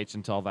DH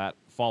until that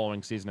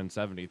following season in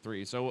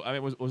 73. So I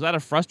mean, was that a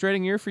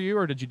frustrating year for you,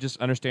 or did you just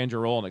understand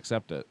your role and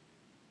accept it?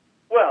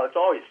 Well, it's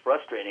always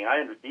frustrating.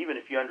 Even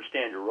if you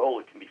understand your role,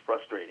 it can be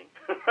frustrating.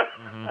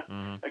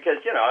 Because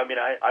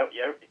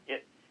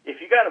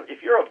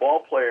if you're a ball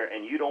player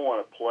and you don't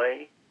want to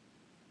play,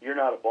 you're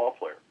not a ball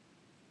player.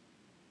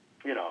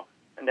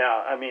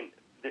 Now, I mean,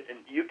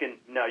 you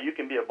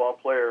can be a ball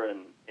player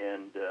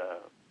and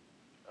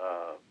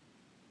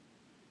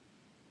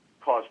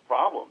cause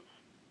problems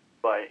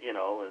by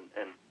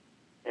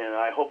and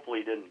I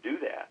hopefully didn't do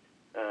that.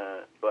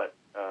 But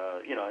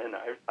and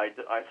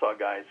I saw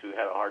guys who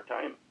had a hard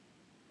time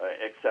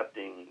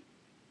accepting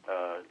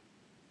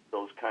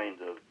those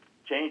kinds of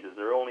changes.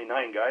 There are only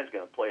 9 guys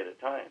going to play at a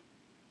time,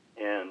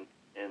 and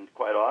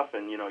quite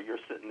often, you're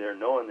sitting there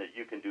knowing that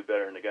you can do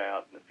better than the guy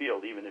out in the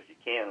field, even if you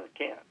can or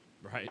can't.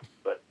 Right.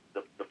 But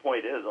the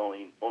point is,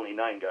 only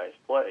 9 guys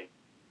play,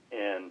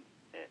 and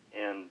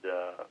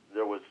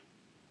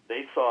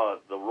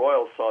the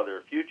Royals saw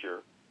their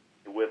future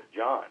with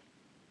John.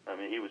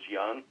 He was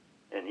young,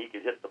 and he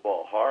could hit the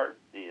ball hard.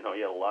 He had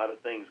a lot of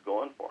things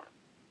going for him,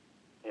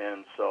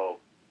 And so,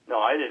 no,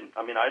 I didn't.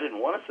 I mean, I didn't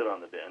want to sit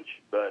on the bench,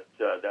 but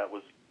that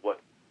was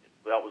what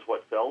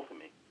fell to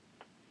me.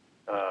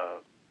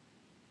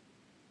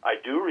 I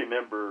do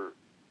remember.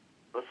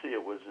 Let's see,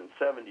 it was in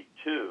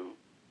 '72.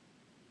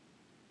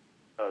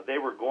 They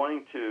were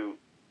going to.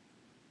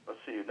 Let's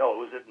see. No, it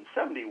was in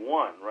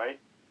 '71, right?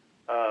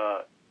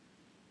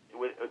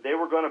 They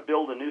were going to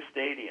build a new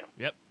stadium.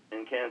 Yep.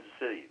 In Kansas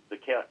City.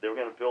 They were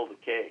going to build a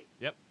K.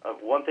 Yep.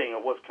 One thing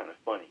that was kind of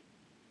funny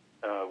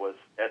was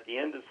at the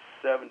end of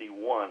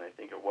 '71, I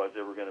think it was,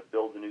 they were going to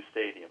build a new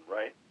stadium,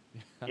 right?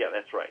 Yeah,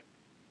 that's right.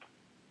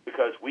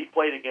 Because we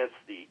played against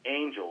the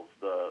Angels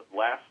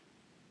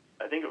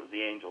I think it was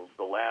the Angels,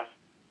 the last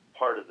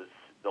part of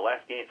the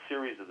last game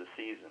series of the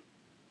season.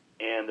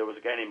 And there was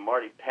a guy named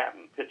Marty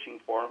Patton pitching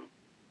for him.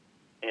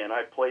 And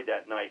I played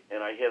that night,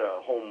 and I hit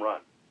a home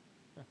run.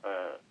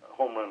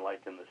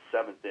 Like in the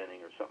 7th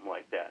inning or something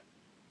like that,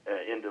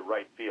 into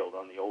right field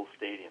on the old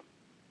stadium.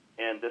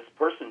 And this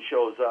person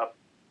shows up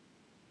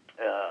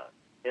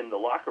in the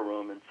locker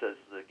room and says,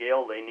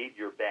 Gale, they need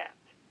your bat.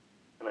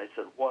 And I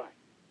said, why?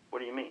 What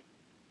do you mean?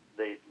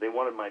 They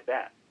wanted my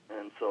bat.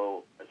 And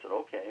so I said,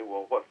 okay,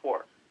 well, what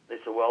for? They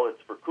said, well,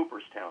 it's for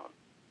Cooperstown,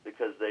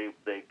 because they're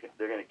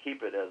going to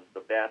keep it as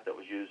the bat that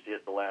was used to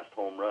hit the last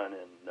home run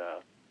in,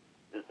 I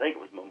think it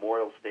was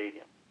Memorial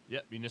Stadium.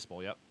 Yep,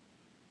 Municipal, yep.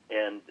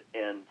 And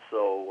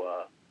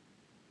so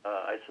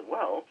I said,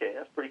 well, okay,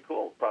 that's pretty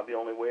cool. Probably the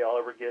only way I'll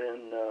ever get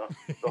in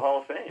the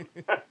Hall of Fame.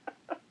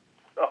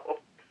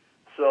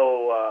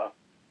 So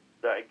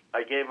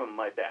I gave him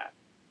my bat.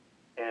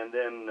 And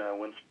then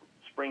when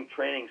spring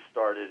training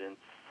started in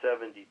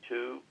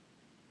 '72,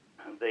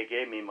 they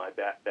gave me my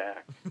bat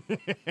back.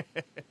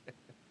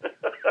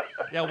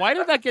 Yeah, why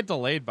did that get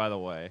delayed, by the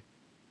way?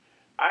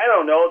 I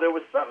don't know. There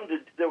was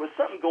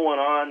something going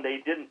on.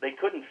 They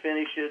couldn't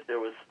finish it.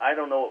 I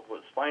don't know if it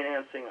was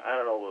financing. I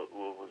don't know if it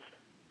was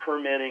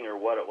permitting or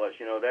what it was.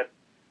 You know, that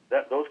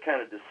those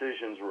kind of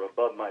decisions were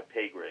above my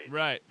pay grade.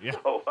 Right. Yeah.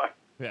 So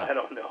I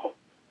don't know.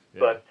 Yeah.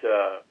 But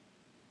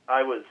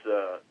I was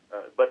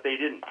but they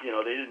didn't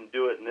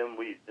do it, and then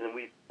we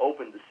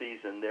opened the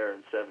season there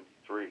in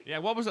 '73. Yeah,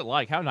 what was it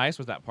like? How nice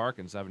was that park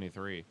in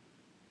 '73?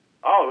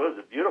 Oh, it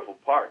was a beautiful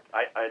park.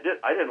 I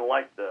didn't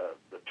like the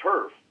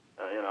turf.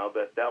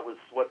 But that was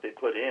what they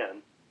put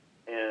in,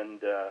 and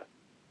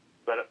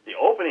but the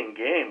opening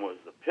game was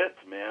the pits,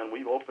 man.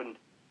 We opened.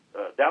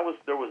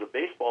 There was a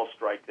baseball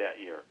strike that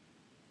year,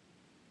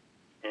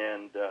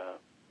 and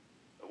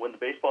when the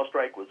baseball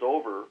strike was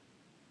over,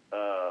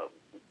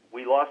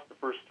 we lost the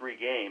first 3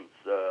 games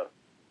to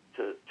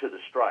the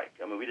strike.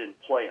 I mean, we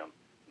didn't play them.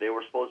 They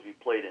were supposed to be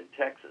played in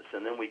Texas,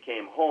 and then we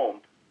came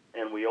home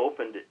and we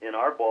opened in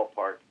our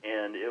ballpark,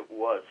 and it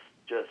was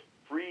just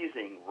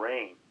freezing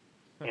rain.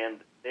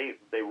 And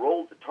they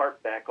rolled the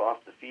tarp back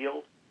off the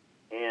field,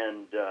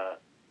 and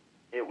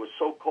it was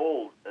so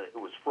cold, it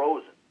was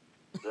frozen.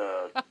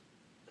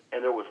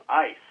 And there was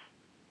ice.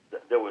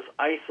 There was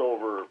ice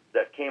over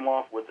that came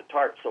off with the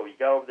tarp, so you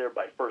got over there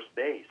by first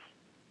base.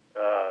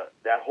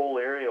 That whole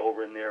area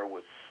over in there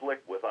was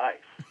slick with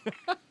ice.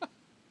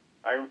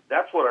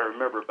 That's what I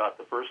remember about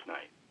the first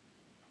night.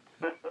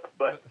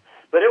 But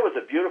it was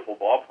a beautiful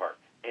ballpark,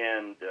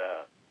 and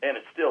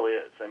it still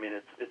is. I mean,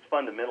 it's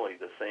fundamentally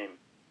the same.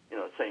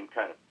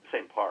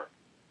 Same park,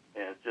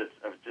 and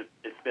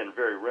it's been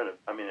very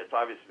it's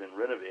obviously been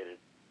renovated,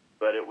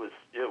 but it was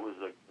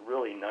a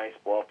really nice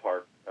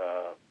ballpark,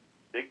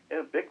 big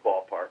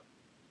ballpark,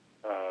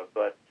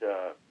 but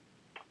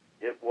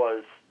it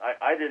was.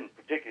 I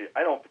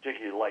don't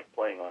particularly like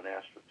playing on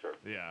AstroTurf.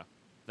 Yeah,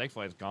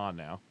 thankfully it's gone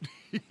now.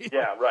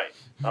 Yeah, right.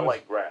 I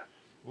like grass.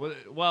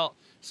 Well,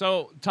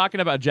 so talking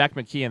about Jack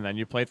McKeon, then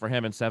you played for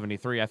him in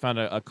 '73. I found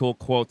a cool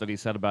quote that he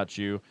said about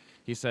you.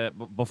 He said,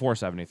 before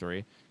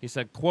 '73, he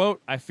said,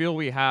 quote, "I feel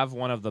we have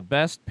one of the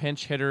best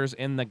pinch hitters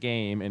in the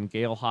game in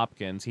Gale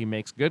Hopkins. He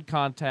makes good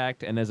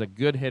contact and is a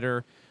good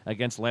hitter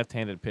against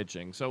left-handed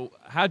pitching." So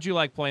how'd you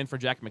like playing for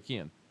Jack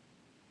McKeon?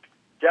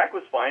 Jack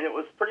was fine. It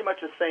was pretty much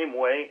the same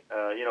way.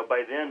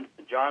 By then,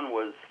 John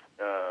was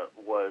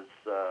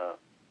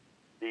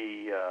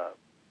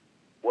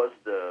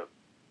the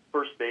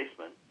first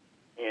baseman,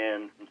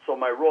 and so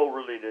my role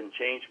really didn't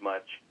change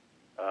much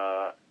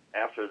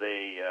after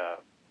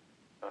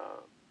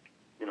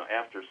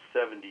after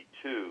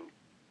 '72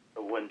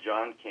 when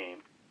John came.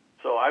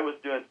 So I was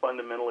doing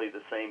fundamentally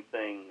the same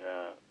thing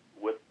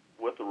with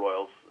the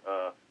Royals.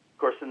 Of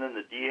course, and then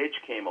the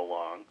DH came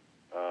along,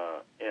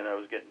 and I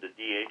was getting to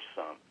DH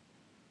some.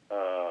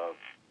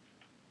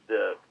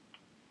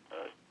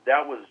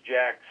 That was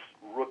Jack's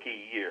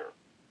rookie year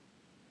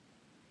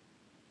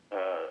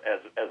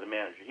as a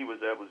manager.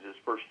 That was his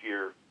first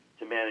year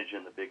to manage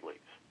in the big leagues.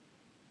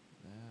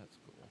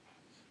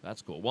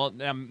 That's cool. Well,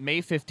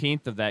 May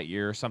 15th of that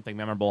year, something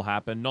memorable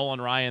happened. Nolan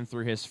Ryan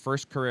threw his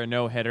first career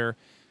no-hitter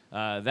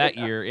that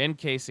year in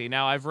KC.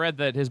 Now, I've read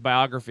that his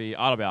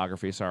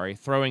autobiography,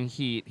 Throwing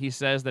Heat, he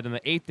says that in the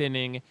 8th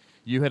inning,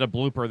 you hit a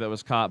blooper that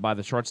was caught by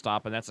the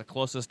shortstop, and that's the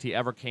closest he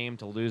ever came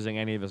to losing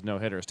any of his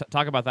no-hitters.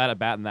 Talk about that at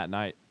bat in that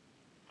night.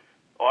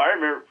 Oh, I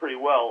remember it pretty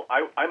well.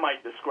 I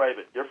might describe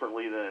it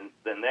differently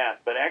than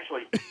that, but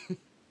actually,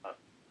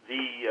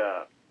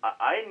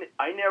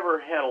 I never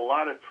had a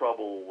lot of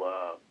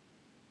trouble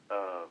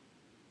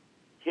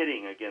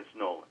hitting against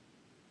Nolan.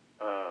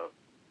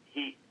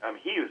 He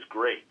was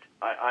great.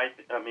 I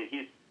mean,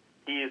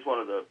 he is one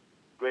of the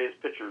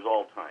greatest pitchers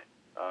all time.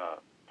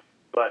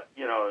 But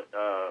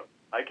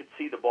I could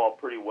see the ball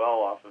pretty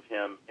well off of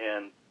him,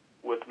 and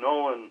with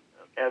Nolan,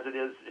 as it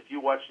is, if you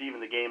watched even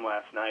the game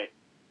last night.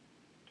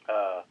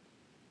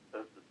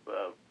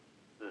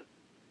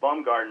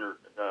 Baumgartner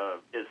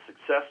is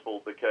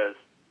successful because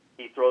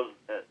he throws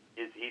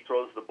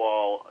the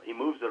ball, he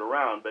moves it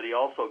around, but he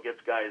also gets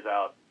guys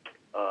out.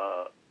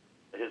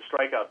 His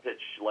strikeout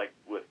pitch, like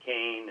with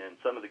Kane and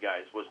some of the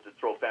guys, was to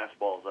throw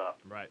fastballs up.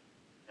 Right.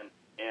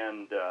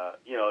 And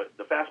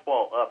the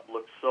fastball up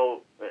looks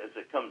so, as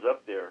it comes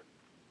up there,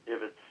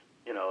 if it's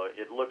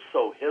it looks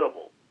so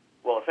hittable.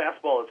 Well, a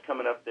fastball that's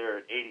coming up there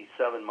at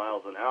 87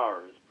 miles an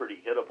hour is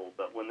pretty hittable,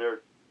 but when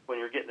you're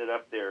getting it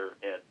up there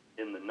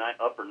in the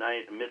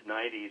mid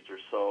 90s or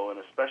so, and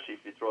especially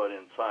if you throw it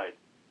inside,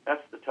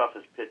 that's the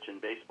toughest pitch in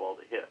baseball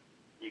to hit.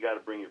 You got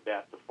to bring your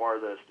bat the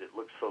farthest. It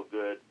looks so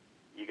good.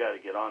 You got to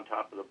get on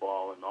top of the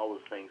ball and all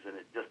those things, and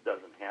it just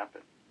doesn't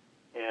happen.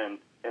 And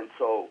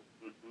so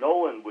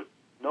Nolan would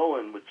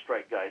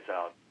strike guys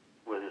out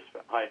with his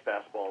high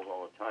fastballs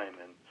all the time,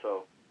 and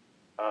so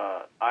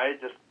I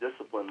just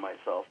disciplined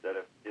myself that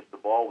if the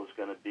ball was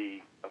going to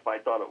be, if I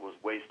thought it was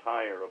waist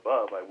high or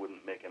above, I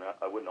wouldn't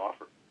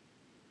offer.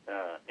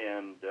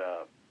 And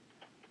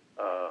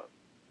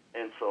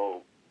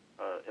so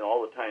in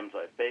all the times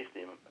I faced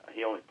him,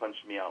 he only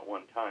punched me out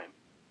one time,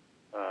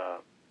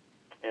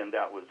 and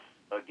that was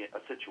again a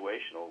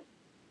situational.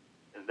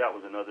 And that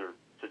was another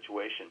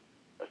situation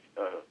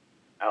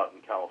out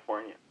in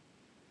California.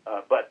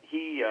 But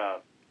he.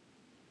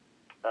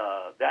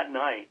 That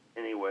night,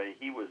 anyway,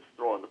 he was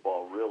throwing the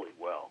ball really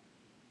well,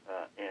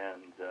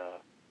 and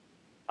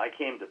I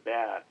came to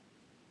bat.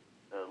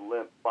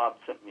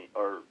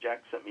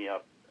 Jack sent me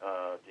up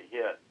to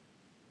hit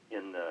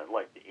in the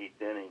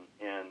 8th inning,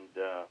 and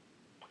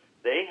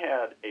they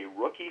had a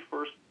rookie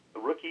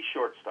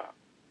shortstop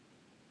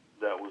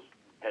that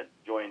had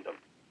joined them,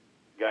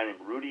 a guy named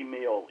Rudy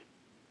Meoli.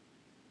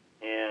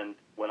 And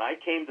when I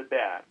came to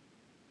bat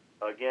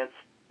against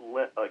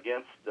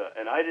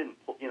and I didn't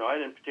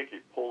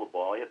particularly pull the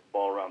ball. I hit the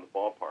ball around the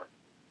ballpark,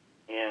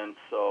 and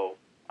so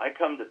I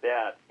come to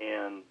bat,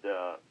 and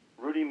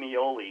Rudy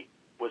Meoli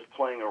was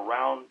playing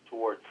around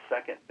towards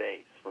second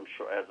base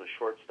as a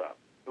shortstop.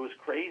 It was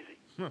crazy.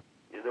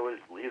 He was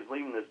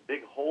leaving this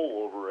big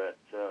hole over at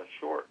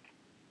short,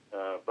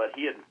 but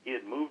he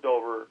had moved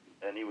over,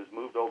 and he was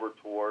moved over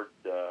toward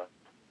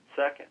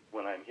second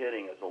when I'm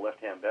hitting as a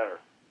left-hand batter,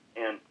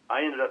 and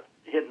I ended up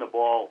hitting the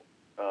ball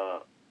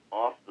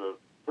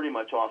pretty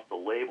much off the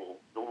label,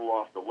 a little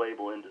off the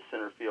label into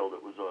center field.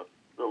 It was a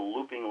little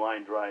looping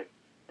line drive,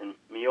 and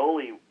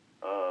Meoli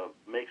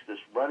makes this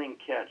running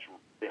catch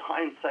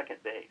behind second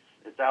base.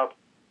 It's out.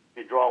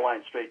 If you draw a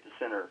line straight to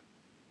center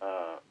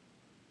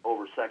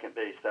over second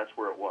base, that's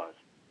where it was.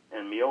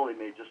 And Meoli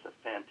made just a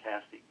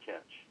fantastic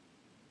catch.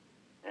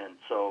 And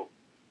so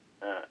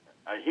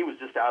he was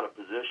just out of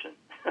position,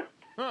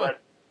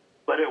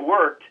 but it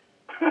worked.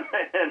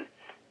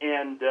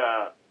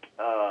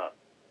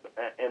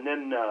 And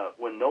then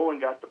when Nolan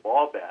got the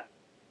ball back,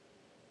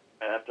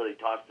 after they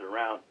tossed it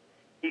around,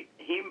 he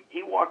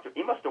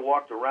must have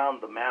walked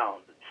around the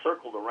mound,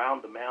 circled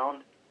around the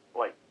mound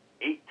like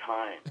 8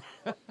 times,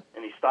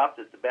 and he stopped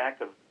at the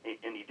back of,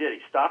 and he did. He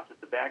stopped at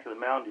the back of the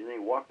mound, and then he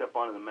walked up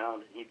onto the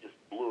mound, and he just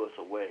blew us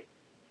away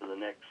to the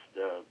next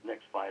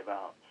 5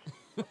 outs.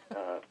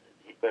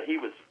 But he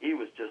was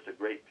just a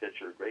great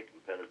pitcher, a great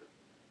competitor.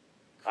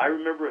 I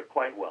remember it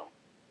quite well.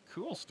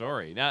 Cool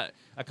story. Now,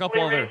 a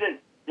couple other.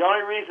 The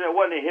only reason it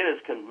wasn't a hit is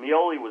because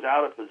Meoli was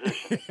out of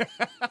position.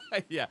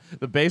 Yeah,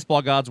 the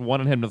baseball gods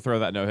wanted him to throw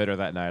that no-hitter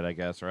that night, I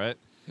guess, right?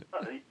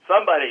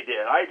 Somebody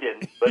did. I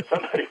didn't, but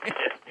somebody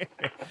did.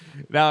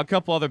 Now, a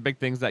couple other big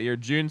things that year.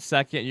 June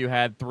 2nd, you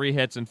had 3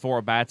 hits and 4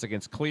 at-bats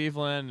against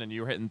Cleveland, and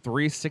you were hitting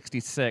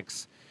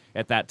 .366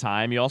 at that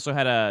time. You also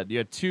had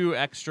 2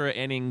 extra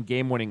inning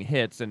game-winning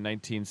hits in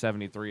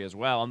 1973 as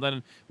well. And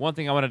then one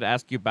thing I wanted to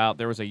ask you about,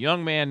 there was a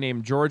young man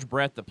named George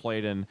Brett that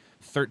played in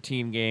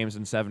 13 games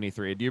in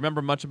 73. Do you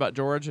remember much about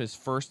George, his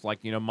first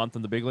month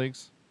in the big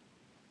leagues?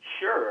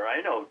 Sure,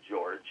 I know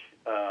George.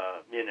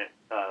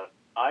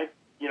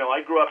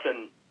 I grew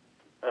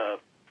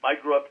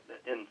up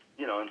in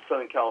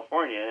Southern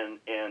California,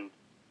 and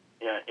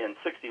in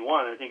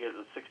 '61, I think it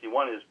was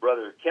 '61, his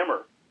brother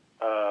Kimmer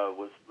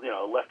was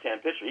a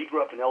left-hand pitcher. He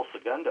grew up in El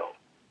Segundo,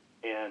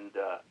 and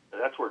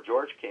that's where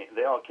George came.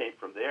 They all came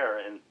from there,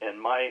 and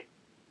my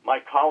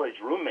college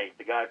roommate,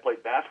 the guy I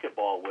played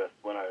basketball with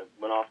when I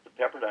went off to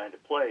Pepperdine to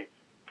play,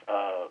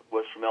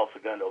 was from El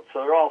Segundo. So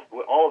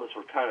all of us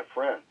were kind of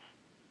friends.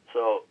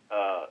 So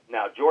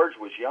now George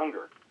was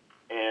younger,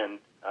 and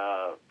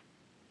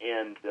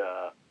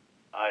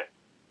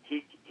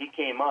he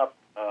came up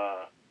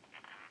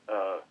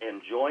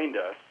and joined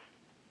us,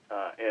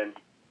 and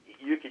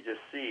you could just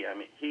see. I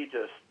mean, he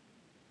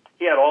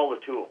had all the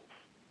tools.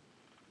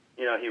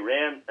 You know, he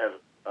ran as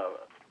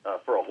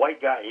for a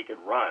white guy. He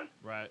could run.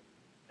 Right.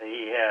 And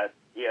he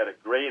had a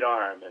great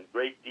arm and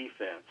great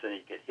defense, and he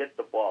could hit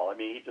the ball. I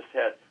mean, he just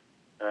had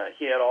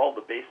all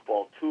the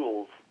baseball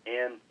tools,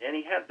 and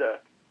he had the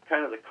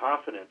kind of the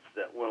confidence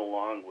that went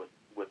along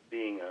with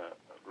being a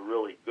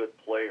really good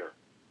player.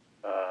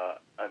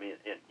 I mean,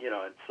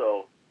 and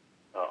so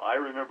I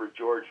remember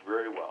George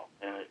very well,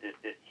 and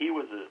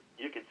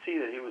you could see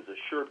that he was a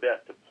sure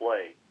bet to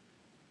play.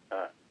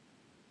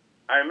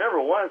 I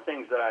remember one of the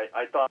things that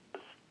I thought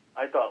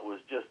was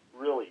just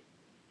really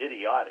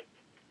idiotic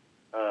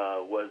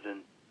was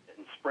in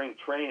spring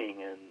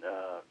training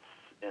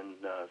in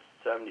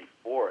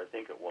 '74, I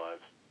think it was.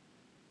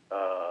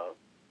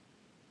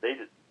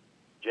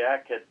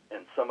 Jack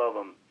and some of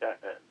them,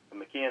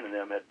 McKeon and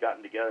them, had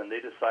gotten together, and they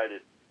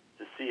decided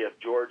to see if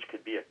George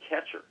could be a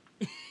catcher.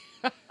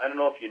 I don't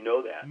know if you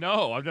know that.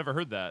 No, I've never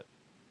heard that.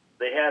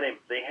 They had him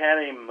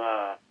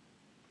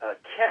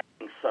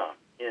catching some,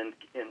 and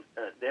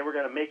they were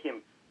going to make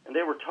him. And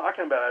they were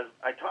talking about it.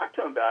 I talked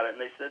to him about it,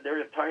 and they said they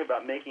were talking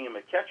about making him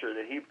a catcher,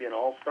 that he'd be an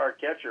all-star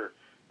catcher,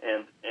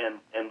 and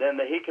then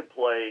that he could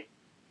play.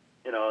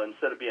 You know,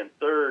 instead of being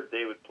third,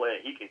 they would play.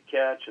 He could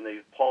catch, and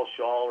they Paul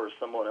Shaw or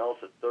someone else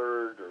at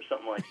third or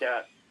something like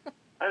that.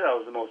 I thought it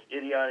was the most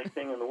idiotic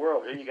thing in the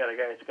world. Here you got a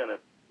guy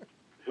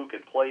who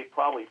could play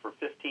probably for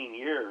 15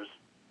 years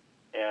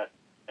at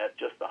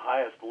just the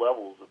highest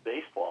levels of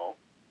baseball,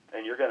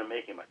 and you're going to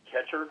make him a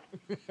catcher,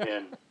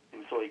 and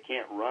so he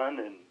can't run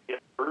and get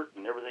hurt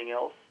and everything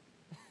else.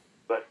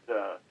 But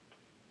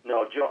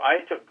no, Joe,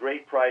 I took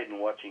great pride in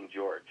watching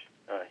George.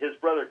 His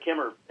brother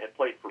Kimmer had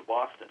played for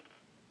Boston,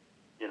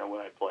 you know,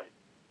 when I played.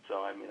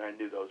 So, I mean, I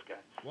knew those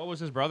guys. What was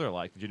his brother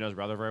like? Did you know his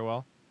brother very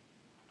well?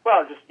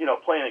 Well, just, you know,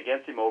 playing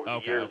against him over the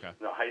years, okay.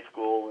 You know, high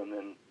school and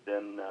then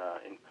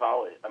in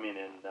college. I mean,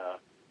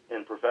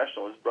 in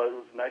professional, his brother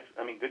was a nice,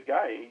 I mean, good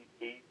guy.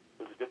 He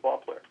was a good ball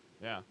player.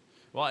 Yeah.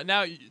 Well,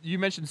 now you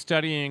mentioned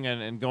studying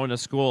and going to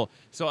school.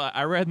 So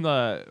I read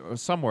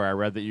somewhere I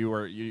read that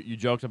you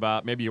joked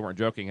about, maybe you weren't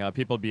joking,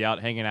 people would be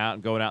out hanging out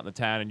and going out in the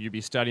town, and you'd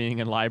be studying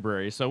in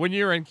libraries. So when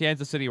you were in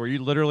Kansas City, were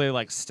you literally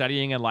like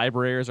studying in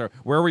libraries, or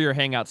where were your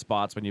hangout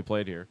spots when you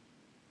played here?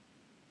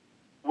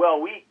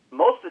 Well,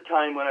 most of the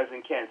time when I was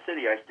in Kansas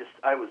City,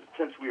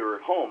 since we were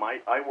at home,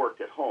 I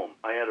worked at home.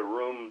 I had a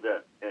room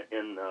that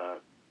in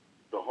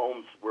the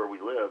homes where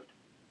we lived,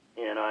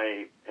 and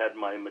I had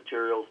my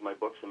materials, my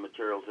books and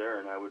materials there,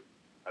 and I would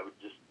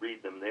just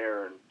read them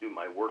there and do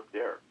my work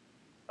there.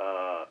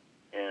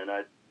 And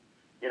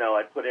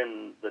I'd put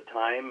in the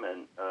time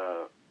and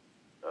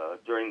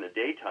during the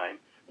daytime.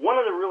 One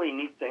of the really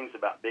neat things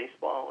about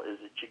baseball is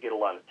that you get a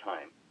lot of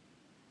time.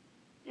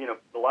 You know,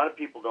 a lot of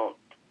people don't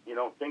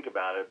think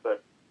about it,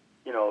 but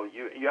you know,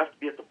 you have to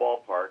be at the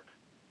ballpark,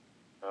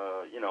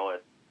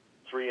 at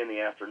 3 in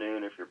the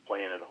afternoon if you're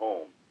playing at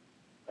home.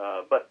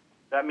 But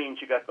that means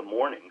you got the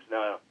mornings.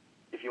 Now,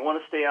 if you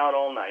want to stay out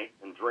all night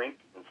and drink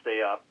and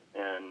stay up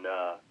and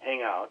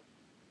hang out,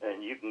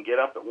 and you can get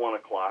up at 1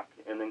 o'clock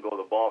and then go to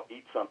the ball,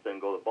 eat something,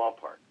 and go to the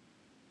ballpark.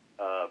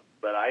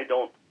 But I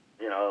don't.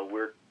 You know,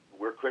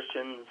 we're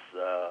Christians.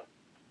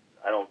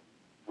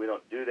 We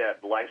don't do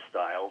that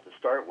lifestyle to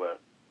start with,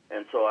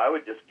 and so I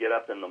would just get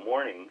up in the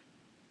morning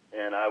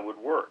and I would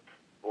work,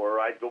 or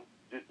I'd go.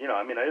 I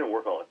didn't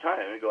work all the time.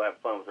 I'd go have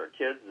fun with our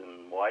kids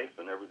and wife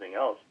and everything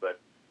else, but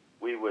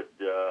we would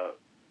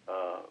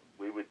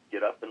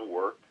get up and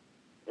work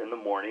in the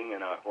morning,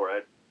 and I'd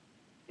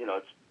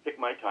pick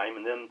my time,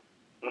 and then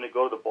when I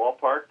go to the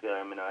ballpark,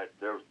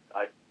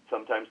 I'd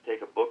sometimes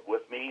take a book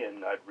with me,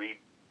 and I'd read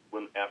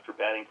after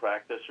batting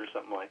practice or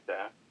something like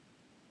that.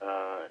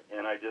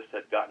 And I just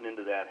had gotten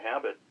into that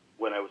habit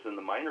when I was in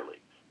the minor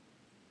leagues.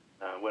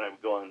 When I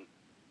would go on,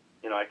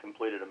 I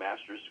completed a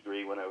master's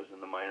degree when I was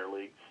in the minor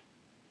leagues,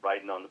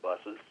 riding on the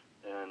buses,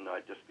 and I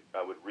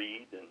would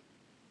read, and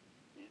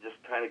you just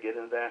kind of get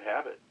into that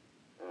habit.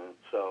 And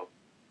so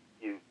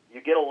you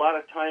get a lot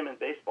of time in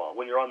baseball.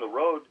 When you're on the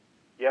road,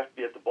 you have to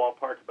be at the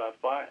ballpark about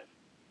 5.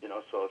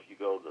 So if you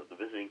go, the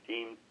visiting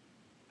team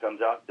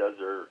comes out, does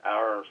their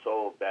hour or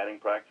so of batting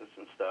practice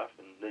and stuff,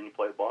 and then you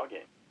play a ball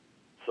game.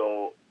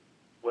 So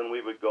when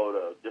we would go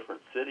to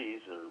different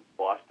cities, or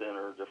Boston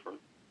or different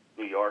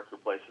New York or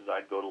places,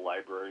 I'd go to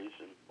libraries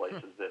and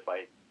places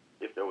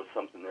if there was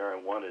something there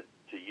I wanted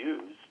to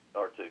use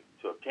or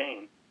to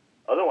obtain.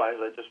 Otherwise,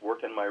 I just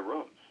work in my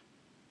rooms.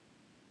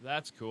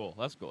 That's cool.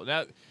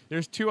 Now,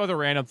 there's 2 other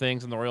random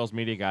things in the Royals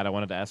media guide I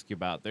wanted to ask you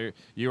about.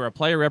 You were a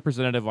player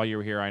representative while you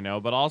were here, I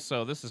know, but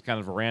also, this is kind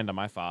of random,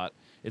 I thought.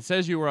 It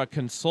says you were a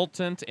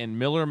consultant in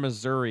Miller,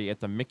 Missouri at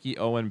the Mickey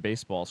Owen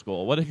Baseball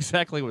School. What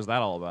exactly was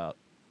that all about?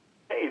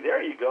 Hey,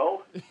 there you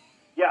go.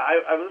 Yeah,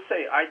 I would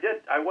say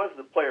I was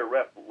the player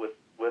rep with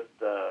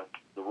the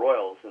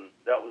Royals, and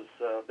that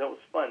was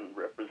fun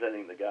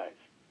representing the guys.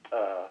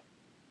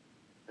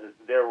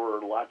 There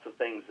were lots of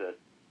things that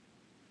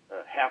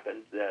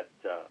happened that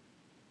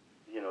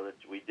that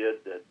we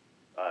did that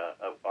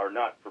are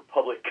not for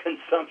public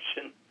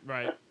consumption.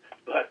 Right.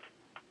 But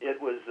it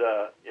was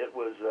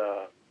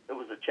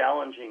a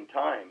challenging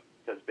time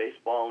because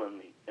baseball and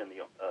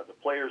the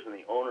players and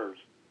the owners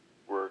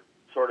were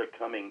sort of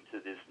coming to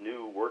this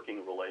new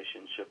working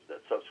relationship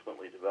that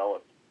subsequently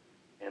developed,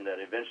 and that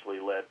eventually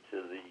led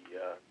to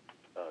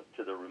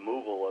the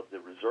removal of the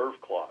reserve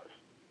clause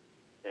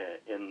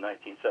in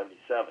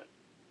 1977.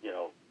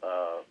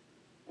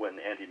 When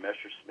Andy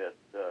Messerschmidt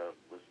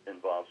was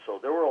involved. So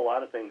there were a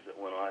lot of things that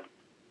went on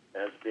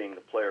as being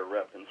the player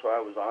rep, and so I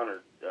was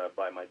honored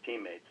by my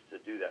teammates to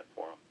do that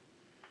for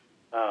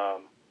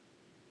them.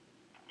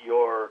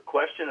 Your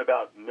question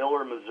about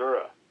Miller,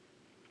 Missouri.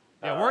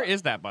 Yeah, where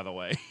is that, by the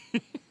way?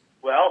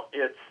 Well,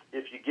 it's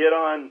if you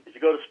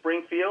go to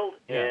Springfield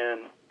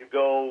and you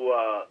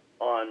go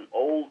on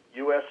old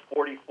US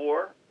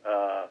 44.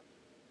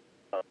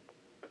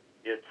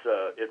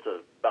 It's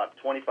about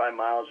 25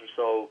 miles or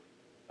so.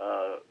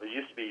 It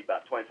used to be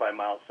about 25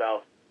 miles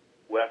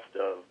southwest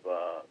of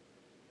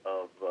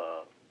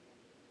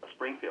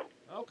Springfield.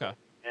 Okay.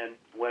 And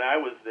when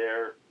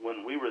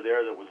we were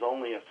there, there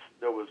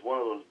was one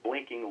of those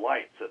blinking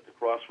lights at the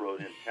crossroad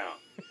in town.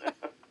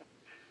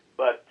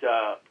 But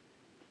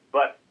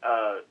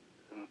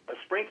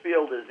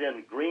Springfield is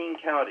in Greene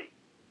County.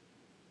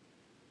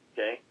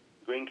 Okay,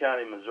 Greene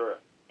County, Missouri,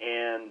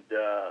 and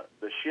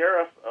the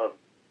sheriff of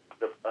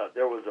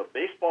there was a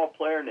baseball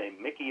player named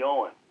Mickey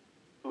Owen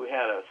who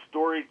had a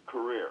storied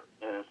career,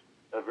 and it's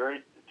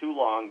too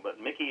long. But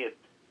Mickey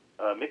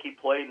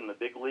played in the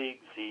big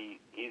leagues.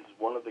 He's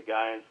one of the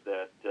guys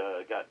that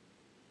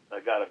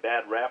got a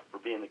bad rap for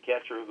being the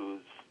catcher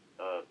whose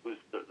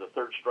the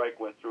third strike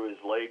went through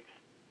his legs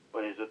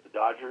when he was at the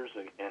Dodgers,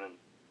 and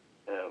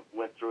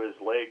went through his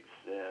legs,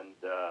 and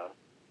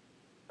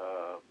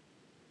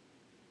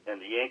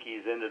the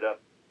Yankees ended up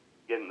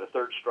getting the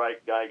third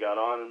strike. Guy got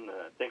on,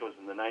 I think it was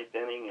in the ninth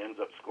inning, ends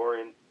up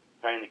scoring,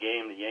 tying the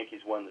game. The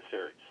Yankees won the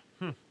series.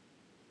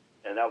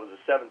 And that was the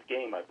seventh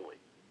game, I believe.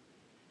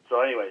 So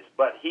anyways,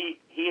 but he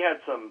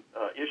had some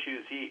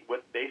issues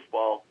with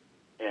baseball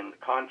and the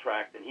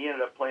contract, and he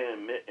ended up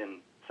playing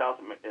in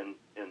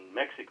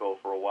Mexico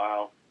for a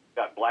while,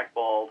 got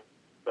blackballed,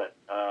 but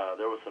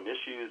there was some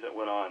issues that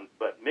went on.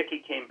 But Mickey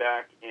came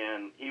back,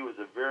 and he was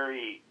a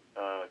very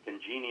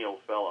congenial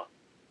fella,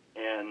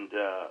 and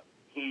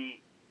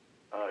he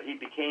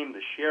became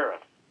the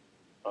sheriff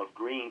of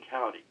Greene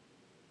County,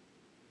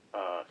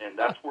 and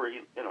that's where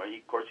he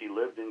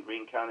lived in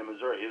Greene County,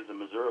 Missouri. He was a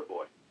Missouri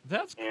boy.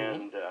 That's cool.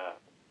 And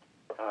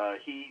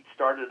he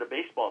started a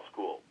baseball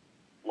school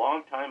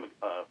long time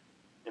ago.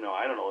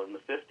 I don't know, in the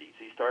 50s.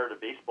 He started a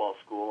baseball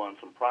school on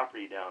some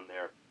property down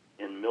there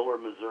in Miller,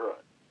 Missouri.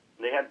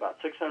 And they had about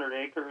 600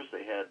 acres.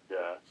 They had,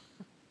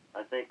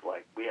 I think,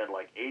 we had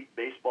 8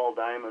 baseball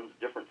diamonds,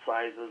 different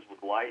sizes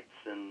with lights,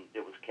 and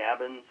it was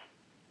cabins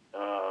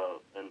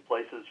and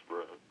places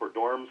for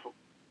dorms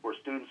where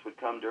students would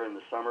come during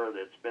the summer.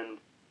 They'd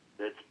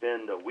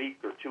spend a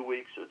week or 2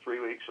 weeks or 3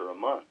 weeks or a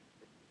month,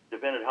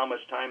 depending on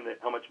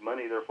how much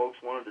money their folks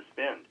wanted to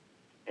spend.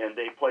 And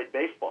they played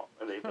baseball,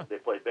 and they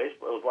played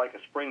baseball. It was like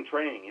a spring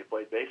training. You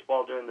played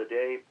baseball during the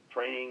day,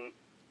 training.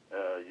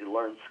 You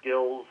learned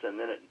skills, and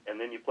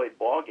then you played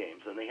ball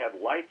games. And they had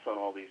lights on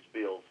all these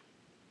fields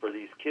for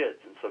these kids.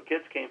 And so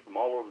kids came from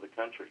all over the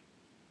country.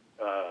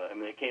 I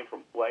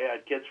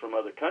had kids from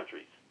other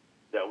countries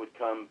that would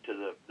come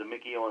to the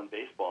Mickey Owen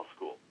Baseball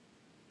School,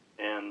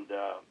 and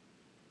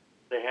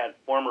they had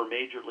former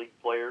major league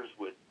players.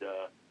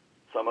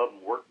 Some of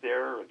them worked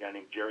there. A guy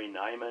named Jerry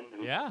Nyman,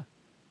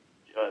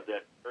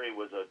 that Jerry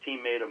was a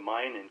teammate of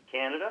mine in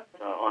Canada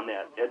on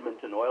that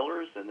Edmonton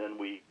Oilers, and then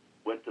we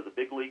went to the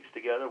big leagues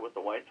together with the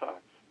White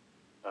Sox.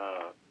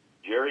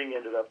 Jerry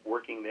ended up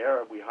working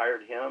there. We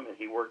hired him, and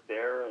he worked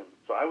there, and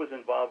so I was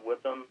involved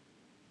with them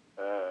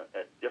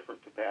at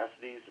different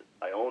capacities.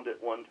 I owned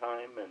it one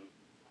time,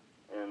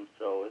 and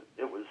so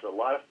it was a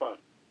lot of fun.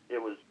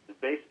 It was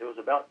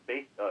about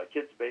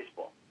kids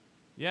baseball.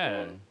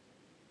 Yeah.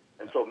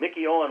 And so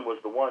Mickey Owen was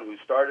the one who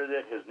started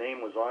it. His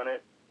name was on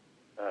it.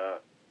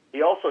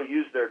 He also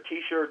used their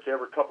T-shirts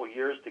every couple of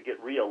years to get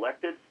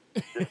reelected.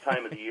 This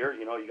time of the year,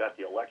 you got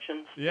the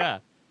elections. Yeah.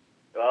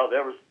 Well,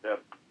 there was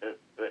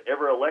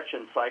every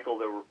election cycle.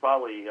 There were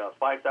probably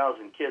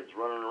 5,000 kids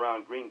running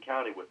around Greene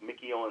County with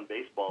Mickey Owen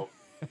Baseball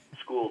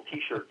School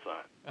T-shirts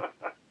on.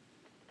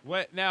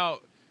 What now?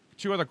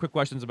 2 other quick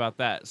questions about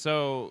that.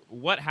 So,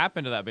 what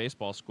happened to that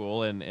baseball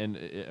school? And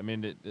I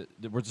mean,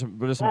 were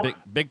there some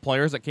big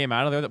players that came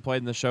out of there that played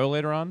in the show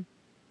later on?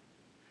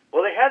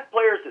 Well, they had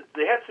players.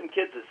 They had some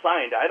kids that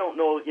signed. I don't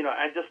know.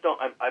 I just don't.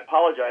 I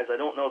apologize. I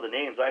don't know the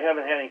names. I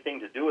haven't had anything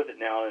to do with it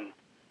now in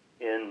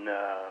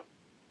I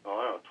don't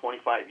know,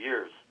 25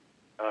 years.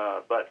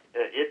 But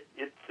it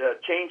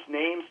changed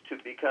names to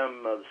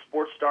become the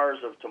Sports Stars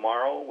of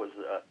Tomorrow was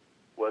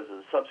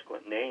a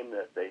subsequent name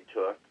that they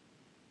took.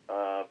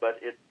 But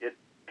it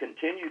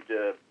continued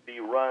to be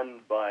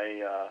run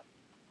by.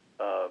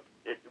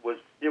 It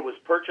was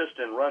purchased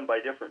and run by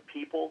different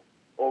people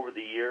over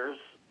the years.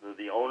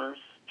 The owners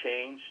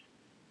changed,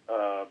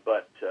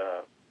 but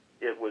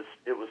it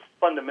was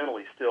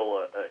fundamentally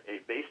still a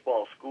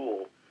baseball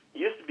school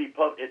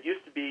It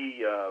used to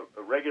be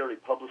regularly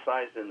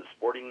publicized in the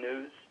sporting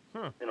news.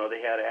 You know,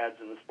 they had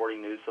ads in the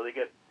sporting news, so they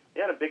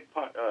had a big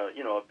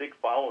a big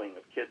following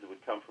of kids that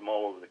would come from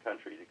all over the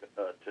country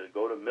to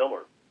go to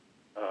Miller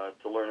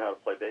to learn how to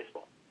play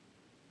baseball.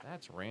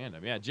 That's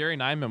random. Yeah, Jerry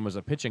Nyman was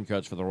a pitching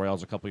coach for the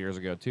Royals a couple years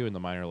ago too in the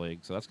minor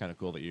league, so that's kind of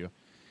cool that you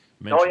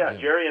mentioned. Oh yeah,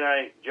 him. Jerry and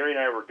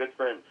I were good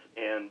friends,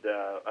 and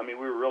we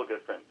were real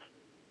good friends.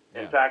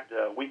 Yeah. In fact,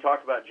 we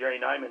talked about Jerry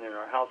Nyman in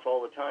our house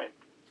all the time.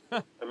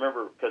 I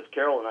remember because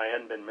Carol and I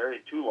hadn't been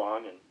married too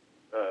long, and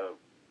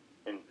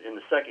in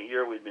the second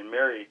year we'd been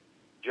married,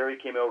 Jerry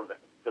came over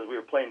because we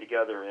were playing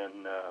together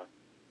in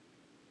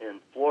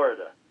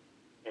Florida,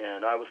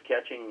 and I was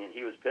catching and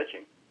he was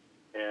pitching,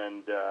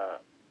 and I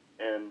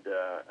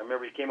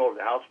remember he came over to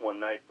the house one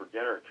night for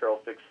dinner. Carol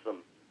fixed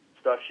some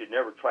stuff she'd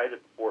never tried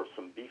it before,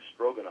 some beef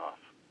stroganoff,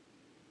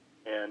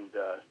 and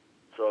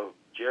so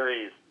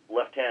Jerry's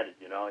left-handed,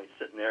 you know, he's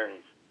sitting there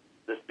and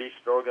this beef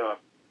stroganoff.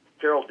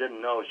 Carol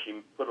didn't know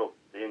she put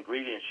the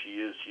ingredients she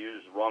used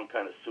the wrong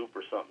kind of soup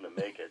or something to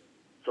make it,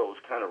 so it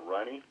was kind of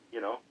runny, you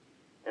know.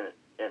 And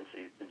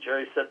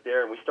Jerry sat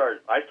there, and I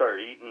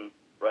started eating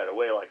right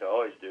away like I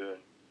always do,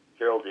 and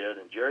Carol did,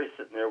 and Jerry's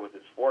sitting there with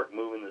his fork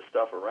moving this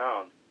stuff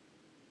around,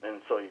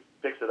 and so he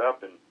picks it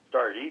up and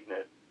started eating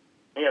it.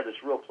 He had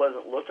this real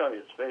pleasant look on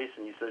his face,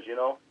 and he says, "You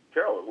know,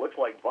 Carol, it looks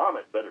like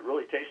vomit, but it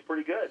really tastes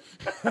pretty good."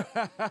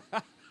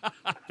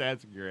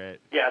 That's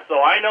great. Yeah,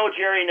 so I know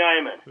Jerry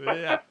Nyman.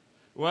 Yeah.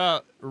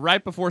 Well,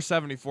 right before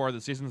 74,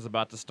 the season's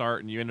about to start,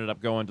 and you ended up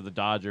going to the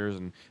Dodgers.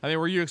 And I mean,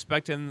 were you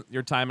expecting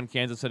your time in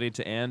Kansas City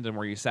to end, and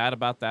were you sad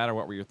about that, or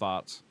what were your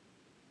thoughts?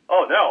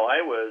 Oh, no,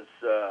 I was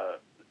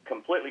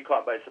completely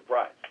caught by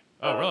surprise.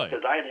 Oh, really?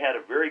 Because I had had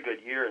a very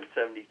good year in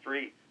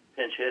 73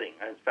 pinch hitting.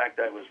 In fact,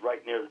 I was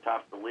right near the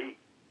top of the league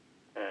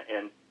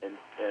and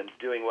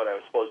doing what I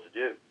was supposed to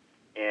do.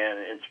 And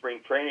in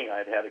spring training,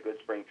 I'd had a good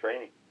spring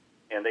training.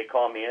 And they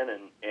called me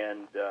in,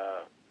 and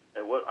I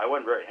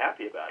wasn't very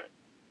happy about it.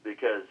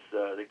 Because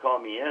they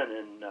called me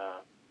in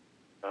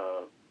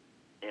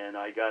and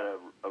I got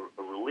a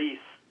release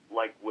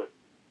like with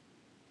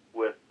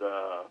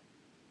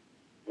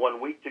 1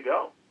 week to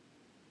go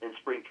in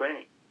spring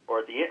training,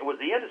 or it was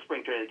the end of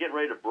spring training, getting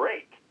ready to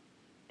break,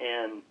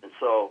 and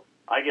so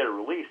I get a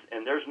release,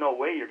 and there's no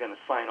way you're going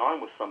to sign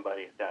on with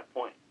somebody at that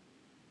point,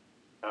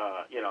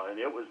 you know, and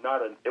it was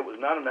not a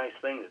nice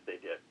thing that they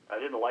did. I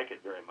didn't like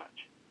it very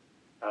much.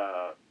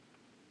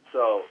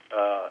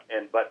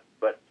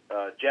 But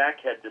Jack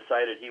had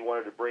decided he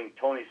wanted to bring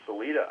Tony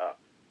Salita up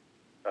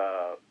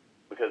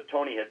because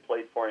Tony had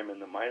played for him in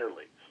the minor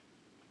leagues,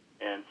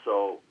 and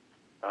so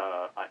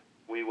I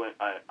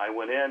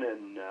went in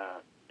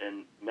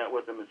and met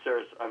with him in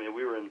Sarasota. I mean,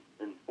 we were in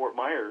Fort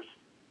Myers.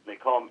 And they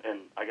called,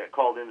 and I got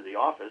called into the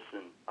office,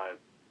 and I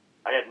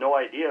had no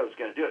idea I was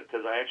going to do it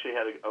because I actually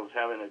I was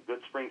having a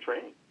good spring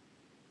training,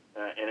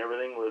 and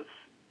everything was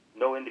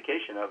no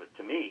indication of it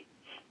to me.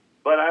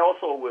 But I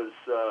also was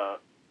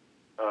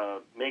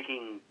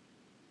making.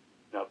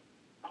 Now,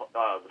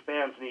 the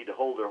fans need to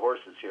hold their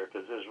horses here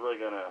because this is really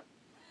going to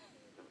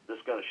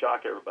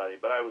shock everybody.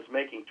 But I was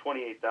making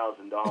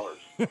 $28,000,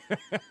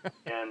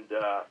 and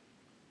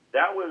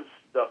that was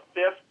the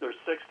fifth or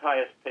sixth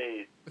highest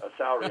paid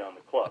salary on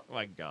the club. Oh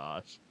my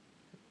gosh!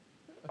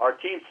 Our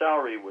team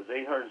salary was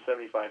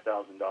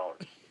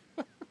 $875,000.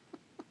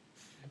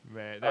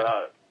 Man.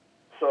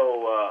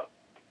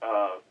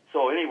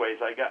 So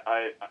anyways,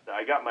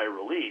 I got my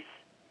release,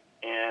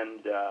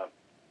 and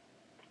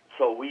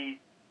so we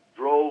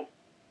drove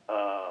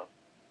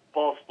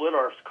Paul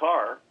Splittarf's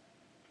car.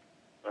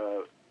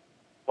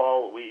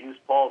 We used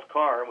Paul's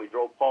car, and we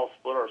drove Paul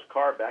Splittarf's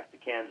car back to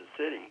Kansas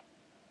City.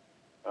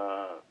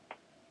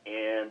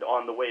 And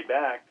on the way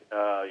back,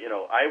 you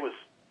know, I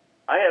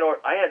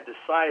had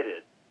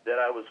decided that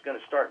I was going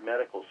to start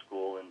medical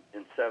school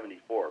in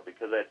 74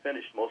 because I had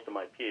finished most of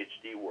my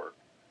PhD work.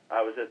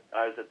 I was at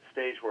the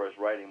stage where I was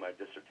writing my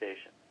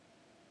dissertation,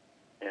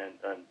 and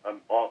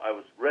I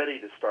was ready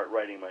to start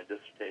writing my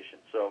dissertation.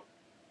 So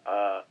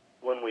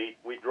when we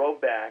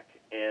drove back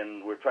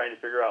and we're trying to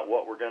figure out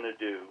what we're going to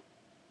do,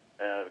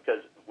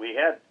 because we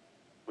had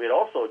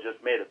also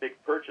just made a big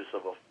purchase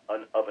of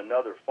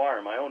another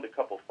farm. I owned a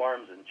couple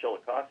farms in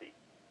Chillicothe,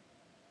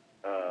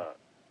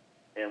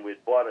 and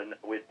we'd bought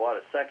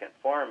a second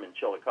farm in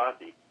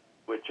Chillicothe,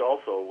 which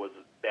also was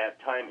bad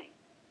timing.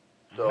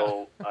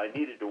 So I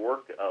needed to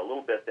work a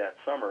little bit that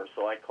summer.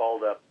 So I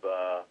called up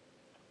the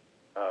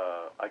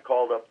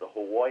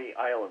Hawaii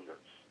Islanders.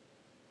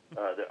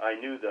 I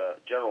knew the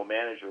general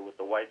manager with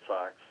the White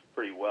Sox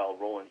pretty well,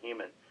 Roland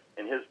Heeman,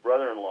 and his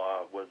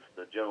brother-in-law was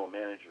the general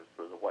manager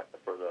for the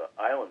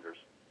Islanders.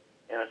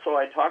 And so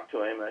I talked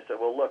to him, and I said,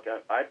 "Well, look,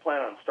 I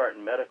plan on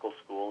starting medical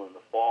school in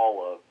the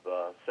fall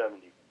of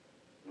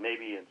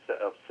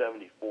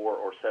 74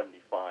 or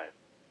 75.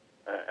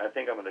 I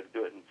think I'm going to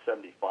do it in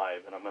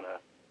 75, and I'm going to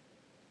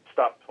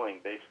stop playing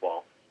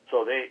baseball."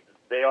 So they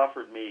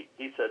offered me.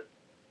 He said,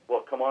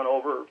 "Well, come on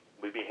over.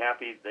 We'd be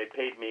happy." They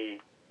paid me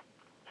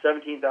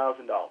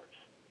 $17,000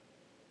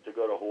 to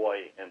go to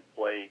Hawaii and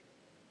play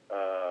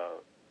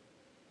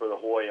for the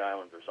Hawaii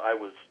Islanders.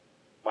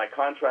 My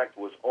contract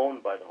was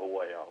owned by the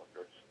Hawaii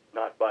Islanders,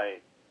 not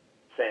by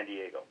San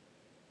Diego.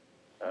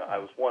 I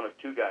was one of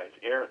two guys.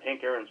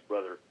 Hank Aaron's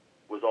brother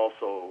was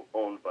also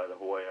owned by the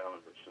Hawaii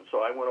Islanders, and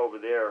so I went over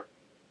there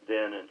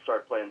then and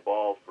started playing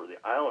ball for the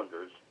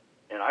Islanders.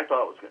 And I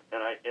thought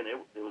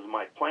it was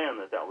my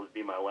plan that would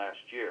be my last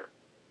year.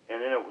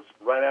 And then it was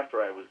right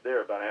after I was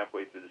there, about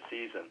halfway through the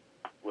season,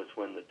 was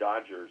when the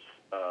Dodgers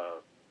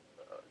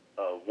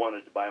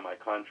wanted to buy my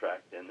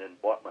contract and then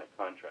bought my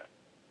contract.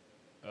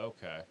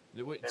 Okay.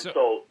 And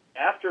so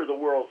after the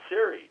World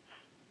Series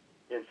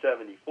in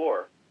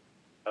 '74,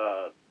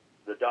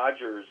 the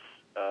Dodgers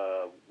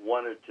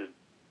wanted to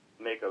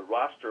make a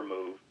roster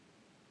move,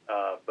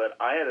 but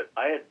I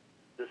had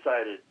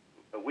decided.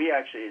 We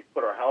actually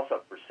put our house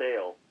up for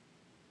sale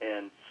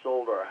and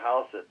sold our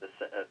house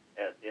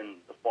in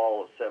the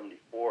fall of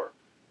 '74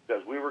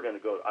 because we were going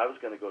to go. I was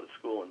going to go to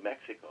school in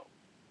Mexico.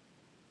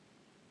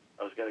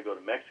 I was going to go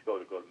to Mexico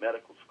to go to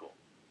medical school.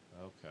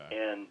 Okay.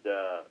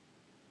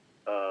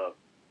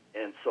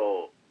 And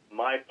so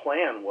my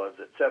plan was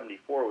that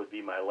 '74 would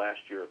be my last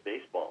year of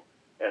baseball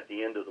at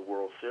the end of the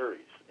World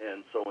Series.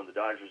 And so when the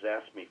Dodgers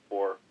asked me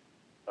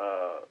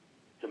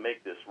to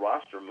make this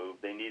roster move,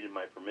 they needed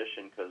my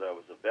permission because I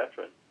was a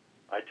veteran.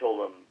 I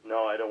told them,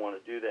 no, I don't want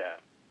to do that.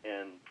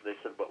 And they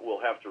said, but we'll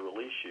have to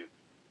release you.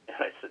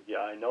 And I said, yeah,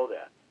 I know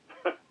that.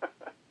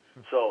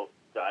 So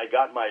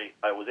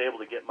I was able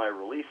to get my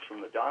release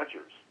from the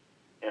Dodgers.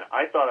 And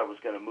I thought I was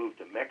going to move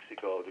to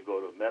Mexico to go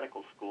to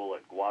medical school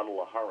at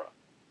Guadalajara.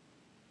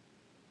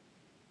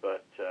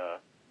 But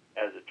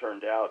as it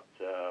turned out,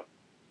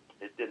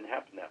 it didn't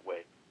happen that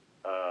way.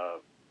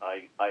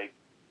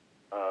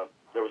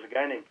 There was a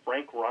guy named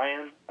Frank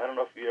Ryan. I don't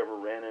know if you ever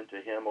ran into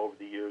him over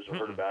the years or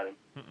heard about him.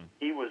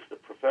 He was the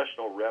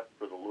professional rep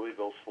for the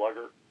Louisville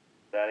Slugger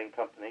batting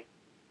company.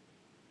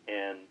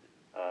 And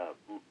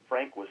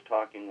Frank was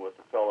talking with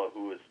a fellow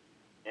who was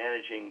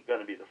going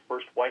to be the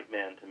first white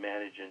man to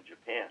manage in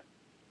Japan,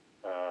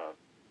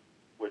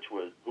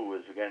 who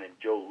was a guy named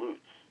Joe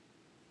Lutz.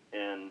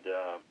 And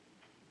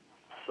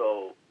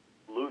so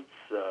Lutz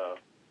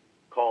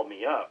called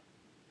me up.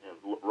 And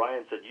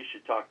Ryan said, you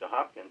should talk to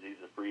Hopkins. He's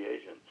a free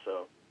agent.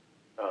 So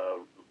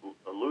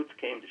Lutz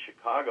came to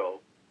Chicago,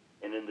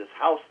 and in this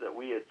house that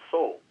we had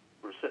sold,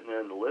 we were sitting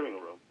there in the living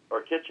room,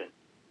 or kitchen,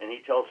 and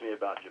he tells me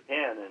about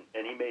Japan,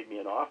 and he made me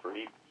an offer.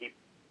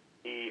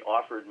 He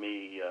offered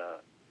me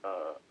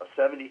a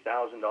 $70,000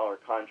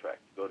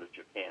 contract to go to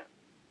Japan.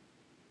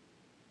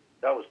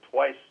 That was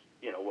twice,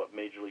 what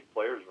Major League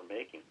players were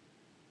making.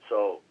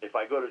 So if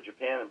I go to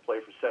Japan and play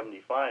for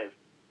 75,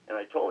 and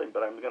I told him,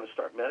 but I'm going to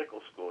start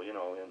medical school,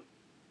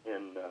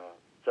 in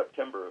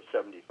September of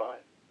 '75.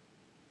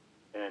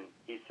 And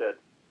he said,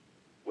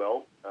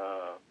 well,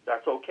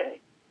 that's okay.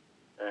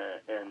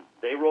 And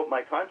they wrote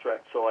my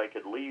contract so I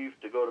could leave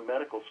to go to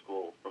medical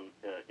school from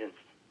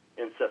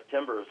in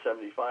September of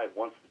 '75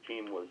 once the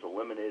team was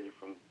eliminated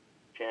from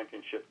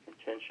championship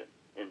contention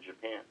in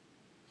Japan.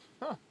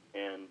 Huh.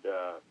 And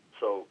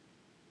so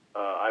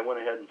I went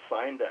ahead and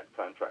signed that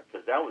contract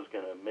because that was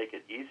going to make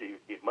it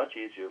much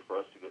easier for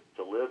us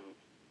to live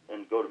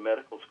and go to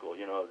medical school,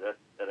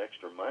 that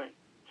extra money.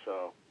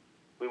 So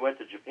we went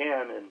to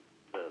Japan, and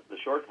the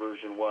short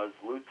version was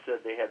Lutz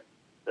said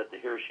that the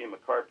Hiroshima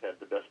Carp had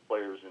the best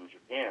players in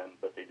Japan,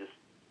 but they just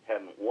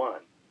hadn't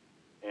won.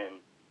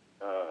 And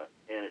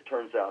it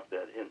turns out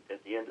that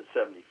at the end of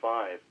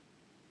 '75,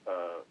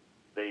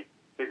 they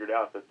figured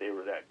out that they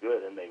were that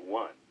good, and they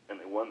won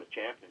the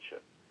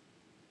championship.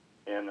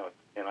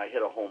 And I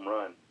hit a home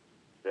run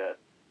that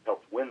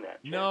helped win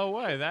that championship. No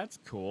way, that's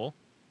cool.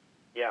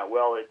 Yeah,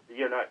 well,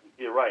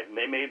 you're right. And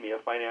they made me a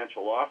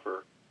financial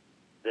offer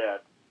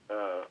that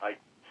I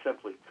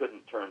simply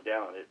couldn't turn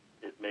down.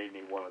 It made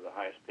me one of the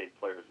highest paid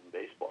players in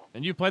baseball.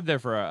 And you played there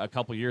for a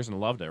couple years and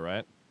loved it,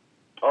 right?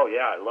 Oh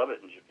yeah, I love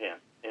it in Japan.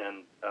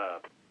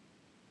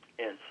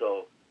 And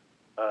so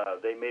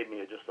they made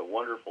me just a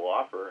wonderful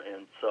offer.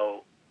 And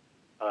so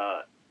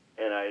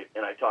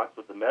and I talked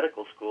with the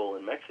medical school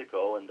in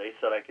Mexico, and they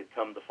said I could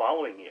come the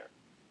following year.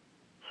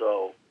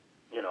 So,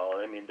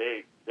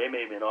 they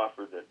made me an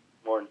offer that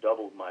more than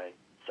doubled my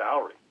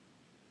salary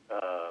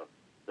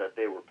that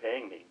they were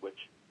paying me, which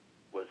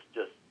was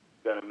just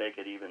going to make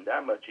it even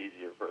that much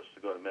easier for us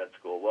to go to med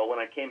school. Well, when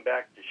I came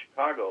back to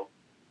Chicago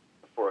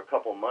for a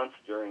couple months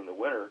during the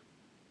winter,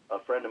 a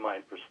friend of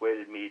mine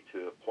persuaded me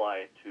to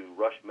apply to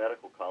Rush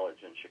Medical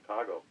College in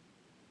Chicago,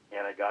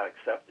 and I got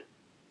accepted.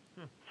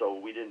 So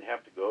we didn't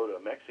have to go to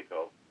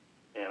Mexico,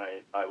 and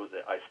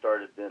I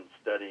started then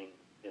studying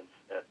in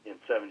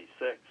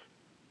 '76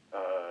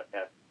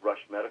 at Rush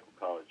Medical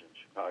College in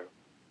Chicago,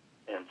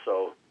 and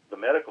so the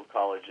medical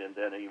college, and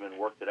then even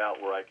worked it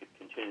out where I could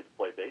continue to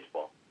play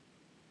baseball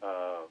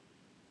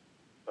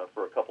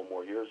for a couple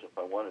more years if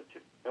I wanted to,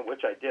 and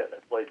which I did. I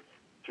played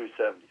through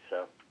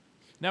 '77.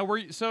 Now,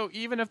 so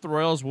even if the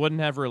Royals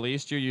wouldn't have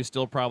released you, you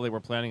still probably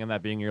were planning on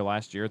that being your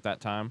last year at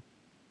that time?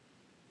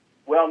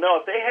 Well, no.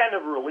 If they hadn't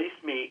have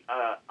released me,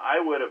 I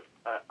would have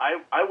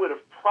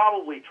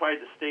probably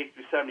tried to stay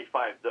through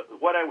 75.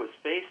 What I was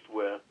faced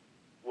with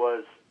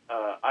was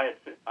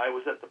I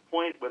was at the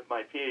point with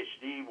my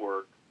PhD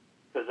work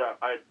because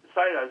I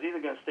decided I was either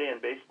going to stay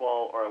in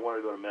baseball or I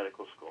wanted to go to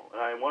medical school,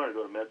 and I wanted to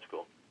go to med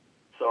school.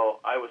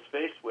 So I was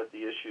faced with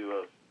the issue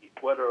of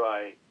whether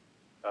I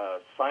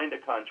signed a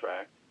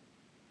contract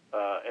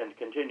and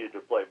continued to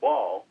play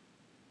ball.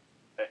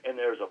 And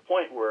there's a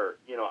point where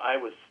I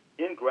was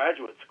in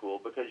graduate school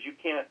because you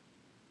can't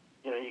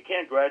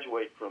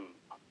graduate from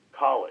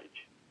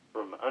college,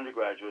 from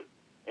undergraduate,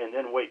 and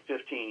then wait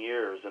 15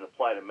 years and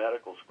apply to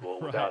medical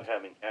school without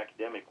having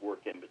academic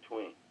work in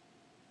between.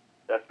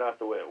 That's not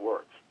the way it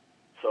works.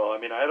 So,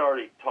 I'd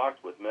already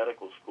talked with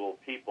medical school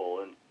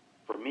people, and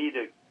for me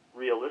to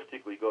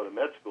realistically go to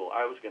med school,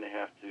 I was going to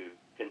have to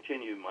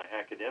continue my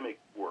academic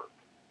work.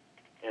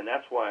 And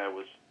that's why I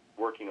was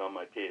working on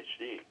my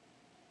PhD.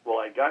 Well,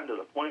 I'd gotten to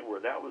the point where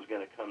that was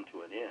going to come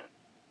to an end.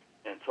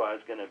 And so I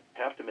was going to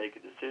have to make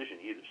a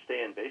decision, either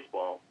stay in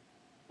baseball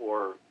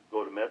or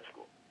go to med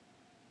school.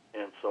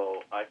 And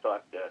so I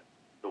thought that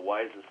the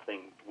wisest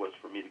thing was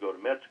for me to go to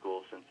med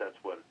school, since that's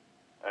what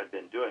I'd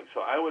been doing.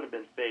 So I would have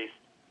been faced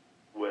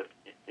with,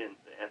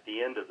 at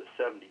the end of the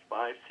 75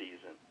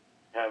 season,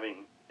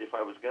 if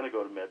I was going to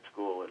go to med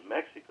school in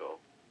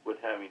Mexico, with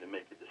having to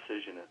make a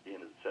decision at the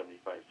end of the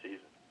 75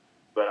 season.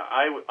 But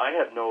I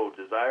had no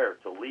desire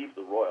to leave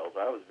the Royals.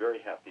 I was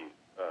very happy.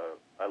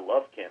 I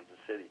love Kansas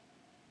City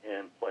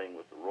and playing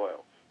with the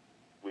Royals.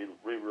 We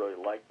really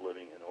liked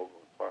living in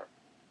Overland Park.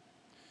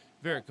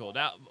 Very cool.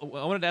 Now, I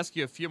wanted to ask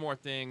you a few more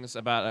things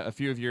about a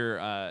few of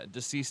your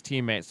deceased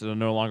teammates that are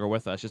no longer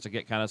with us, just to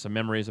get kind of some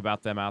memories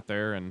about them out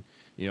there and,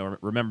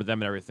 remember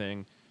them and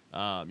everything.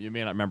 You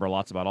may not remember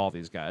lots about all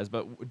these guys,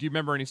 but do you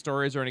remember any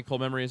stories or any cool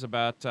memories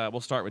about, we'll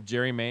start with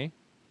Jerry May?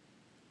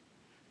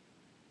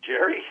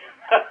 Jerry?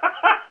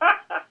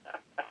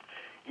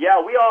 Yeah,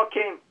 we all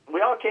came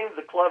to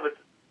the club.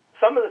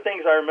 Some of the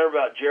things I remember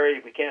about Jerry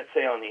we can't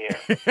say on the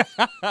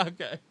air.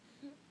 Okay.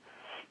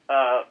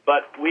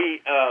 But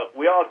we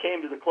all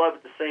came to the club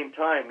at the same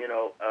time.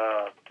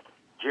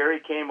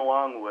 Jerry came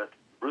along with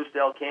Bruce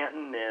Del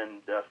Canton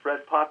and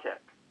Fred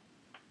Patek,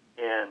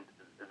 and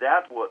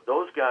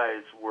those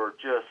guys were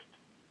just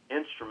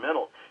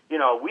instrumental.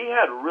 We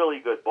had really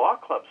good ball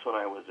clubs when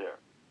I was there.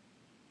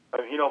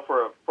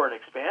 For an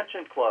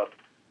expansion club,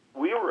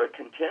 we were a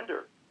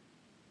contender.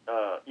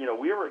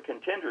 We were a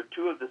contender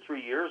 2 of the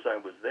 3 years I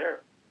was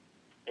there,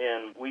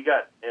 and we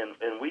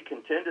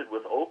contended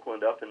with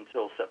Oakland up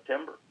until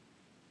September.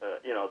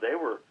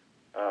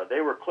 They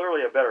were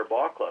clearly a better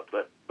ball club,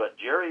 but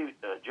Jerry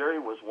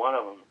was one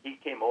of them. He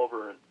came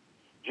over, and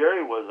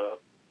Jerry was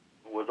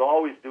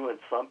always doing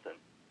something.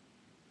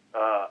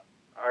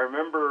 I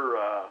remember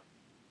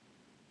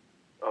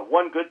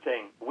one good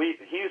thing.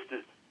 He used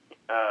to,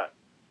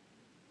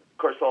 of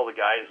course, all the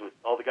guys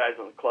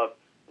in the club.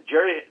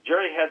 Jerry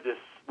had this.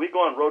 We'd go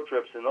on road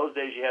trips. In those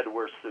days, you had to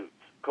wear suits,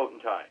 coat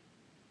and tie.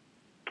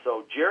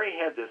 So Jerry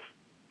had this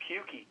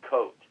pukey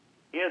coat.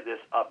 He had this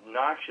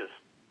obnoxious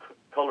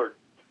colored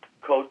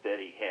coat that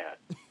he had,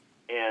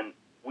 and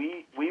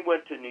we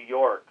went to New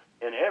York,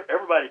 and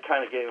everybody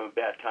kind of gave him a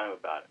bad time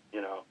about it.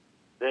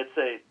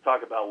 They'd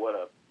talk about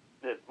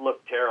it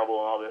looked terrible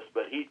and all this,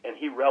 but he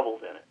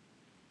reveled in it.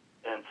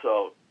 And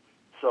so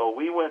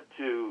we went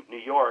to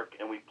New York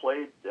and we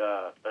played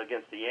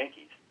against the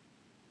Yankees.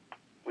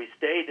 We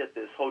stayed at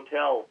this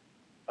hotel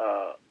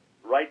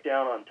right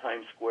down on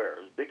Times Square.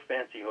 It was a big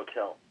fancy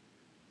hotel,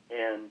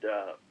 and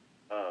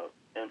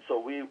so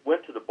we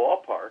went to the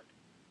ballpark,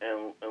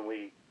 and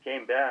we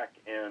came back,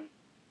 and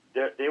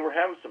they were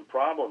having some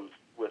problems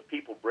with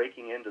people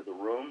breaking into the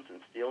rooms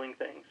and stealing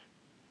things.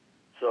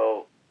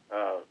 So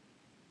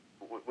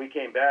we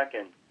came back,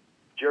 and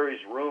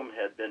Jerry's room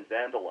had been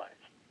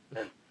vandalized,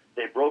 and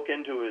they broke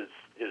into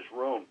his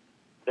room.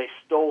 They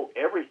stole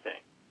everything.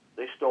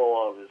 They stole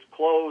all of his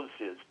clothes,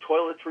 his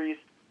toiletries.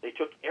 They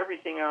took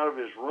everything out of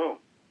his room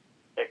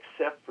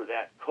except for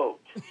that coat.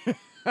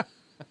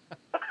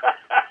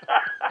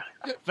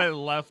 They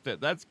left it.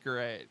 That's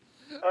great.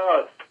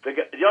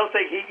 Don't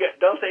think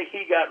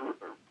he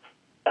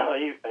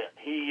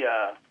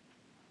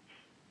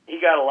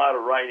got a lot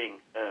of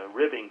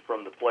ribbing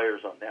from the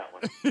players on that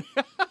one.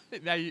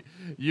 Now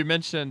you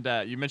mentioned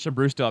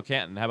Bruce Del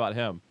Canton. How about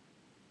him?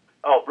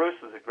 Oh, Bruce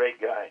was a great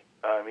guy.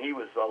 He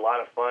was a lot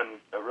of fun.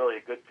 Really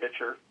a good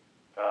pitcher.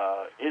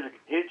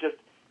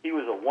 He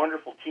was a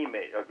wonderful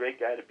teammate. A great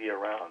guy to be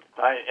around.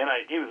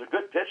 He was a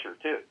good pitcher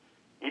too.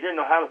 He didn't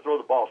know how to throw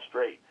the ball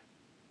straight.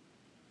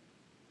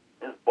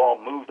 His ball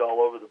moved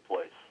all over the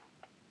place.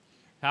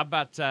 How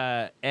about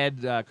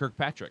Ed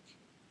Kirkpatrick?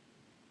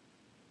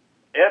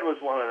 Ed was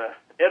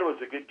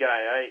a good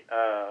guy.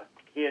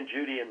 He and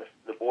Judy and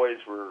the boys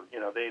were,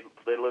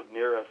 they lived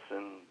near us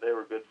and they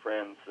were good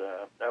friends.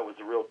 That was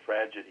a real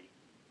tragedy.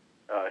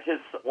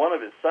 One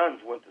of his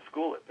sons went to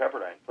school at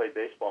Pepperdine, played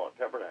baseball at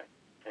Pepperdine,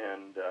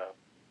 and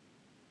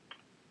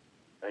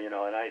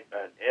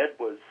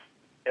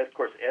of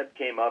course, Ed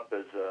came up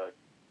as a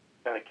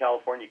kind of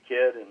California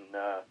kid and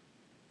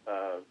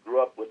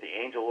grew up with the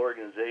Angel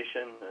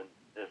organization,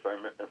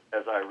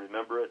 as I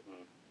remember it.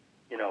 And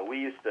we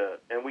used to,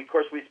 and of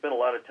course we spent a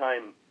lot of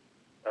time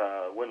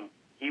when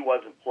he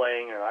wasn't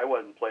playing or I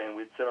wasn't playing.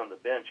 We'd sit on the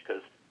bench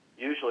because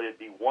usually it'd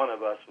be one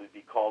of us would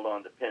be called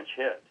on to pinch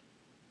hit,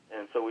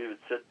 and so we would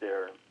sit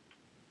there.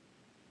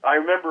 I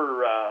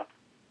remember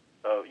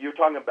you were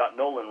talking about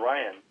Nolan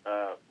Ryan.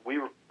 We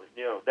were,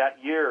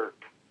 that year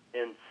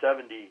in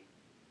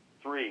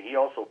 '73, he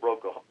also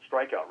broke a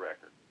strikeout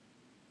record.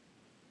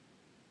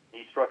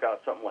 He struck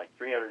out something like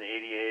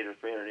 388 or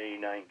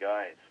 389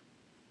 guys,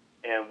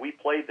 and we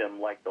played them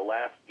like the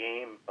last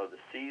game of the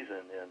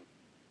season.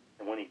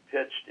 And when he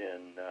pitched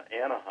in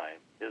Anaheim,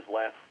 his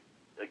last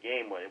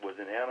game was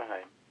in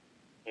Anaheim,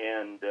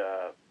 and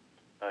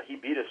he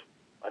beat us.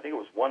 I think it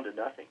was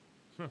 1-0.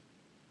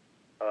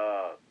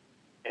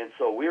 And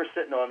so we were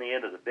sitting on the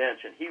end of the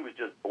bench, and he was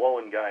just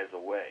blowing guys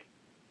away.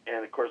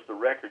 And, of course, the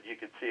record, you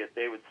could see it.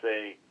 They would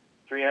say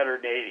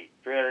 380,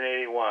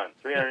 381,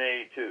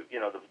 382.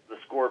 The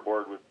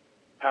scoreboard would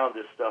pound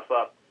this stuff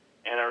up.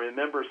 And I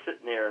remember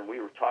sitting there, and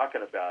we were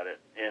talking about it.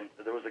 And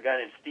there was a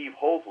guy named Steve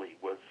Hoveley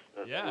was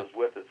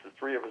with us. The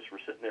three of us were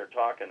sitting there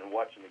talking and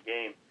watching the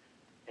game.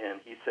 And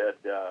he said,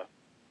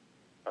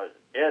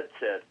 Ed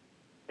said,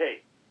 "Hey,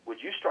 would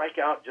you strike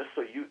out just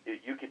so you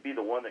could be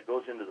the one that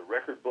goes into the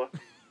record book?"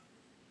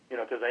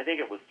 Because I think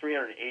it was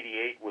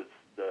 388 was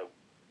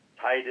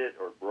tied it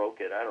or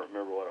broke it. I don't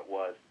remember what it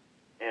was.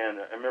 And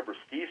I remember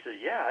Steve said,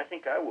 "Yeah, I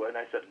think I would." And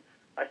I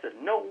said,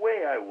 "No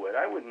way I would.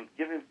 I wouldn't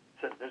give him."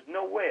 Said, "There's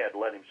no way I'd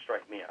let him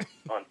strike me out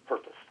on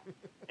purpose."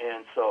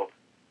 And so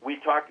we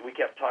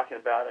kept talking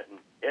about it, and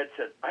Ed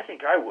said, "I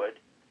think I would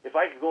if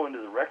I could go into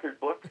the record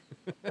book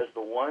as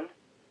the one."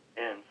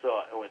 And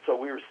so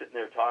we were sitting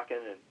there talking,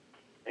 and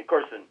of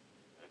course,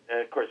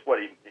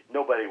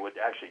 nobody would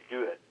actually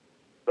do it.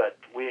 But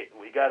we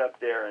got up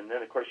there, and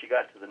then, of course, you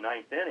got to the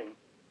ninth inning,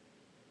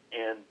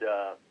 and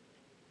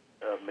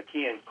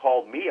McKeon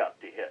called me up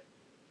to hit.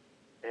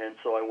 And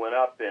so I went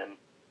up, and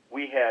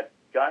we had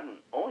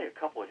gotten only a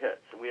couple of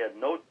hits. And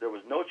there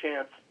was no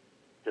chance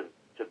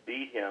to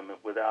beat him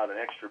without an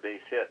extra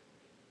base hit.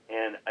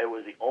 And it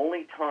was the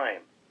only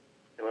time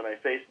when I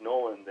faced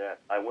Nolan that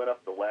I went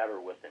up the ladder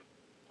with him,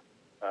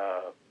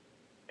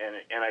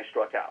 and I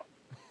struck out.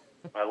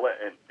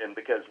 And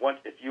because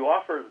if you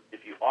offered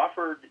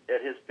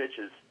at his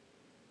pitches,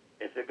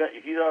 if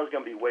you thought it was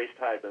going to be waist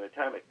high, by the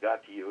time it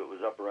got to you, it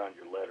was up around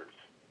your letters,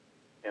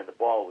 and the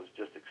ball was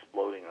just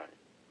exploding on it.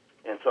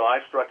 And so I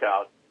struck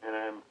out,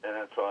 and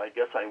so I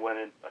guess I went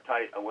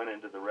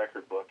into the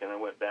record book, and I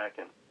went back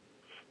and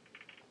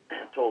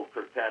told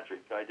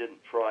Kirkpatrick I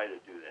didn't try to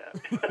do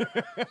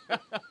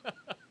that.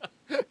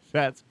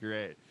 That's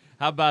great.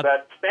 How about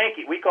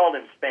Spanky? We called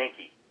him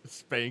Spanky.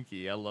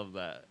 Spanky, I love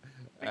that.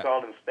 We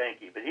called him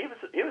Spanky, but he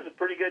was a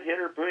pretty good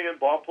hitter, pretty good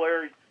ball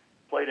player. He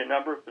played a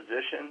number of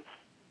positions.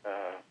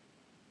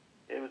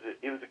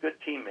 He was a good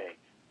teammate,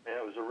 and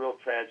it was a real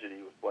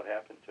tragedy with what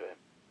happened to him.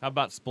 How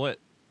about Split?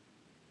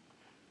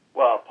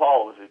 Well,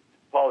 Paul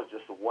was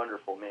just a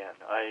wonderful man.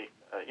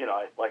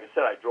 Like I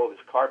said, I drove his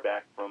car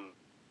back from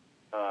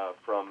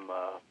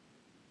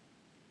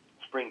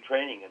spring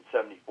training in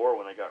 '74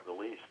 when I got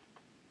released,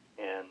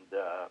 and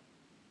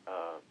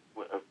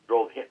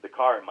hit the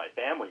car and my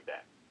family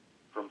back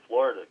from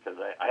Florida because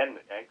I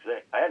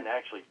hadn't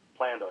actually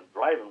planned on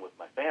driving with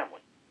my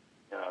family,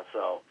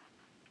 So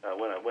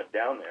when I went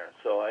down there,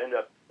 so I ended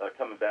up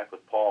coming back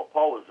with Paul.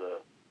 Paul was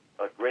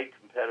a great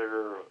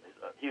competitor.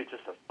 He was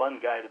just a fun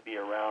guy to be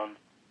around,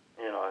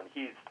 And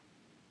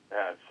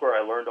that's where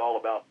I learned all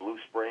about Blue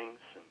Springs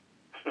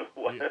and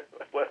what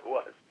it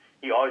was.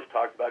 He always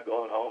talked about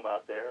going home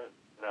out there,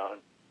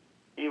 And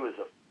he was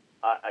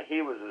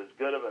as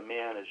good of a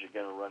man as you're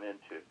going to run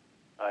into.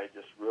 I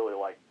just really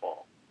liked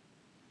Paul.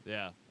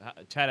 Yeah.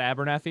 Ted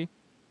Abernathy?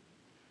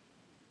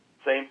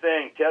 Same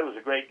thing. Ted was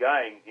a great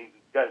guy. He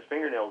got his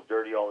fingernails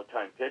dirty all the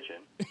time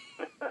pitching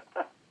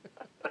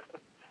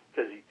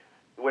because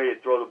the way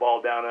he'd throw the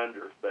ball down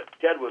under. But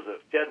Ted was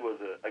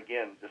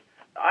again, just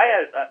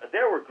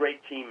there were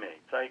great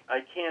teammates.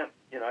 I can't,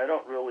 I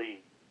don't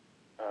really,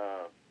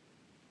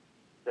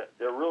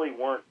 there really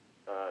weren't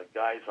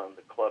guys on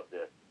the club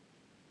that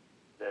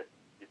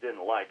you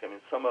didn't like. I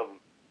mean,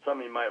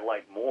 some you might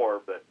like more,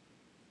 but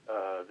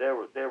there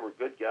were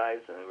good guys,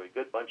 and there were a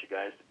good bunch of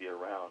guys to be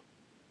around,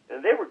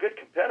 and they were good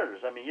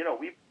competitors. I mean,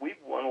 we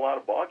won a lot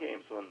of ball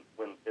games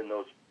when in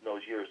those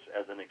years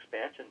as an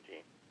expansion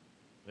team.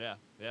 Yeah.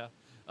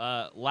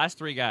 Last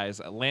three guys,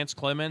 Lance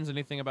Clemens.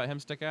 Anything about him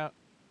stick out?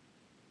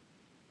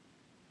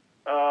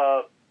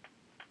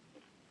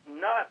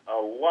 Not a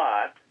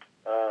lot.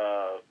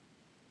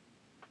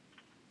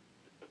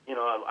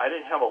 I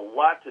didn't have a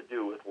lot to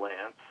do with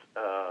Lance,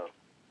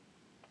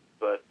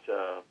 but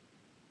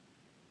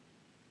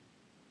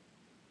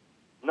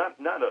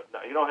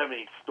you don't have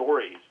any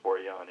stories for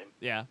you on him.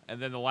 Yeah,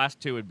 and then the last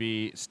two would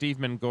be Steve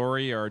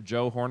Mangori or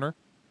Joe Horner.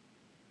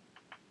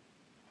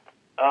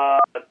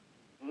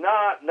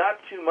 Not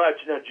too much.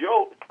 Now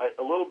Joe,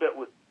 a little bit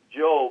with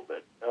Joe,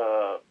 but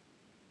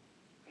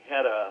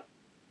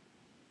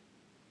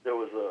there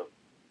was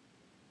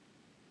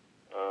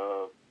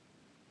a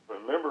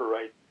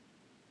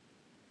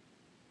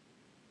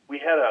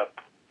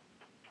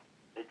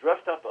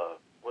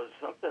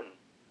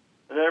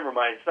never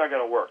mind. It's not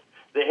going to work.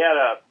 They had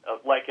a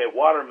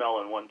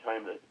watermelon one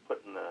time that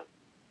put in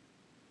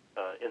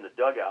the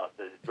dugout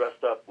that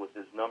dressed up with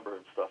his number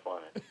and stuff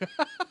on it.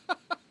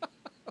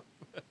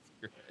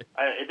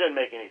 It didn't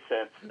make any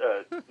sense.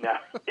 Now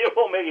it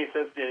won't make any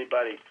sense to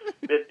anybody.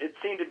 It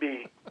seemed to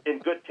be in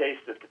good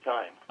taste at the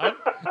time.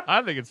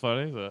 I think it's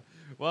funny. So.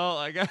 Well,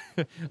 I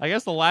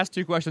guess the last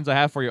two questions I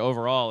have for you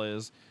overall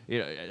is,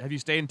 have you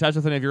stayed in touch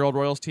with any of your old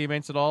Royals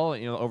teammates at all,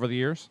 over the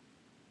years?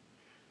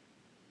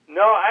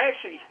 No, I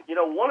actually,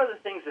 one of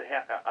the things that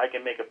I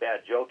can make a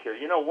bad joke here.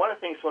 One of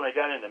the things when I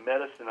got into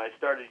medicine, I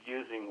started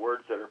using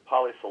words that are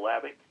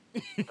polysyllabic,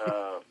 and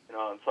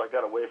so I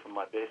got away from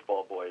my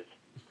baseball boys.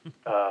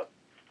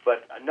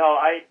 But no,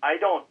 I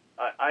don't.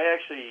 I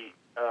actually,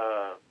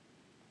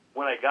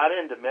 when I got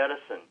into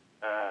medicine,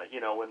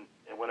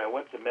 when I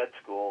went to med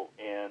school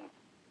and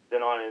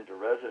then on into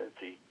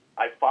residency,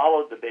 I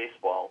followed the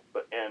baseball,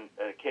 and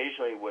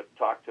occasionally would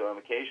talk to them.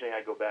 Occasionally,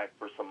 I go back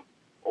for some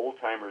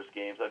old-timers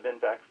games. I've been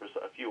back for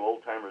a few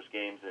old-timers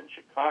games in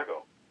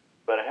Chicago,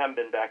 but I haven't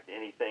been back to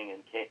anything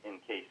in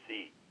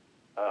KC.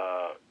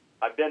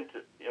 I've been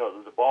to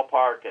the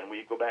ballpark, and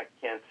we go back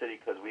to Kansas City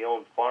because we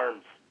owned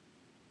farms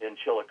in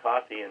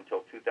Chillicothe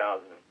until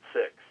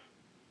 2006,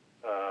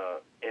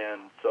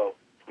 and so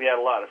we had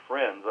a lot of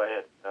friends. I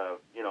had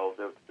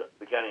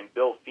the guy named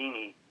Bill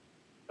Feeney,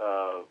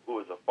 who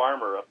was a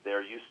farmer up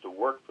there, used to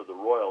work for the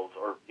Royals,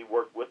 or he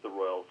worked with the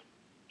Royals,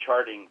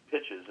 charting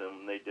pitches,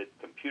 and they did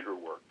computer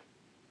work,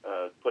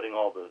 putting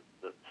all the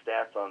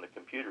stats on the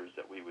computers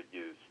that we would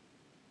use.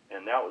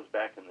 And that was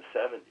back in the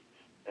 70s.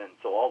 And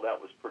so all that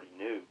was pretty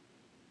new.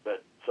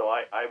 But so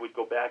I would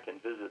go back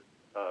and visit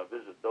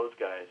those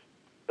guys.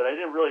 But I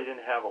didn't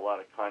have a lot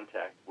of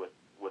contact with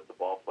the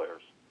ball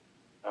players.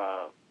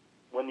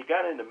 When you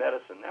got into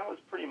medicine, that was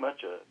pretty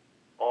much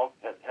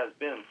has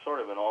been sort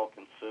of an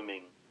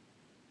all-consuming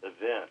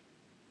event.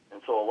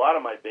 And so a lot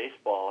of my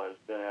baseball has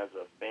been as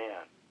a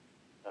fan.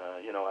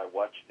 I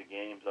watch the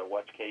games. I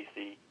watch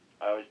KC.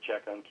 I always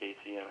check on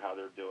KC and how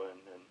they're doing.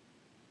 And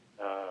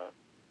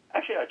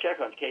actually, I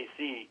check on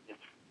KC. It's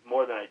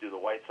more than I do the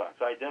White Sox.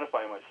 I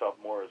identify myself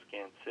more as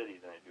Kansas City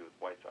than I do with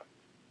White Sox.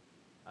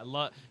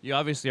 You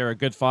obviously are a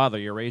good father.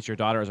 You raised your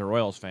daughter as a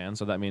Royals fan,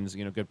 so that means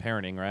good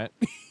parenting, right?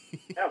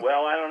 Yeah.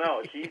 Well, I don't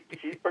know.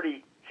 She's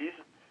pretty.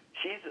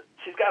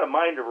 She's got a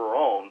mind of her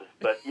own,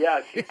 but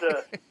yeah, she's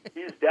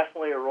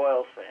definitely a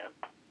Royals fan.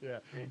 Yeah.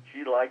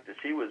 She liked it.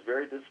 She was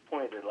very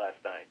disappointed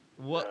last night.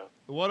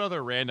 What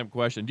other random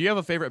question? Do you have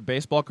a favorite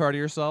baseball card of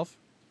yourself?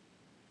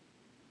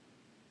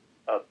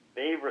 A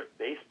favorite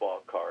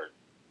baseball card?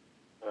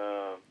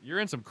 You're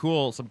in some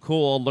cool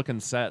old looking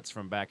sets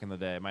from back in the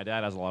day. My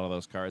dad has a lot of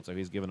those cards, so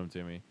he's giving them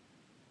to me.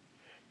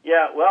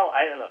 Yeah, well,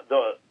 I don't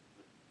know.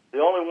 The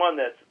only one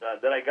that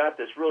I got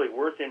that's really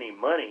worth any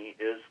money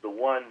is the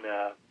one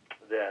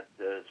that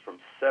is from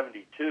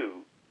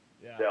 '72.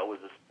 Yeah. That was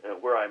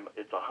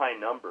it's a high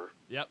number.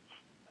 Yep.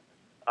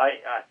 I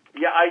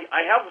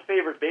have a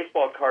favorite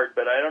baseball card,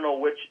 but I don't know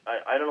which.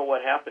 I don't know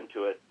what happened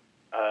to it.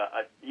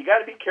 You got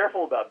to be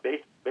careful about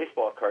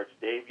baseball cards,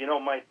 Dave.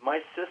 My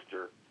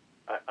sister.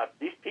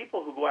 These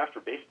people who go after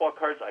baseball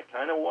cards, I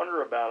kind of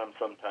wonder about them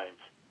sometimes.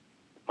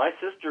 My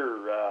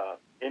sister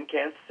in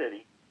Kansas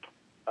City,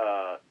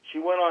 she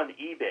went on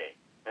eBay,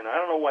 and I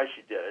don't know why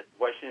she did it.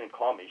 Why she didn't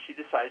call me? She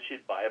decided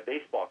she'd buy a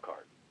baseball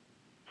card.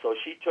 So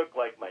she took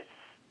like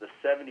the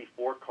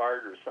 74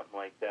 card or something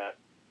like that.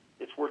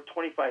 It's worth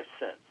 25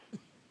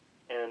 cents.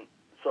 And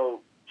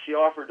so she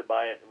offered to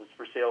buy it. It was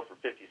for sale for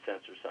 50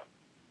 cents or something.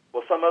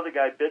 Well, some other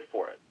guy bid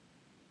for it.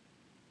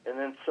 And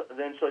then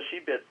she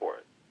bid for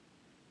it.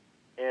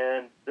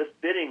 And this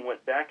bidding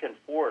went back and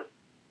forth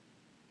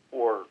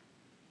for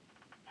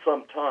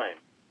some time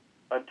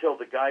until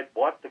the guy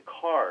bought the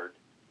card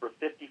for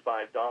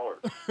 $55.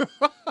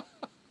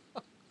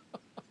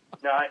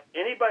 Now,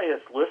 anybody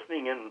that's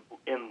listening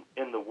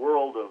in the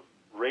world of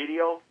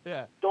radio,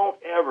 yeah,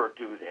 don't ever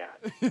do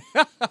that.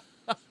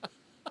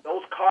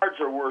 Those cards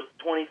are worth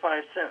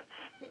 25 cents.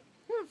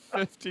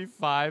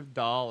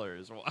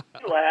 $55. Wow.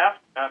 She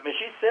laughed. I mean,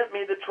 she sent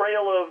me the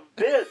trail of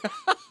bids,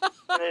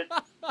 and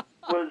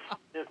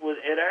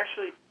it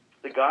actually,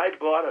 the guy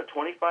bought a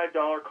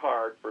 $25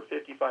 card for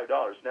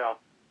 $55. Now,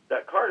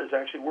 that card is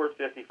actually worth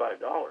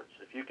 $55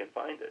 if you can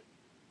find it.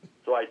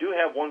 So I do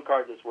have one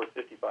card that's worth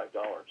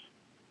 $55.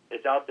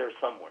 It's out there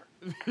somewhere.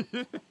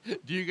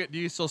 Do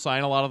you still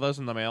sign a lot of those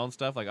in the mail and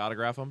stuff, like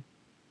autograph them?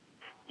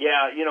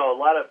 Yeah, a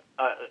lot of.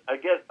 I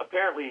guess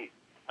apparently,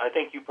 I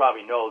think you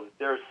probably know that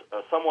there's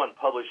someone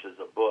publishes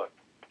a book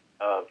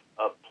of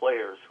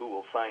players who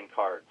will sign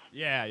cards.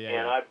 Yeah.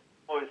 And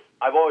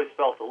I've always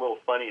felt a little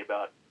funny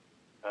about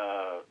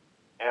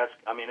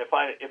I mean, if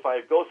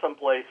I go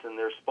someplace and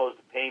they're supposed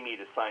to pay me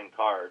to sign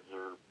cards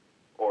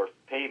or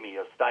pay me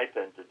a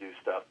stipend to do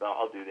stuff,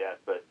 I'll do that.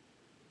 But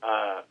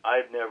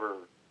I've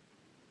never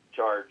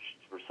charged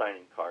for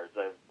signing cards.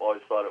 I've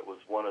always thought it was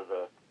one of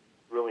the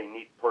really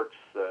neat perks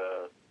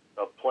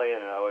of playing,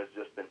 and I've always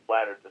just been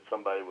flattered that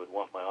somebody would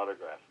want my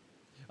autograph.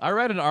 I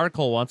read an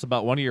article once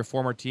about one of your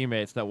former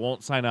teammates that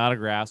won't sign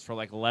autographs for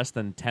like less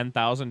than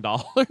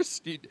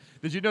 $10,000.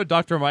 Did you know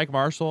Dr. Mike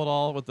Marshall at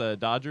all with the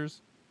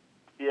Dodgers?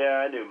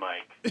 Yeah, I knew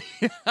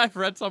Mike. I've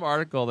read some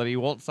article that he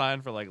won't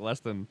sign for like less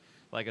than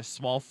like a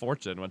small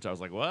fortune, which I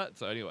was like, what?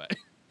 So anyway.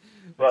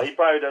 Well, he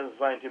probably doesn't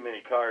sign too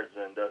many cards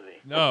then, does he?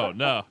 No,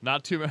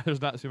 not too many.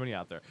 There's not too many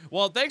out there.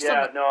 Well, thanks so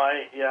Yeah, much. no,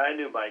 I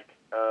knew Mike.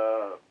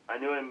 I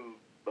knew him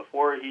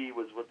before he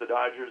was with the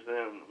Dodgers, and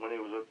then when he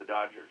was with the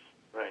Dodgers,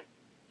 right?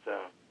 So,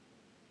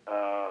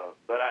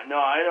 but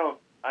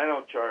I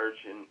don't charge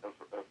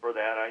for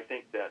that. I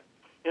think that,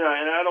 and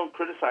I don't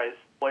criticize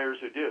players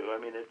who do. I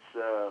mean,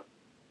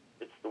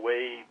 it's the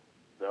way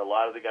a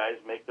lot of the guys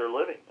make their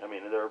living. I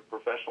mean, they're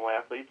professional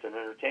athletes and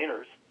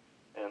entertainers,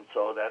 and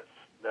so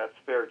that's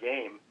fair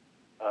game.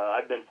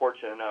 I've been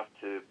fortunate enough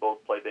to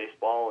both play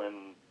baseball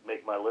and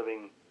make my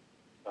living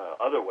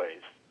other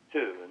ways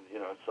too, and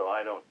so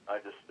I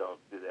just don't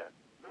do that.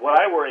 What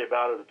I worry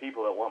about are the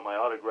people that want my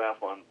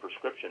autograph on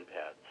prescription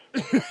pads.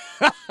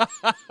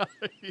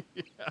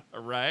 Yeah,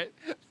 right.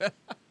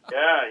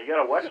 Yeah, you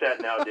got to watch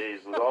that nowadays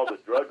with all the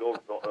drug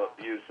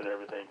abuse and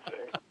everything.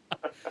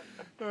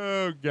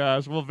 Oh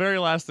gosh. Well, very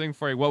last thing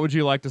for you. What would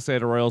you like to say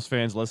to Royals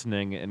fans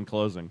listening in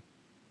closing?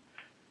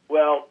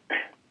 Well,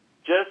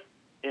 just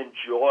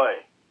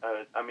enjoy.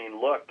 I mean,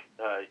 look,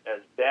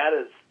 as bad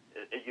as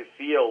you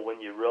feel when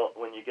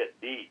you get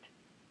beat,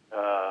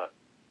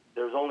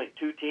 there's only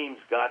two teams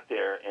got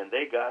there, and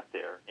they got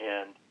there,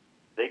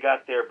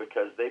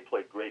 because they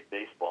played great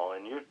baseball.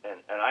 And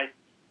I,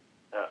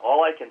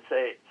 all I can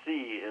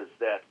see is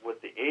that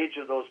with the age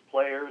of those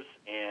players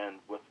and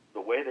with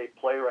the way they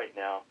play right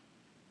now,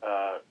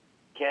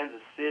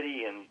 Kansas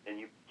City and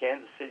you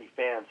Kansas City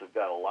fans have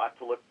got a lot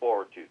to look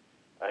forward to.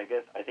 I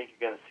think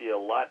you're going to see a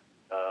lot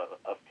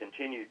of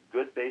continued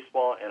good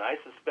baseball, and I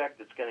suspect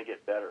it's going to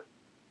get better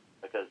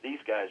because these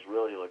guys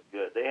really look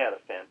good. They had a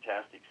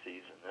fantastic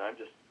season, and I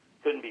just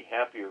couldn't be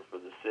happier for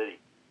the city.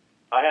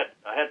 I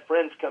had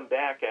friends come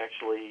back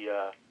actually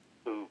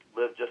who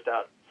live just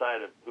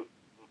outside of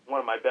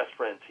one of my best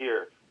friends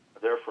here.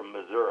 They're from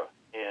Missouri,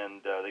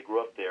 and they grew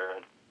up there,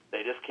 and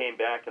they just came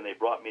back and they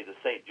brought me the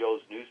St.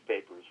 Joe's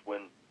newspapers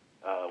when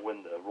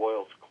the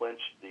Royals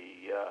clinched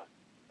the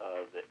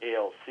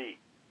ALC.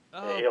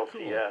 ALCS,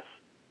 cool.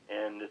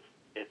 And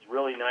it's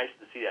really nice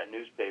to see that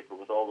newspaper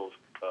with all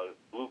those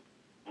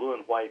blue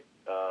and white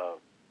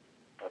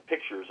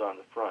pictures on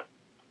the front.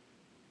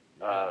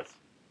 Yes.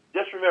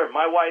 Just remember,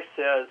 my wife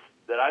says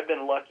that I've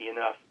been lucky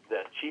enough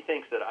that she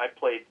thinks that I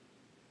played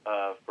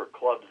for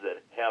clubs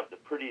that have the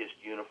prettiest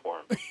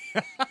uniforms.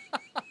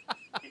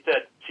 She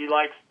said she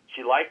liked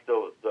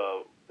the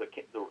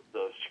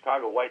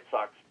Chicago White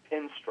Sox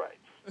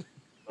pinstripes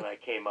when I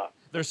came up.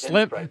 They're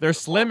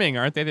slimming,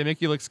 aren't they? They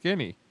make you look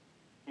skinny.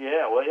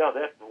 Yeah,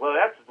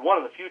 that's one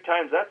of the few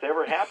times that's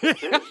ever happened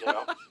too.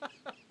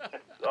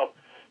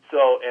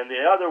 So, and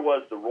the other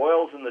was the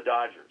Royals and the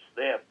Dodgers.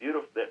 They have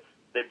beautiful.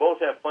 They both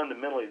have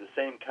fundamentally the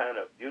same kind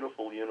of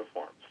beautiful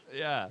uniforms.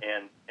 Yeah.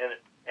 And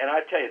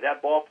I tell you,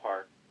 that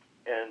ballpark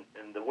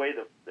and the way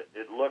that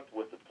it looked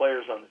with the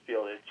players on the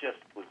field, it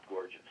just was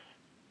gorgeous.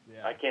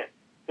 Yeah. I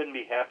couldn't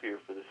be happier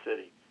for the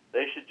city.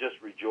 They should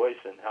just rejoice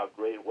in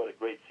what a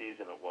great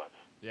season it was.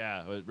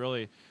 Yeah, it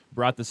really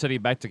brought the city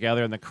back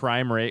together, and the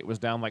crime rate was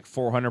down like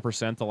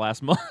 400% the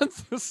last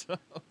month. So.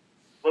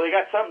 Well, they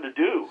got something to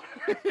do.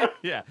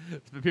 Yeah,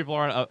 people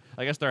aren't.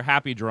 I guess they're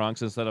happy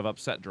drunks instead of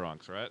upset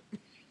drunks, right?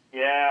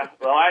 Yeah,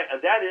 well,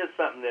 that is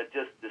something that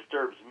just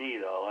disturbs me,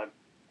 though.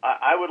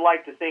 I would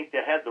like to think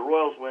that had the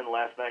Royals win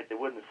last night, they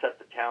wouldn't have set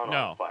the town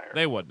on fire. No,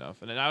 they wouldn't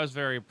have. And I was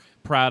very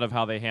proud of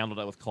how they handled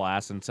it with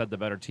class and said the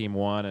better team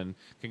won and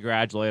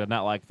congratulated,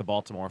 not like the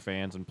Baltimore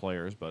fans and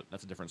players, but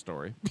that's a different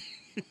story.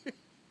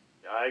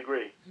 I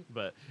agree.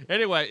 But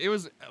anyway, it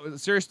was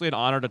seriously an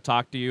honor to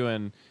talk to you,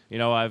 and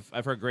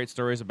I've heard great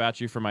stories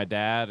about you from my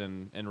dad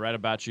and read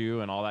about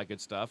you and all that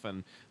good stuff.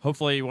 And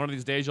hopefully one of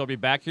these days you'll be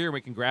back here and we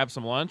can grab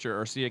some lunch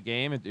or see a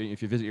game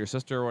if you visit your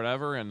sister or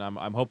whatever. And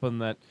I'm hoping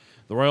that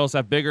the Royals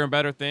have bigger and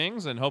better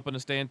things, and hoping to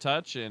stay in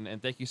touch.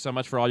 And thank you so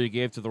much for all you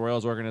gave to the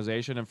Royals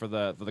organization and for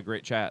the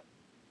great chat.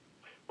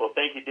 Well,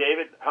 thank you,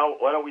 David.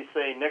 Why don't we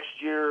say next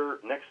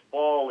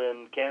fall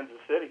in Kansas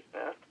City?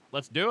 Huh?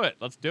 Let's do it.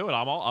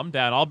 I'm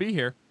down. I'll be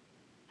here.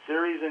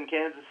 Series in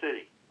Kansas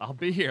City. I'll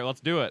be here.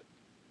 Let's do it.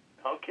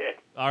 Okay.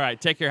 All right.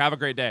 Take care. Have a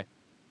great day.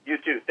 You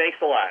too. Thanks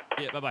a lot.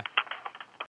 Yeah. Bye-bye.